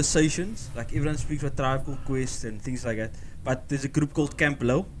in conversations. Like everyone speaks about Tribe Called Quest and things like that. But there's a group called Camp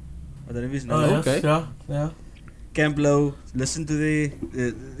Low. I don't know if you know. Okay. Yeah. Camp Low. Listen to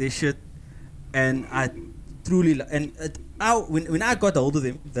their shit, and I truly when I got hold of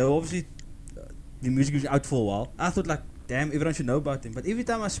them, they were obviously the music was out for a while. I thought like, damn, everyone should know about them. But every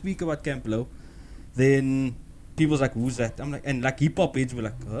time I speak about Camp Low, then people's like, who's that? I'm like, and like hip hop heads were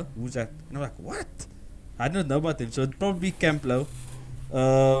like, huh? Who's that? And I'm like, what? I don't know about them. So it'd probably be Camp Low.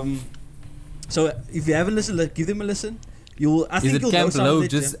 So if you haven't listened, give them a listen. I think you'll Camp know Low?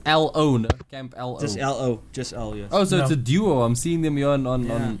 Just L-O, no? Camp L-O. Just L-O. Just L, yes. Oh, so it's a duo. I'm seeing them here on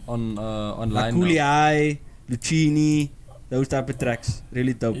online. Like Coolie Eye, Lucini, those type of tracks.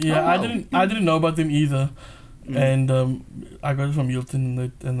 Really dope. Yeah, I didn't know about them either. And I got it from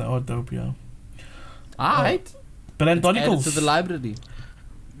Hilton and they are dope, yeah. Alright. Parentonicals. To the library.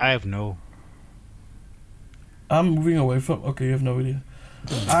 I have no. I'm moving away from. Okay, you have no idea.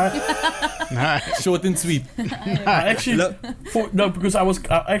 Short and sweet. I actually because I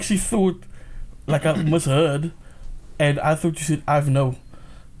actually thought like I misheard, and I thought you said I've no,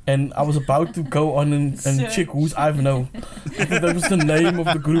 and I was about to go on and check who's I've no. I thought that was the name of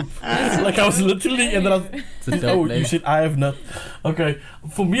the group. Like I was literally, and then I was, you said I have not. Okay,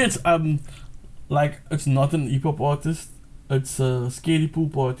 for me it's like it's not an hip hop artist. It's a Scary Pool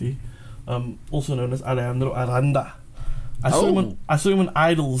Party, also known as Alejandro Aranda. I saw him on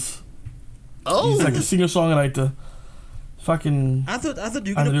Idols. Oh, he's like a singer-songwriter. Fucking. I thought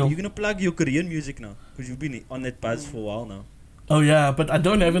you're gonna plug your Korean music now, because you've been on that buzz for a while now. Oh yeah, but I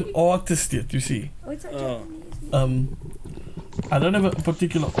don't have an artist yet. You see. Oh, it's Japanese. I don't have a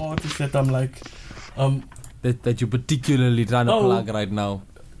particular artist that I'm like. That you're particularly trying to plug right now.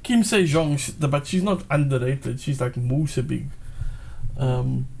 Kim Se-jong, but she's not underrated. She's like moose big.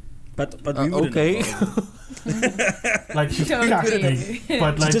 But we wouldn't okay. Like she's big,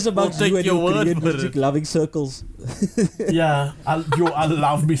 but like it's just about you and your Korean music loving circles. Yeah, I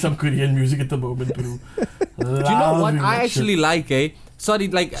love me some Korean music at the moment, bro. Do you know what I actually like, Sorry,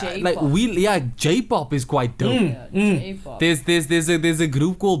 J-pop is quite dope. J-pop. There's a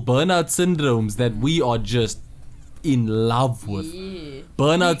group called Burnout Syndromes that we are just in love with. Yeah.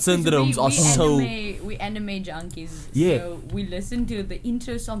 Burnout Syndromes are so... We anime junkies. Yeah. So we listen to the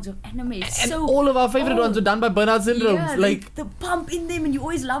intro songs of anime. And all of our favorite ones are done by Burnout Syndromes. Yeah, like the pump in them, and you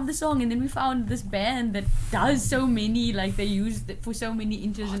always love the song. And then we found this band that does so many, like they use it for so many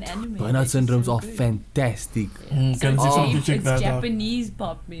intros in anime. Burnout Syndromes are fantastic. It's Japanese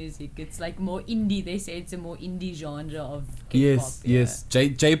pop music. It's like more indie. They say it's a more indie genre of K-pop. Yes.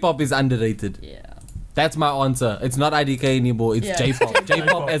 J-pop is underrated. Yeah. That's my answer. It's not IDK anymore. It's J-pop.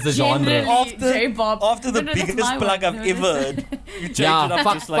 J-pop as a genre. After the biggest plug I've ever heard. You it up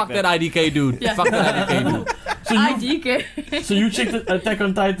fuck that IDK dude. Yeah. Fuck that IDK dude. IDK. So you checked Attack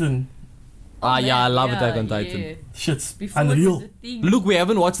on Titan? I love yeah, Attack on Titan. yeah. Shit's Before it unreal. was a thing. Look, we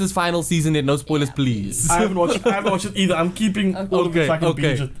haven't watched this final season yet. No spoilers, please. I haven't watched it either. I'm keeping all of it so I can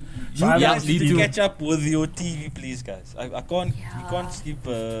binge it. So I You haven't guys watched need it to either. catch up with your TV, please, guys. I can't. You can't skip.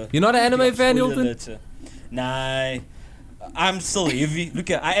 You're not an anime fan, spoiler Hilton? alerts, Nah, I'm still heavy. Look,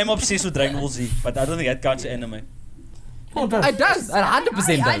 I am obsessed with Dragon Ball Z, but I don't think that counts as anime. Oh, it does. It does.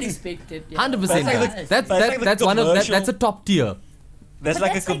 100% I does. expected. 100% But it's like does. the- That's but it's like the that's one of that, commercial. that's a top tier. That's But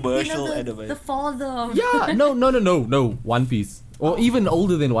like that's a commercial the, anime. The father of Yeah, no. One Piece. Or even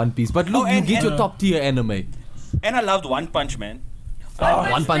older than One Piece. But look, Oh, you and- get your and- top tier anime. And I loved One Punch Man.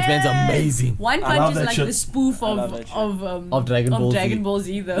 One Punch Man's amazing. One I Punch love is that like shit. the spoof I love of that shit. Of Dragon Ball Z. Dragon Ball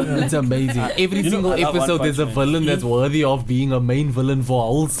Z though. It's amazing. Every You know, single I love One episode, there's a Punch Man. villain that's worthy of being a main villain for a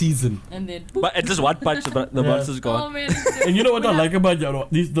whole season. And then But at just One Punch, the monster's oh gone. man, it's so And you know what I cool. like about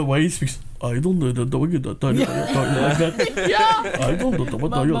the way he speaks? I don't know the dog like that. Yeah. I don't know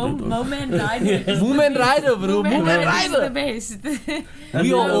what Moment Rider. Moomin Rider, bro. Moomin Rider is the Rider. best.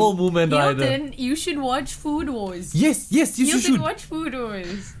 We are all Moomin Rider. Hilton, you should watch Food Wars. Yes, you Hilton, should. watch Food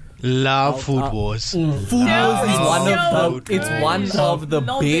Wars. Love Food Wars. Food Wars is one so of the, it's good. one of the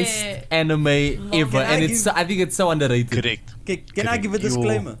Love best it. anime ever, Can I and it's give- I think it's so underrated. Correct. Okay, can I give a Correct.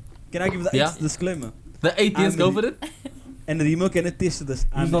 disclaimer? Can I give the Yeah. disclaimer? The atheists go for it. And Remo can attest to this.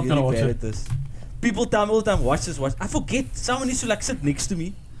 I'm not gonna really watch bad it. at this. People tell me all the time, watch this, watch. I forget. Someone needs to like sit next to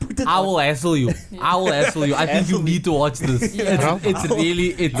me. Put it I on. will hassle you. I will hassle you. I think you Hassle me. need to watch this. It's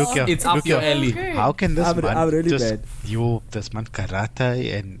really Look here, it's up look your here. alley. Okay. How can this I'm man really just bad. this man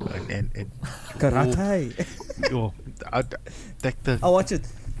karate and Karate. like the I'll watch it.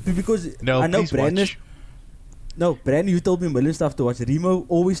 Because no, I know please Brandon. watch. No, Brandon, you told me a million stuff to watch. Remo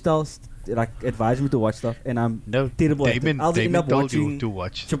always tells, like, advise me to watch stuff, and I'm No, terrible at it. Damon, I'll end Damon up told you watching to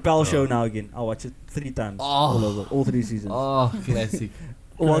watch. Chappelle Show now again. I'll watch it 3 times. Oh. All over. All 3 seasons. Oh, classic.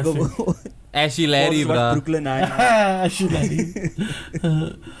 Or I'll go Ashy Larry, watch bruh. Brooklyn Nine-Nine.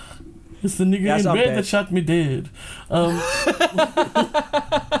 It's the nigga Yeah, in so red bad. that shot me dead.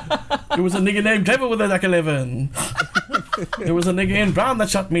 It was a nigga named Trevor with a like 11. There was a nigga in brown that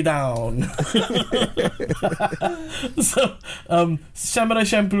shut me down. So, Samurai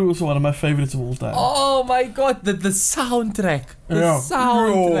Champloo is one of my favorites of all time. Oh my god, the soundtrack. The Yeah.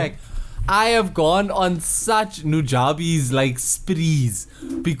 soundtrack. I have gone on such Nujabi's like sprees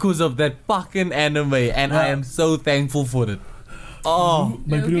because of that fucking anime, and I am so thankful for it. Oh,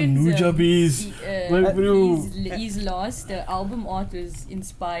 My bro, Logan's, Nujabis. My bro. His last album art was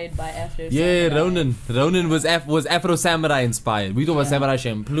inspired by Afro yeah, Samurai. Ronin was Afro Samurai inspired. We talk about Samurai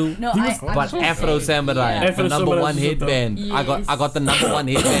Champloo, No, but Afro Samurai, Yeah. Afro the number Samurai one is the headband. Yes. I got the number one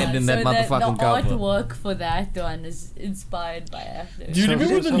headband in that so motherfucking the cover. artwork for that one is inspired by Afro. Do you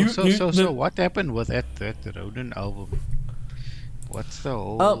remember the new... So what happened with that Ronin album? What's the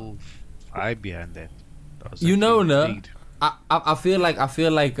whole vibe behind that? I was You know, no? intrigued. I feel like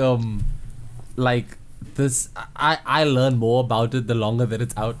this I learn more about it the longer that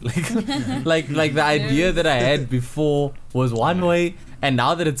it's out. Like the idea that I had before was one way, and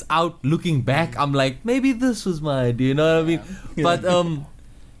now that it's out, looking back, I'm like, maybe this was my idea, you know what I mean? But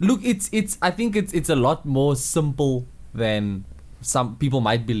look, it's I think it's a lot more simple than some people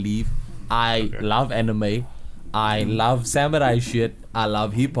might believe. I love anime, I love samurai shit, I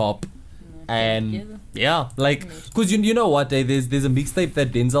love hip hop. And yeah, like, cause you know what? There's a mixtape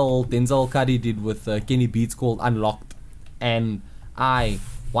that Denzel Curry did with Kenny Beats called Unlocked, and I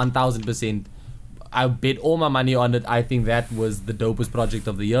 1000%, I bet all my money on it. I think that was the dopest project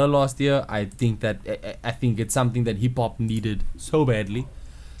of the year last year. I think it's something that hip hop needed so badly,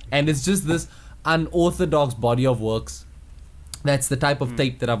 and it's just this unorthodox body of works. That's the type of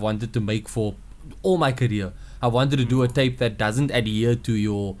tape that I've wanted to make for all my career. I wanted to do a tape that doesn't adhere to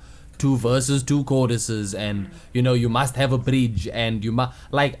your 2 verses, 2 choruses, and you must have a bridge, and you must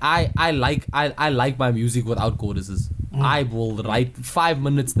I like my music without choruses. I will write 5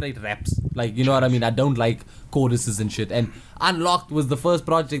 minutes straight raps, like, you know what I mean. I don't like choruses and shit. And Unlocked was the first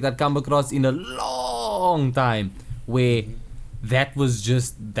project I'd come across in a long time where that was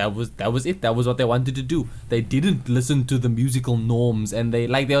it. That was what they wanted to do. They didn't listen to the musical norms, and there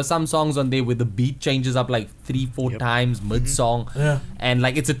were some songs on there where the beat changes up like 3-4 times mid song, and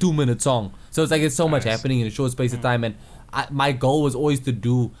like it's a 2-minute song, so it's like it's so much happening in a short space of time. And my goal was always to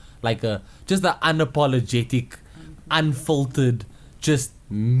do like just the unapologetic, unfiltered, just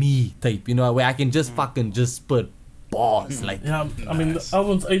me tape, where I can just fucking just spit bars like. Yeah, I mean, the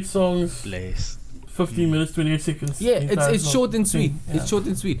album's 8 songs. Blessed. 15 minutes, 28 seconds. Yeah, it's short and sweet. Yeah. It's short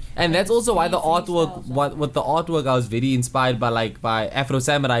and sweet, and that's also why the artwork. What the artwork, I was very inspired by Afro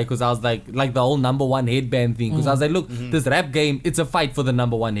Samurai, because I was like the whole #1 headband thing. Because I was like, look, this rap game, it's a fight for the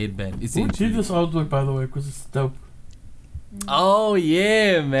 #1 headband. Who did this artwork, by the way? Because it's dope. Oh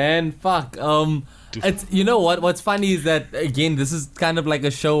yeah, man. Fuck. It's, you know what's funny is that, again, this is kind of like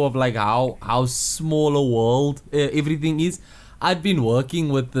a show of like how small a world everything is. I'd been working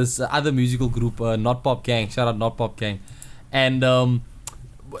with this other musical group, Not Pop Gang. Shout out Not Pop Gang. And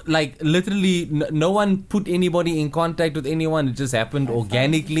like literally no one put anybody in contact with anyone. It just happened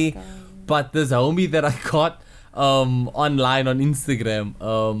organically. But this homie that I got online on Instagram,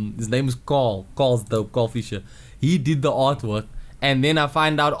 his name is Carl's dope, Carl Fisher. He did the artwork, and then I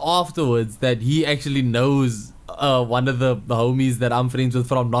find out afterwards that he actually knows one of the homies that I'm friends with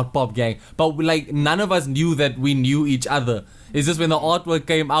from Not Pop Gang. But like none of us knew that we knew each other. It's just when the artwork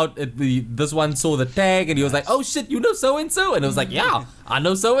came out, this one saw the tag and he was like, "Oh shit, you know so and so," and I was like, "Yeah, I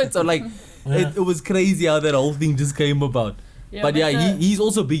know so and so." Like it was crazy how that whole thing just came about. Yeah, but yeah, he's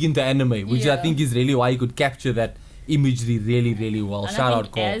also big into anime, which I think is really why he could capture that imagery really, really well. And Shout I out,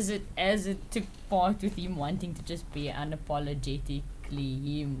 think Carl. as it took part with him wanting to just be unapologetically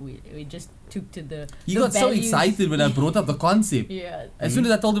him, we just took to the. He the got so values. excited when I brought up the concept. Yeah. As soon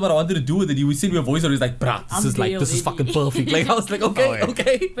as I told him what I wanted to do with it, he would send me a voice, or he's like, "Bruh, this is fucking perfect." Like I was like,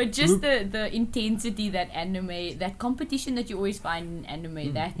 okay. But just the intensity that anime, that competition that you always find in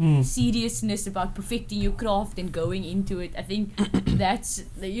anime, that seriousness about perfecting your craft and going into it. I think that's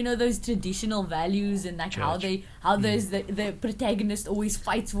those traditional values and like how there's the protagonist always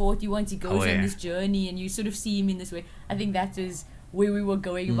fights for what he wants. He goes on this journey, and you sort of see him in this way. I think that is where we were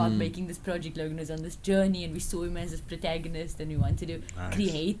going about making this project. Logan was on this journey, and we saw him as this protagonist, and we wanted to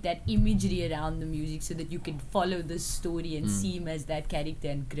create that imagery around the music so that you can follow this story and see him as that character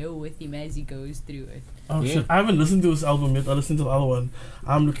and grow with him as he goes through it. Oh shit! I haven't listened to this album yet. I listened to the other one.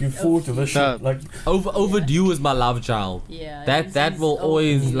 I'm looking forward to this shit. Like Overdue is my love child. Yeah, that will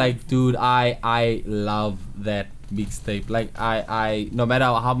always like, dude. I love that mixtape. Like I no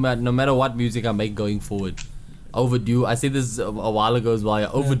matter what music I make going forward. Overdue, I said this a while ago as well.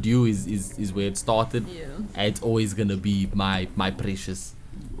 Overdue is where it started. And it's always gonna be my precious.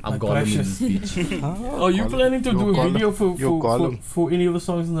 I'm Gollum in this speech. Are you planning to do a video for any of the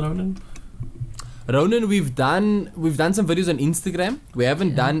songs in the Ronin? Ronin, we've done some videos on Instagram. We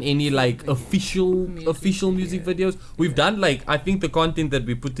haven't done any like official music videos. We've done like, I think the content that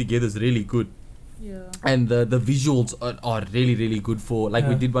we put together is really good. Yeah. And the visuals are really, really good for, like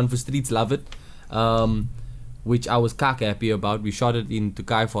we did one for Streets Love It. Which I was cock happy about. We shot it in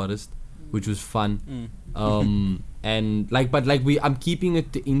Tukai Forest, which was fun. And I'm keeping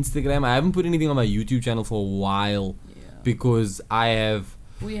it to Instagram. I haven't put anything on my YouTube channel for a while because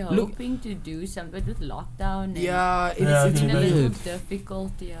we're hoping to do something with lockdown. It's been a little weird.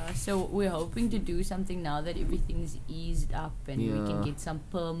 difficult. So we're hoping to do something now that everything's eased up and we can get some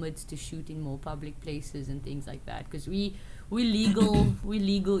permits to shoot in more public places and things like that. Because we're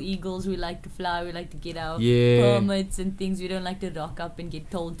legal eagles. We like to fly. We like to get our permits and things. We don't like to rock up and get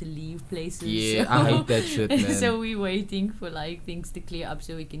told to leave places. Yeah, I hate that shit, man. So we're waiting for like things to clear up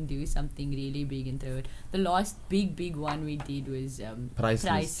so we can do something really big and throw it. The last big one we did was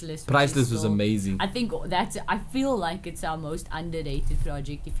Priceless. Priceless was amazing. I think I feel like it's our most underrated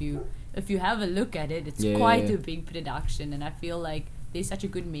project. If you have a look at it, it's quite a big production, and I feel like there's such a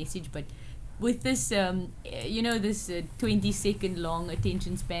good message, but with this, this 20-second long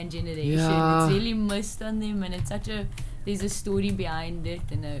attention span generation, it's really missed on them, and there's a story behind it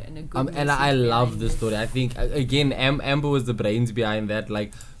and a good message. And I love the story. I think again, Amber was the brains behind that.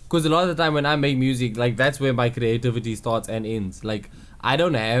 Like, because a lot of the time when I make music, like that's where my creativity starts and ends. Like, I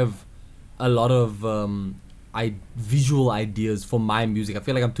don't have a lot of visual ideas for my music. I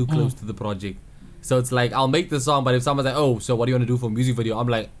feel like I'm too close to the project. So it's like, I'll make the song, but if someone's like, "Oh, so what do you want to do for a music video?" I'm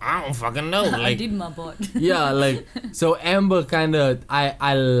like, I don't fucking know. Like, I did my part. Yeah, like, so Amber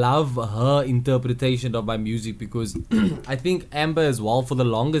I love her interpretation of my music because I think Amber as well, for the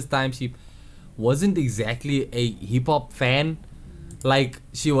longest time, she wasn't exactly a hip-hop fan. Like,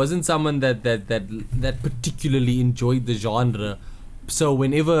 she wasn't someone that particularly enjoyed the genre. So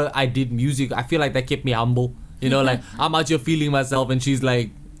whenever I did music, I feel like that kept me humble. Like, I'm out here feeling myself, and she's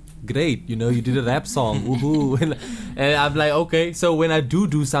like, great, you did a rap song, woohoo. And I'm like, okay. So when I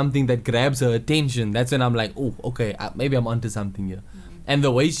do something that grabs her attention, that's when I'm like, oh, okay, maybe I'm onto something here. And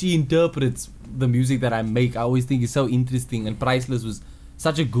the way she interprets the music that I make, I always think is so interesting. And Priceless was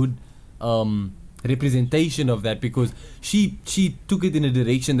such a good representation of that, because she took it in a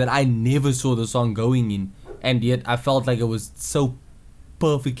direction that I never saw the song going in, and yet I felt like it was so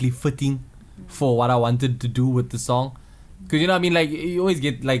perfectly fitting. for what I wanted to do with the song. Because you know what I mean, like you always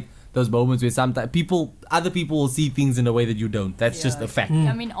get like those moments where sometimes other people will see things in a way that you don't. That's just a fact.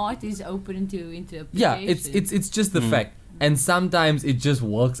 I mean, art is open to interpretation. Yeah, it's just the fact. And sometimes it just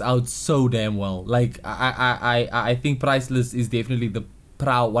works out so damn well. Like I think Priceless is definitely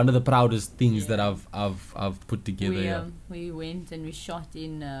one of the proudest things that I've put together. We went and we shot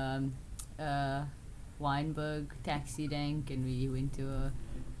in Weinberg Taxi Rank, and we went to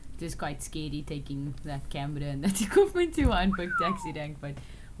it was quite scary taking that camera and that equipment to Weinberg Taxi Rank, but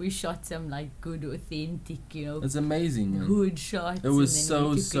we shot some like good authentic, it's amazing, man. Good shots. It was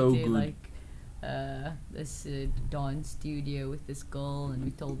and then so good. Like, this dance studio with this girl, and we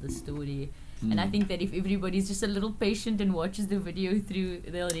told the story. And I think that if everybody's just a little patient and watches the video through,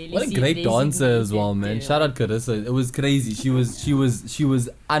 they'll really what see a great dancer as well, man. Shout out Carissa. It was crazy. She was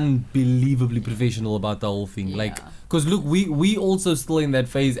unbelievably professional about the whole thing. Like, cause look, we also still in that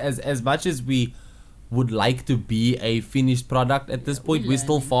phase. As much as we would like to be a finished product at this point, we're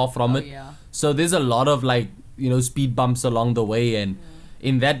still far from it. So there's a lot of like speed bumps along the way, and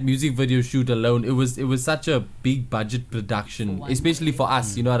in that music video shoot alone, it was such a big budget production, especially for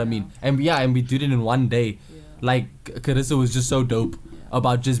us, you know what I mean? And we did it in one day. Like Carissa was just so dope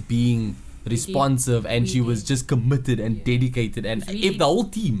about just being responsive, and she was just committed and dedicated, and if the whole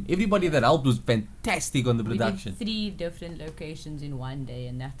team, everybody that helped was fantastic on the production. We did 3 different locations in one day,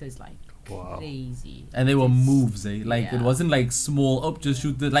 and that was like crazy. And they were moves, like it wasn't like small just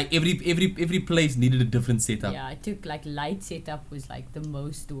shoot like every place needed a different setup. I took like light setup was like the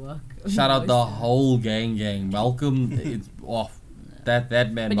most work. Shout out the whole gang. Malcolm, it's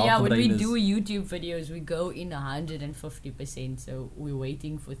that man. But Malcolm when Reynolds. we do YouTube videos, we go in 150%, so we're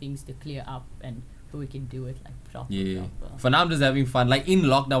waiting for things to clear up and we can do it like proper. For now I'm just having fun. Like in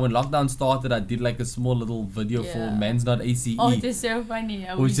lockdown, when lockdown started, I did like a small little video for Man's Not ACE. Oh, it is so funny.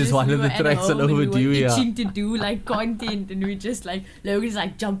 Which is one of the tracks on Overdue. We were itching to do like content, and we just like Logan's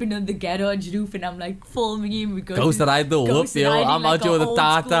like jumping on the garage roof, and I'm like filming him. We ghost ride the whoop, I'm out here with a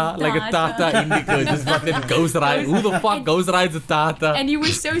Tata, like a Tata Indica, just fucking ghost ride. Who the fuck ghost rides a Tata? And he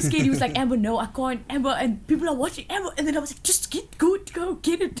was so scared. He was like, Amber, no, I can't, Amber, and people are watching, Amber. And then I was like, just go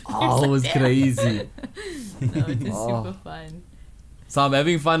get it. Oh, it was crazy. No, it was super fun. So I'm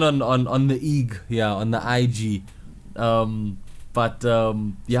having fun on the on the IG.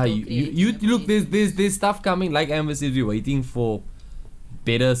 You look, there's stuff coming. Like Amber said, we're waiting for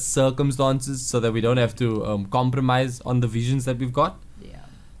better circumstances so that we don't have to compromise on the visions that we've got.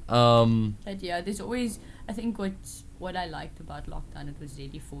 But there's always, I think what I liked about lockdown, it was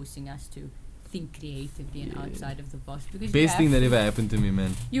really forcing us to think creatively and outside of the box, because best thing that ever happened to me,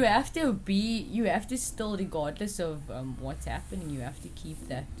 man. You have to still, regardless of what's happening, you have to keep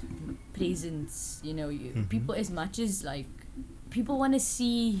that presence. People, as much as like people want to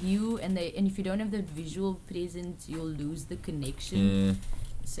see you, and if you don't have that visual presence, you'll lose the connection.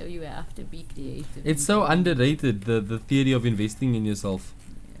 So you have to be creative. It's so underrated, the theory of investing in yourself.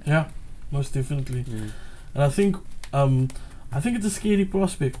 Yeah, most definitely. And I think it's a scary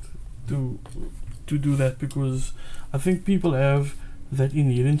prospect to do that, because I think people have that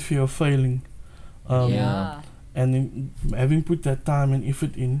inherent fear of failing, and then having put that time and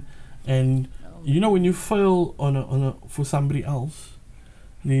effort in, and when you fail on a for somebody else,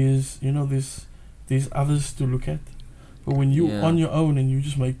 there's others to look at, but when you're on your own and you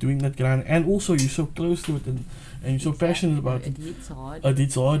just doing that grind, and also you're so close to it and you're so passionate about it, it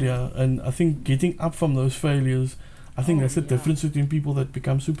hits hard, and I think getting up from those failures, I think that's the difference between people that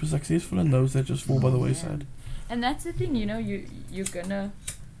become super successful and those that just fall by the wayside. And that's the thing, you're gonna,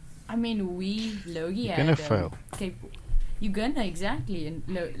 I mean, Logie you're gonna fail. You're gonna, exactly. And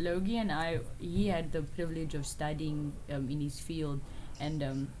Logie and he had the privilege of studying in his field,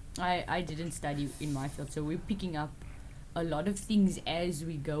 and I didn't study in my field, so we're picking up a lot of things as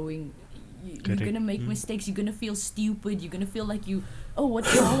we're going. You're gonna make mistakes, you're gonna feel stupid, you're gonna feel like what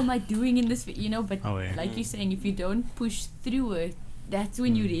the hell am I doing in this, but like you're saying, if you don't push through it, that's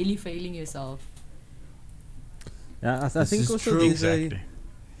when you're really failing yourself. I think also there's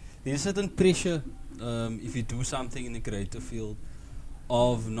a certain pressure if you do something in the creative field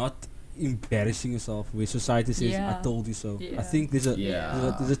of not embarrassing yourself, where society says I told you so. I think there's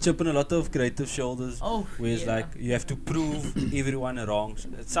a chip on a lot of creative shoulders, where it's like you have to prove everyone wrong.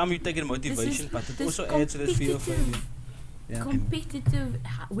 Some you take it motivation, but it also adds to this fear of failure. Competitive,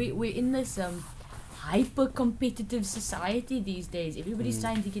 we're in this hyper competitive society these days. Everybody's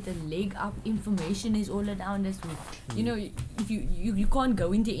trying to get a leg up. Information is all around us. You know, if you can't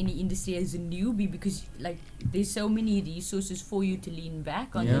go into any industry as a newbie because like there's so many resources for you to lean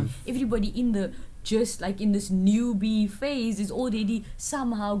back on. Yeah. Everybody in the just like in this newbie phase is already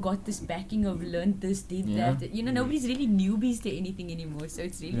somehow got this backing of learned this, did that. You know, nobody's really newbies to anything anymore. So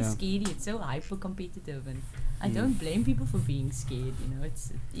it's really scary. It's so hyper competitive, and I don't blame people for being scared. You know, it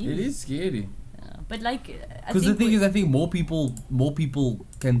is scary. But like, because the thing is, I think more people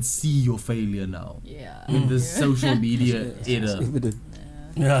can see your failure now. Yeah. In this social media era.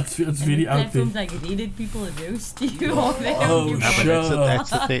 Yeah, it's very out there. Platforms like Reddit, people roast you. Or That's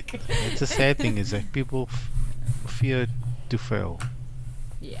the sad thing is that people fear to fail.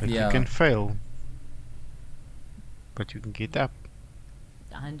 Yeah. Like you can fail, but you can get up.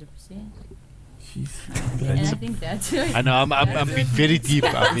 100%. And I think that's right. I know I'm being very deep.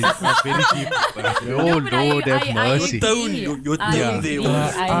 I'm very deep. Oh Lord, have mercy. Your tone there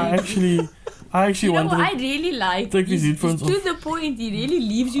was. I actually you know wanted what I really like. take these It's headphones to off. the point. He really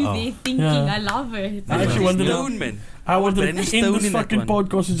leaves you there thinking. Yeah. I love it. I actually wanted Stone, man. I wanted to Brandon end Stone this in that fucking one.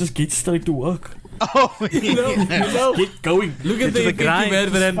 podcast and just get straight to work. Oh, Get going. Look at the effect you grind. had,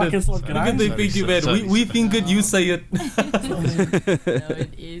 Brandon. Fucking start Look at the grinding. effect you had. We think it, you say it. No,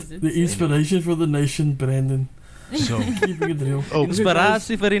 it is. The inspiration for the nation, Brandon. So, Keeping it real.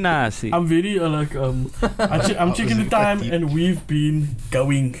 Inspiratie vir die nasie. I'm very I'm checking the time and we've been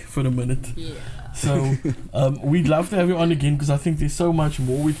going for a minute. Yeah. So we'd love to have you on again because I think there's so much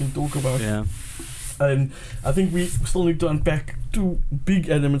more we can talk about. Yeah. And I think we still need to unpack two big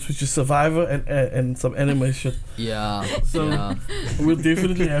elements, which is Survivor and some anime shit. Yeah. So we'll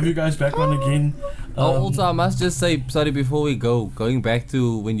definitely have you guys back on again. Also, I must just say, sorry, before we go, going back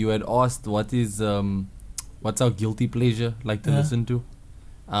to when you had asked what's our guilty pleasure like to listen to,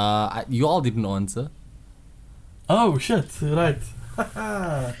 you all didn't answer. Oh shit! Right.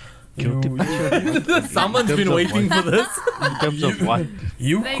 guilty pleasure. Someone's been waiting for this. In terms of what?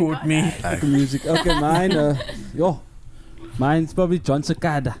 You caught me. Music. Okay, mine. Mine's probably John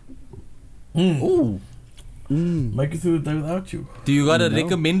Cicada. Ooh. Make it through the day without you. Do you got a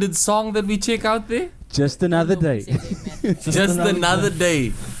recommended song that we check out there? Just another day. Just another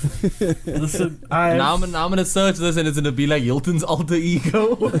day. Listen, Now I'm gonna search this and it's gonna be like Hilton's alter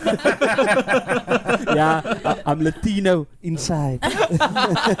ego. Yeah, I'm Latino inside.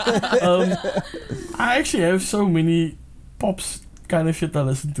 I actually have so many pops kind of shit I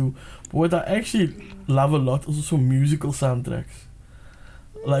listen to. But what I actually love a lot is also musical soundtracks.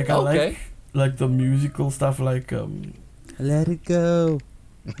 Like I like the musical stuff like Let it go.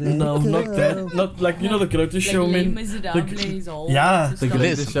 no, not that. Not like, you know, The Greatest Showman. The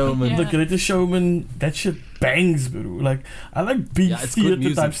Greatest Showman. The Greatest Showman, that shit bangs, bro. Like, I like big it's good theater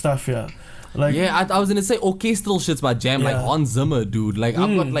music. type stuff, yeah. Like, I was gonna say orchestral shit's my jam, like Hans Zimmer, dude. Like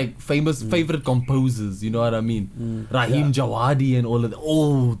I've got like famous favorite composers, you know what I mean? Raheem Jawadi and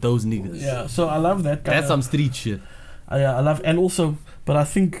all those niggas. yeah, so I love that kind That's some street shit. yeah, I love, and also, but I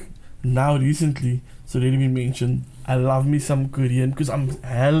think now recently, so already been mentioned, I love me some Korean because I'm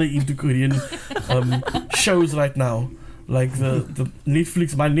hella into Korean shows right now. Like the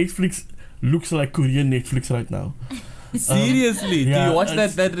Netflix, my Netflix looks like Korean Netflix right now. Seriously, do yeah, you watch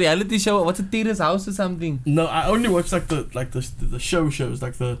that reality show? What's it, Terrace House or something? No, I only watch like the shows,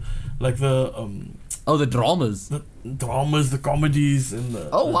 like the the dramas. the dramas, the comedies, and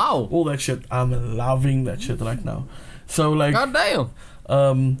Wow, all that shit. I'm loving that shit right now. So like, god damn.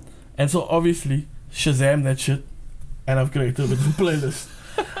 and so obviously Shazam that shit, and I've created a little playlist.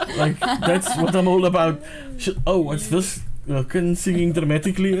 Like that's what I'm all about. What's this? Couldn't singing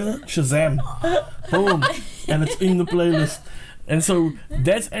dramatically. Shazam, boom, and it's in the playlist. And so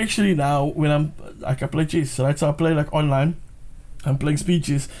that's actually now when I'm like I play chess, right? So I play like online. I'm playing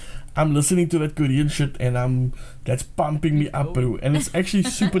speeches. I'm listening to that Korean shit, and that's pumping me up, bro. And it's actually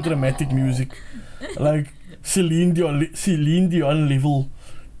super dramatic music, like Celine Dion level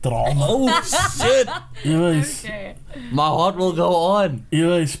drama. Oh shit! Yes, Okay. My heart will go on.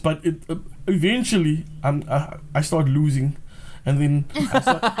 yes, but it eventually I start losing, and then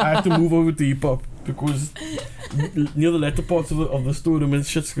I have to move over to hip hop because near the latter parts of the tournament,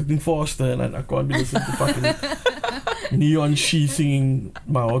 shit's getting faster, and I can't be listening to fucking Neon She singing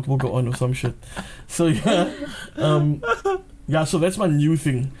 "My Heart Will Go On" or some shit. So yeah, so that's my new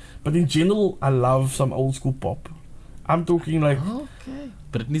thing. But in general, I love some old school pop. I'm talking like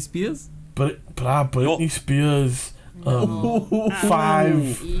Britney Spears. Britney Spears.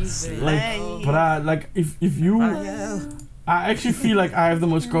 5 like if you I actually feel like I have the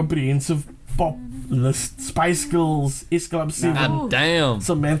most comprehensive pop list. Spice Girls, S Club 7, God damn.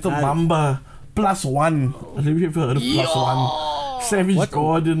 Samantha Mamba, Plus One. Have you ever heard of Plus One? Savage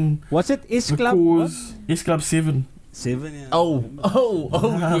Garden. What's it? S The Club? Cause. S Club 7. 7, yeah. Oh,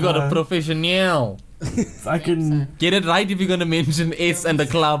 we got a professional. I can Get it right if you're gonna mention S and the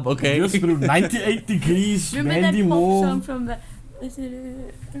club, okay? just through 98 Degrees. Remember Mandy that pop Moore. song from the... Is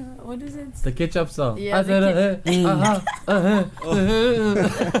it, what is it? The ketchup song. Yeah, I the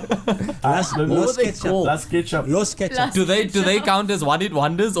Last Los Ketchup. Last Ketchup. Los Ketchup. Do they count as one-hit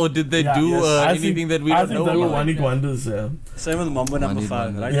wonders, or did they do I anything think- that we I don't think know they were about? one-hit wonders, yeah. Same with Mambo number Money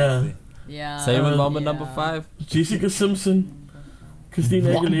 5, Bang. right? Yeah. Yeah. Same with Mama Yeah. number 5. Jessica Simpson.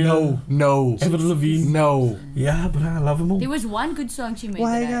 Christina What? Aguilera. No. Avril Lavigne. No. Yeah, but I love them all. There was one good song she made.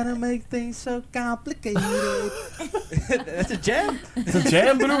 Why that I- gotta make things so complicated? That's a jam. It's a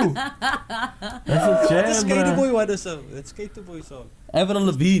jam, bro. That's a That's a jam, Skater bro. Boy one song. That's Skater Boy song. Avril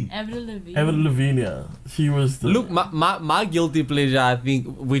Lavigne. Avril Lavigne. Avril Lavigne, yeah. She was the... Look, my guilty pleasure, I think,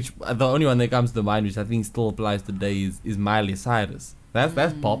 which the only one that comes to mind, which I think still applies today, is Miley Cyrus.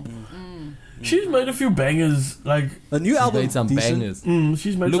 That's pop. She's made a few bangers, like... A new She's album. made some decent. bangers.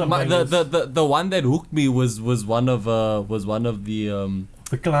 she's made Look, some the, bangers. the one that hooked me was one of the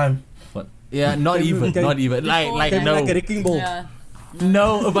The Climb. what? Yeah, not even Came- like Came no like a wrecking ball. Yeah.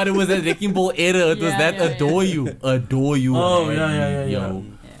 no, but it was a wrecking ball era. It was Yeah, that yeah, adore you. Oh, man. yeah. Yo.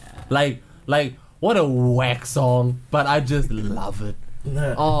 Like what a whack song, but I just love it.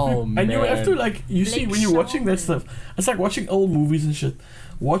 Yeah. Oh man. And you have to, like, you see, Blake when you're watching that Shelton. stuff, it's like watching old movies and shit.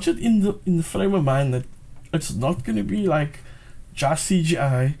 Watch it in the frame of mind that it's not gonna be like just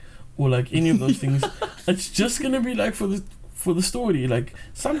CGI or like any of those things. It's just gonna be like for the story. Like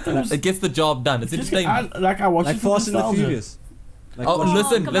sometimes It gets the job done. It's just, entertainment. I watch Like it for Fast and the nostalgia. Furious. Like Oh, Fast-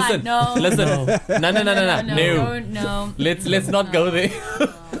 listen, come on, no. listen. No. No. Let's not go there.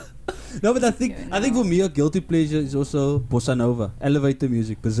 No, but I think for me a guilty pleasure is also bossa nova, elevator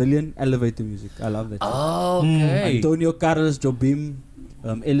music, Brazilian elevator music. I love that. Oh, okay. Antonio Carlos Jobim,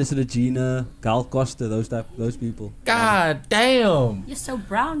 Elis Regina, Gal Costa, those people. God damn. You're so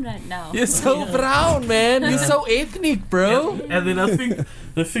brown right now. You're so brown, man. You're so ethnic, bro. And then I think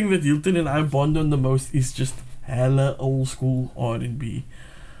the thing that Hilton and I bond on the most is just hella old school R&B.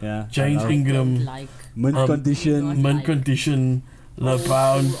 Yeah. James I love Ingram, Like Mint Um, Condition. Mint Condition, La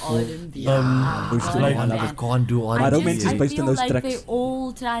Pound. R&B. Like- I love it. Can't do all My that. romance is based on feel those like tracks. they're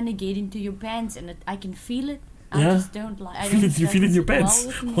all trying to get into your pants, and I can feel it. I Yeah. just don't like. I Feel don't it- you feel it in your well pants?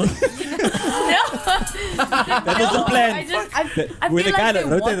 with me. No. That was the plan. I When feel the guy like that they're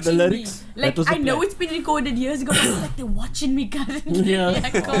wrote the watching lyrics, me. that Like was the I know plan. it's been recorded years ago, but it's like they're watching me currently. Yeah. I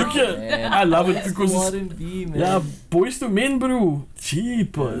can't. Okay. I love it because it's, R&B, man. yeah, Boys to Men, bro.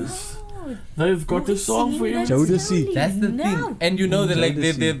 Cheapers. They've got a song for you. Jodeci. That's the No. thing. And you know that like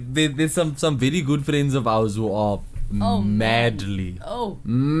there's some very good friends of ours who are Oh, man. madly Oh.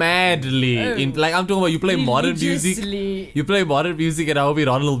 in like I'm talking about you play modern music. Religiously. You play modern music and I'll be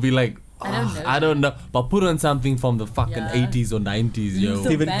Ronald will be like I don't know. But put on something from the fucking Yeah. 80s or 90s, yo. Luther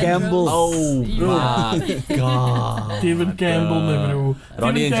Stephen Vandross. Campbell. Oh my god. Stephen Campbell, my bro.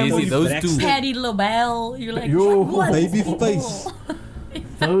 Ronnie and Stephen JC, those Braxton. two. Patty LaBelle. You're like, Yo. what? Babyface.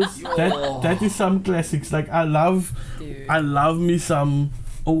 That is some classics. Like I love me some.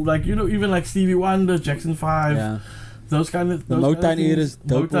 Oh, like even like Stevie Wonder, Jackson 5. Yeah. Those kind of The those Motown kind of era things. is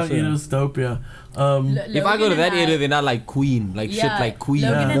dope Motown also. era is dope, yeah. If I go to that era, then I like Queen, like shit like Queen.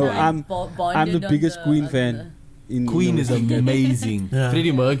 Logan Yeah. and No, I I'm bonded the on biggest Queen fan. Queen is amazing. Yeah.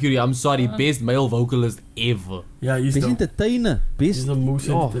 Freddie Mercury, I'm sorry, best male vocalist ever. Yeah, he's Best dope. entertainer. He's Best the most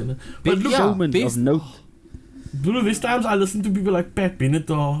Oh. entertainer. Big But look, yeah. showman best- of note. bro, there's times I listen to people like Pat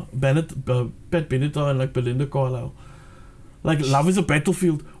Benatar and like Belinda Carlisle. Like Love is a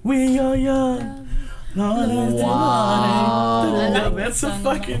Battlefield. We are young. Wow. That's a Song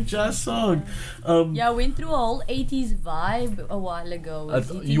fucking jazz song. Yeah, I went through a whole 80s vibe a while ago.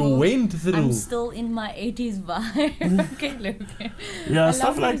 with eating You all- went through. I'm still in my 80s vibe. Okay, look. Yeah, I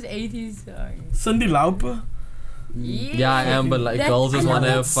stuff love like those 80s songs. Cindy Lauper. Yeah, I am, but like girls just I want to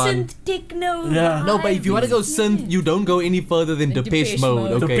love have fun. Synth techno. Yeah. No, but if you want to go synth, synth, you don't go any further than The Depeche Depeche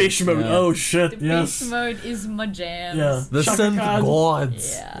Mode. Mode. Okay. Depeche Mode. Yeah. Oh shit, the yes. Depeche Mode is my jam. Yeah. The Shaka synth Khan.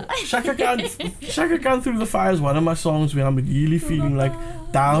 gods. Yeah. Shaka Khan Through the Fire is one of my songs when I'm really feeling like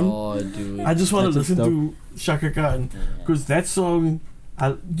down. Oh, dude. I just want to That's listen dope. to Shaka Khan because that song,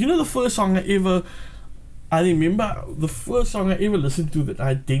 the first song I remember the first song I ever listened to that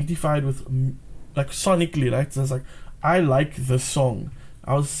I identified with like sonically, right? So I was like, I like this song.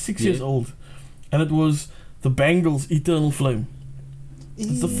 I was 6 years old and it was the Bangles' Eternal Flame.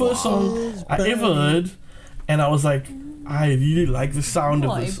 It's the first song I ever heard and I was like, I really like the sound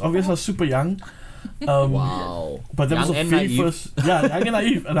of this. Obviously I was super young. Wow. But that was Young the and very naive. first. Yeah, Young and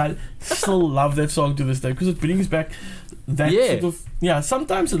Naive. And I still love that song to this day because it brings back that sort of. Yeah,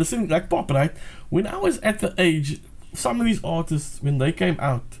 sometimes I listen like pop, right? When I was at the age, some of these artists, when they came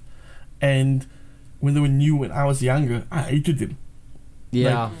out and when they were new, when I was younger, I hated them.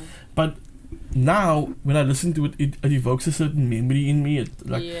 Yeah. But now, when I listen to it, it evokes a certain memory in me. It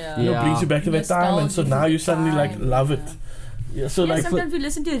like brings you back to that time, and so now you suddenly like love it. Yeah, so like sometimes we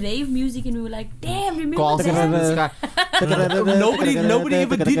listen to rave music and we were like, damn, remember Castles in the sky. Nobody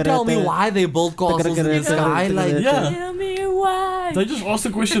ever did tell me why they built castles in the sky. Like, tell me why. They just asked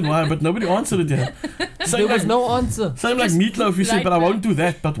the question why, but nobody answered it yet. there was no answer. Same like Meatloaf, you say, but I won't do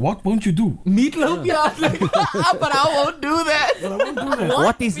that. But what won't you do? Meatloaf, yeah. Like, but I won't do that. But I won't do that.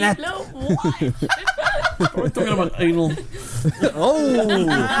 What is that? We're talking about anal.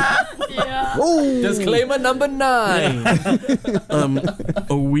 Disclaimer number 9.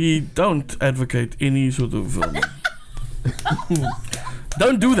 We don't advocate any sort of.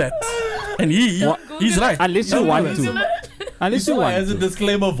 Don't do that. And he's right. Unless you want to. Unless you want has a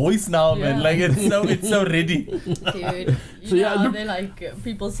disclaimer voice now, man. Like it's so ready. Dude, So yeah, know, look- they like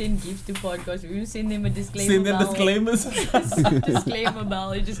people send gifts to podcasts. We send them a disclaimer. Send them bell. disclaimers. Disclaimer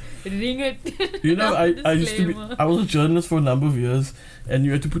bell. You just ring it. You know, I used to be. Disclaimer. I was a journalist for a number of years, and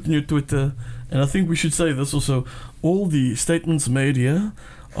you had to put in your Twitter. And I think we should say this also. All the statements made here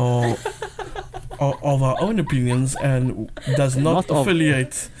are of our own opinions and does not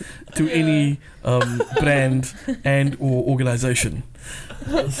affiliate to any brand and or organization.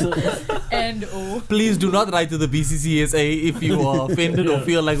 And oh. Please do not write to the BCCSA if you are offended or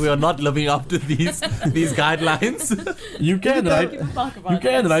feel like we are not living up to these guidelines. You can write. You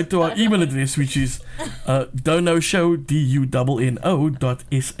can write to our email address, which is donoshow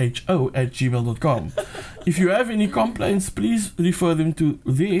dunno.sho@gmail.com. If you have any complaints, please refer them to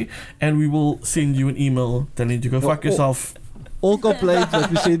there, and we will send you an email telling you to go fuck yourself. all complaints that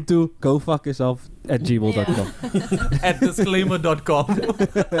we send to gofuckyourself@gmail.com. At disclaimer.com.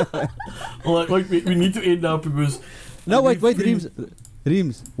 Well, like, we need to end now because. No, wait,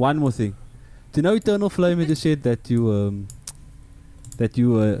 Reems, one more thing. Do you know Eternal Flame you just said that you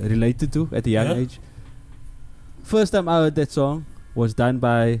related to at a young age? First time I heard that song was done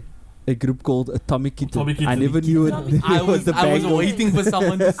by a group called Atomic Kitten. I never knew it. I was waiting for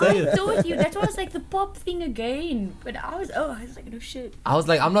someone to say I it. told you that was like the pop thing again, but I was like, no shit. I was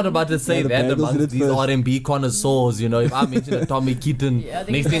like, I'm not about to say the that Bangles amongst did it these first. R&B connoisseurs, you know. If I mention Atomic Kitten, Yeah,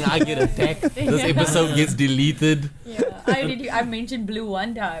 they- next thing I get attacked. This episode gets deleted. Yeah, I mentioned Blue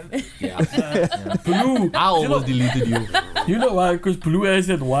one time. Yeah. Blue. I almost deleted you. You know why? Because Blue has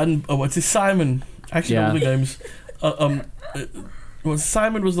that one. What's his Simon? Actually, all the games. Well,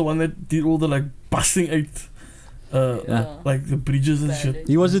 Simon was the one that did all the like busting out, like the bridges and shit.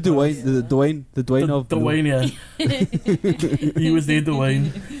 He was the Dwayne of Blue. Dwayne, yeah. he was there,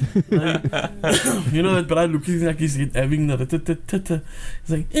 Dwayne. You know that bride looking like he's having the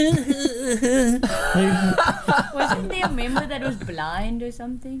He's like. Wasn't there a member that was blind or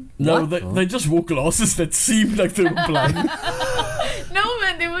something? No, they just wore glasses that seemed like they were blind. No,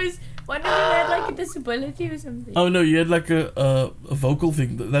 man, there was one of them had like a disability or something. Oh no, you had like a vocal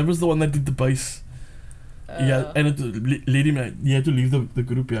thing. That was the one that did the bass. Yeah, and it led him. He had to leave the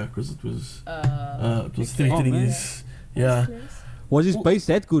group, because it was threatening his. Yeah, Was his bass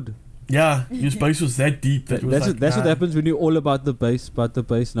that good? yeah, his bass was that deep that it was like, That's what happens when you're all about the bass,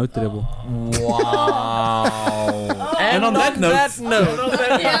 no treble. Wow. And on that note,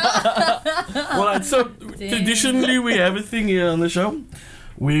 Yeah. Alright, so traditionally we have a thing here on the show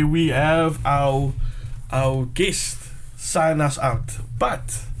where we have our guest sign us out.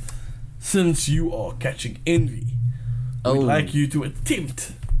 But since you are catching envy, we'd like you to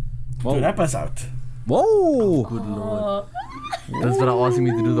attempt to wrap us out. Whoa! Good lord. That's what I'm asking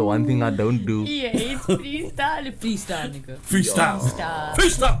me to do, the one thing I don't do. Yeah, it's freestyle. Freestyle, nigga.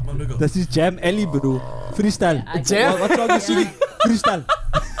 Freestyle, my nigga. Dat is Jam Alley, bro. Freestyle. Jam? What song is singing? Freestyle.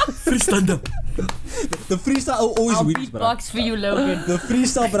 Freestyle. The freestyle always I'll wins, bro. beatbox for you, Logan. The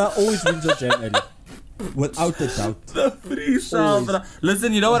freestyle, bro, always wins on Jam Alley. Without a doubt. The freestyle, bro.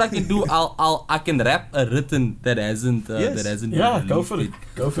 Listen, you know what I can do? I can rap a written that hasn't been Yeah, go released for it. yet.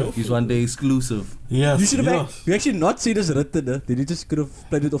 Go for it. He's one day exclusive. Yes. You should have you actually not seen this written, then you just could have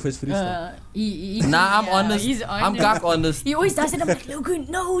played it off as freestyle. Nah, I'm honest. He's I'm cock honest. He always does it. I'm like, Logan,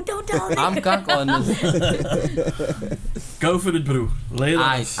 no, don't tell me. I'm cock honest. Go for it, bro. Lay it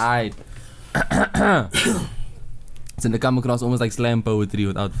on us. Aight. It's gonna come across almost like slam poetry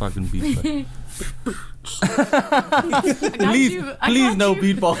without fucking beat. Please no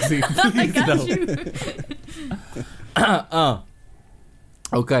beatboxing. Please no.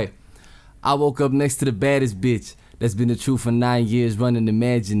 Okay. I woke up next to the baddest bitch. That's been the truth for 9 years running,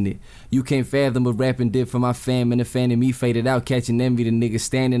 imagine it. You can't fathom what rapping did for my fam, and the fan of me faded out, catching envy, the niggas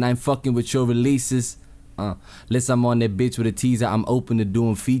standing. I'm fucking with your releases. Listen, I'm on that bitch with a teaser. I'm open to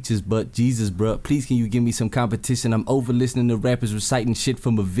doing features, but Jesus, bruh, please can you give me some competition? I'm over listening to rappers reciting shit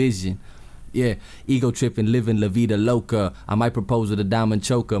from a vision. Yeah, ego tripping, living la vida loca. I might propose with a diamond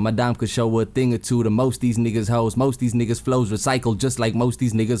choker. My dime could show a thing or two to most these niggas hoes. Most these niggas flows recycled just like most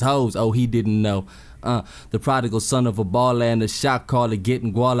these niggas hoes. Oh, he didn't know. The prodigal son of a baller and a shot caller.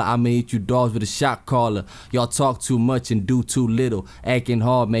 Getting guala, I'ma hit you dogs with a shot caller. Y'all talk too much and do too little. Acting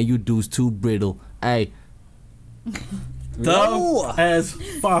hard, man, you dudes too brittle. Ay. Dumb as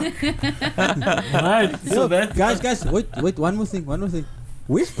fuck. Right, so that guys, wait, one more thing.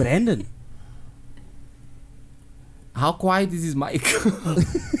 Where's Brandon? How quiet is his mic?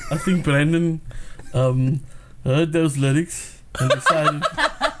 I think Brandon heard those lyrics and decided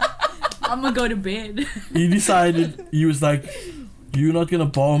I'm gonna go to bed. he decided, he was like, you're not gonna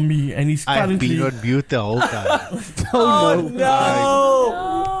bomb me, and he's I've currently been on mute the whole time.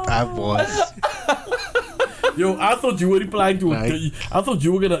 no. I was. Yo, I thought you were replying to it. I thought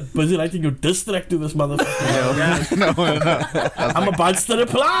you were gonna busy writing your diss track to this motherfucker. No. I'm about to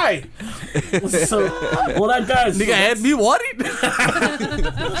reply. So, alright, guys. Nigga had me worried.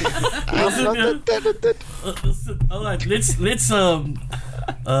 Alright, let's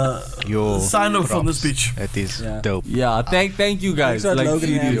sign off from this bitch. That is dope. Yeah, thank you guys. Thanks, Like, Logan,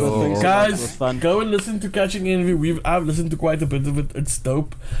 seriously. Guys, go and listen to Catching Envy. I've listened to quite a bit of it. It's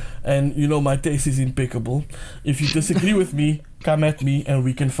dope. And you know my taste is impeccable. If you disagree with me, come at me and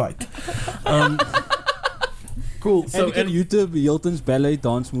we can fight. Cool. So you can YouTube Hilton's ballet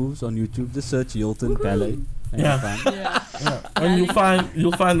dance moves on YouTube. Just search Hilton ballet. Yeah. And you'll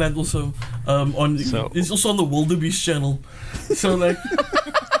find that also it's also on the Wildebeest channel. So like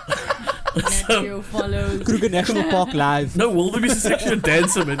Matthew follows Kruger National Park live. No, Wildebeest is actually a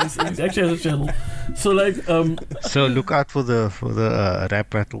dancer, man. He actually has a channel. So like So look out for the rap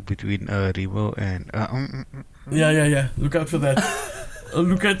battle between Remo and yeah. Look out for that.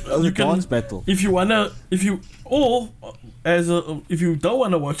 Look at you can dance battle. if you don't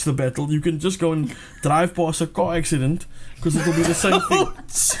wanna watch the battle, you can just go and drive past a car accident because it'll be the same thing.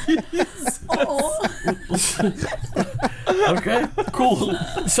 Okay, cool.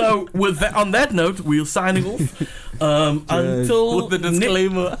 So on that note, we're signing off. Until with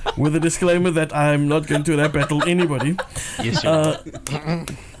the disclaimer that I'm not going to rap battle anybody. Yes,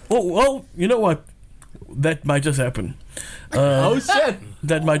 Well, you know what? That might just happen. Oh shit!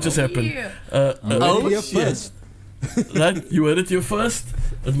 That might just happen. Yeah. First. Right? You heard it here first.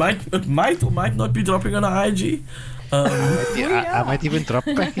 It might or might not be dropping on our IG. I might even drop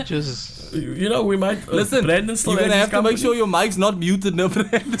packages. You know, we might. Listen, Brandon still you're gonna has have to make sure your mic's not muted, no,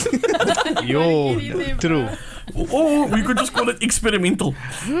 Brandon. Yo, true. Or we could just call it experimental.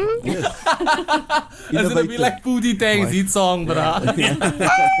 It's gonna be like Pootie Tang's hit song, bruh.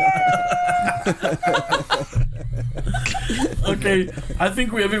 Okay, I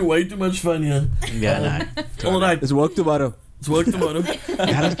think we're having way too much fun here. Yeah, Alright, It's work tomorrow.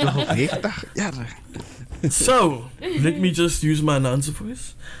 So, let me just use my announcer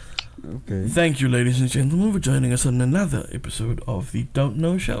voice. Okay. Thank you, ladies and gentlemen, for joining us on another episode of the Don't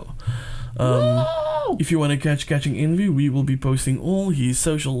Know Show. If you want to catch Catching Envy, we will be posting all his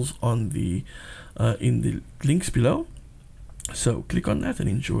socials on the in the links below. So click on that and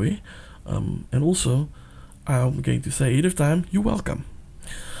enjoy. And also, I'm going to say ahead of time, you're welcome.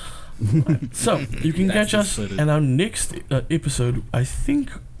 So you can catch us in our next episode. I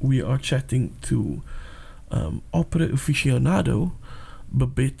think we are chatting to opera aficionado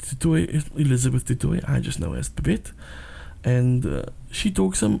Babette Tutoy, Elizabeth Tutoy. I just know as Babette, and she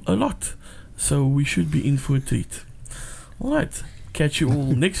talks a lot, so we should be in for a treat. Alright, catch you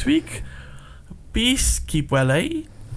all next week. Peace, keep well, eh?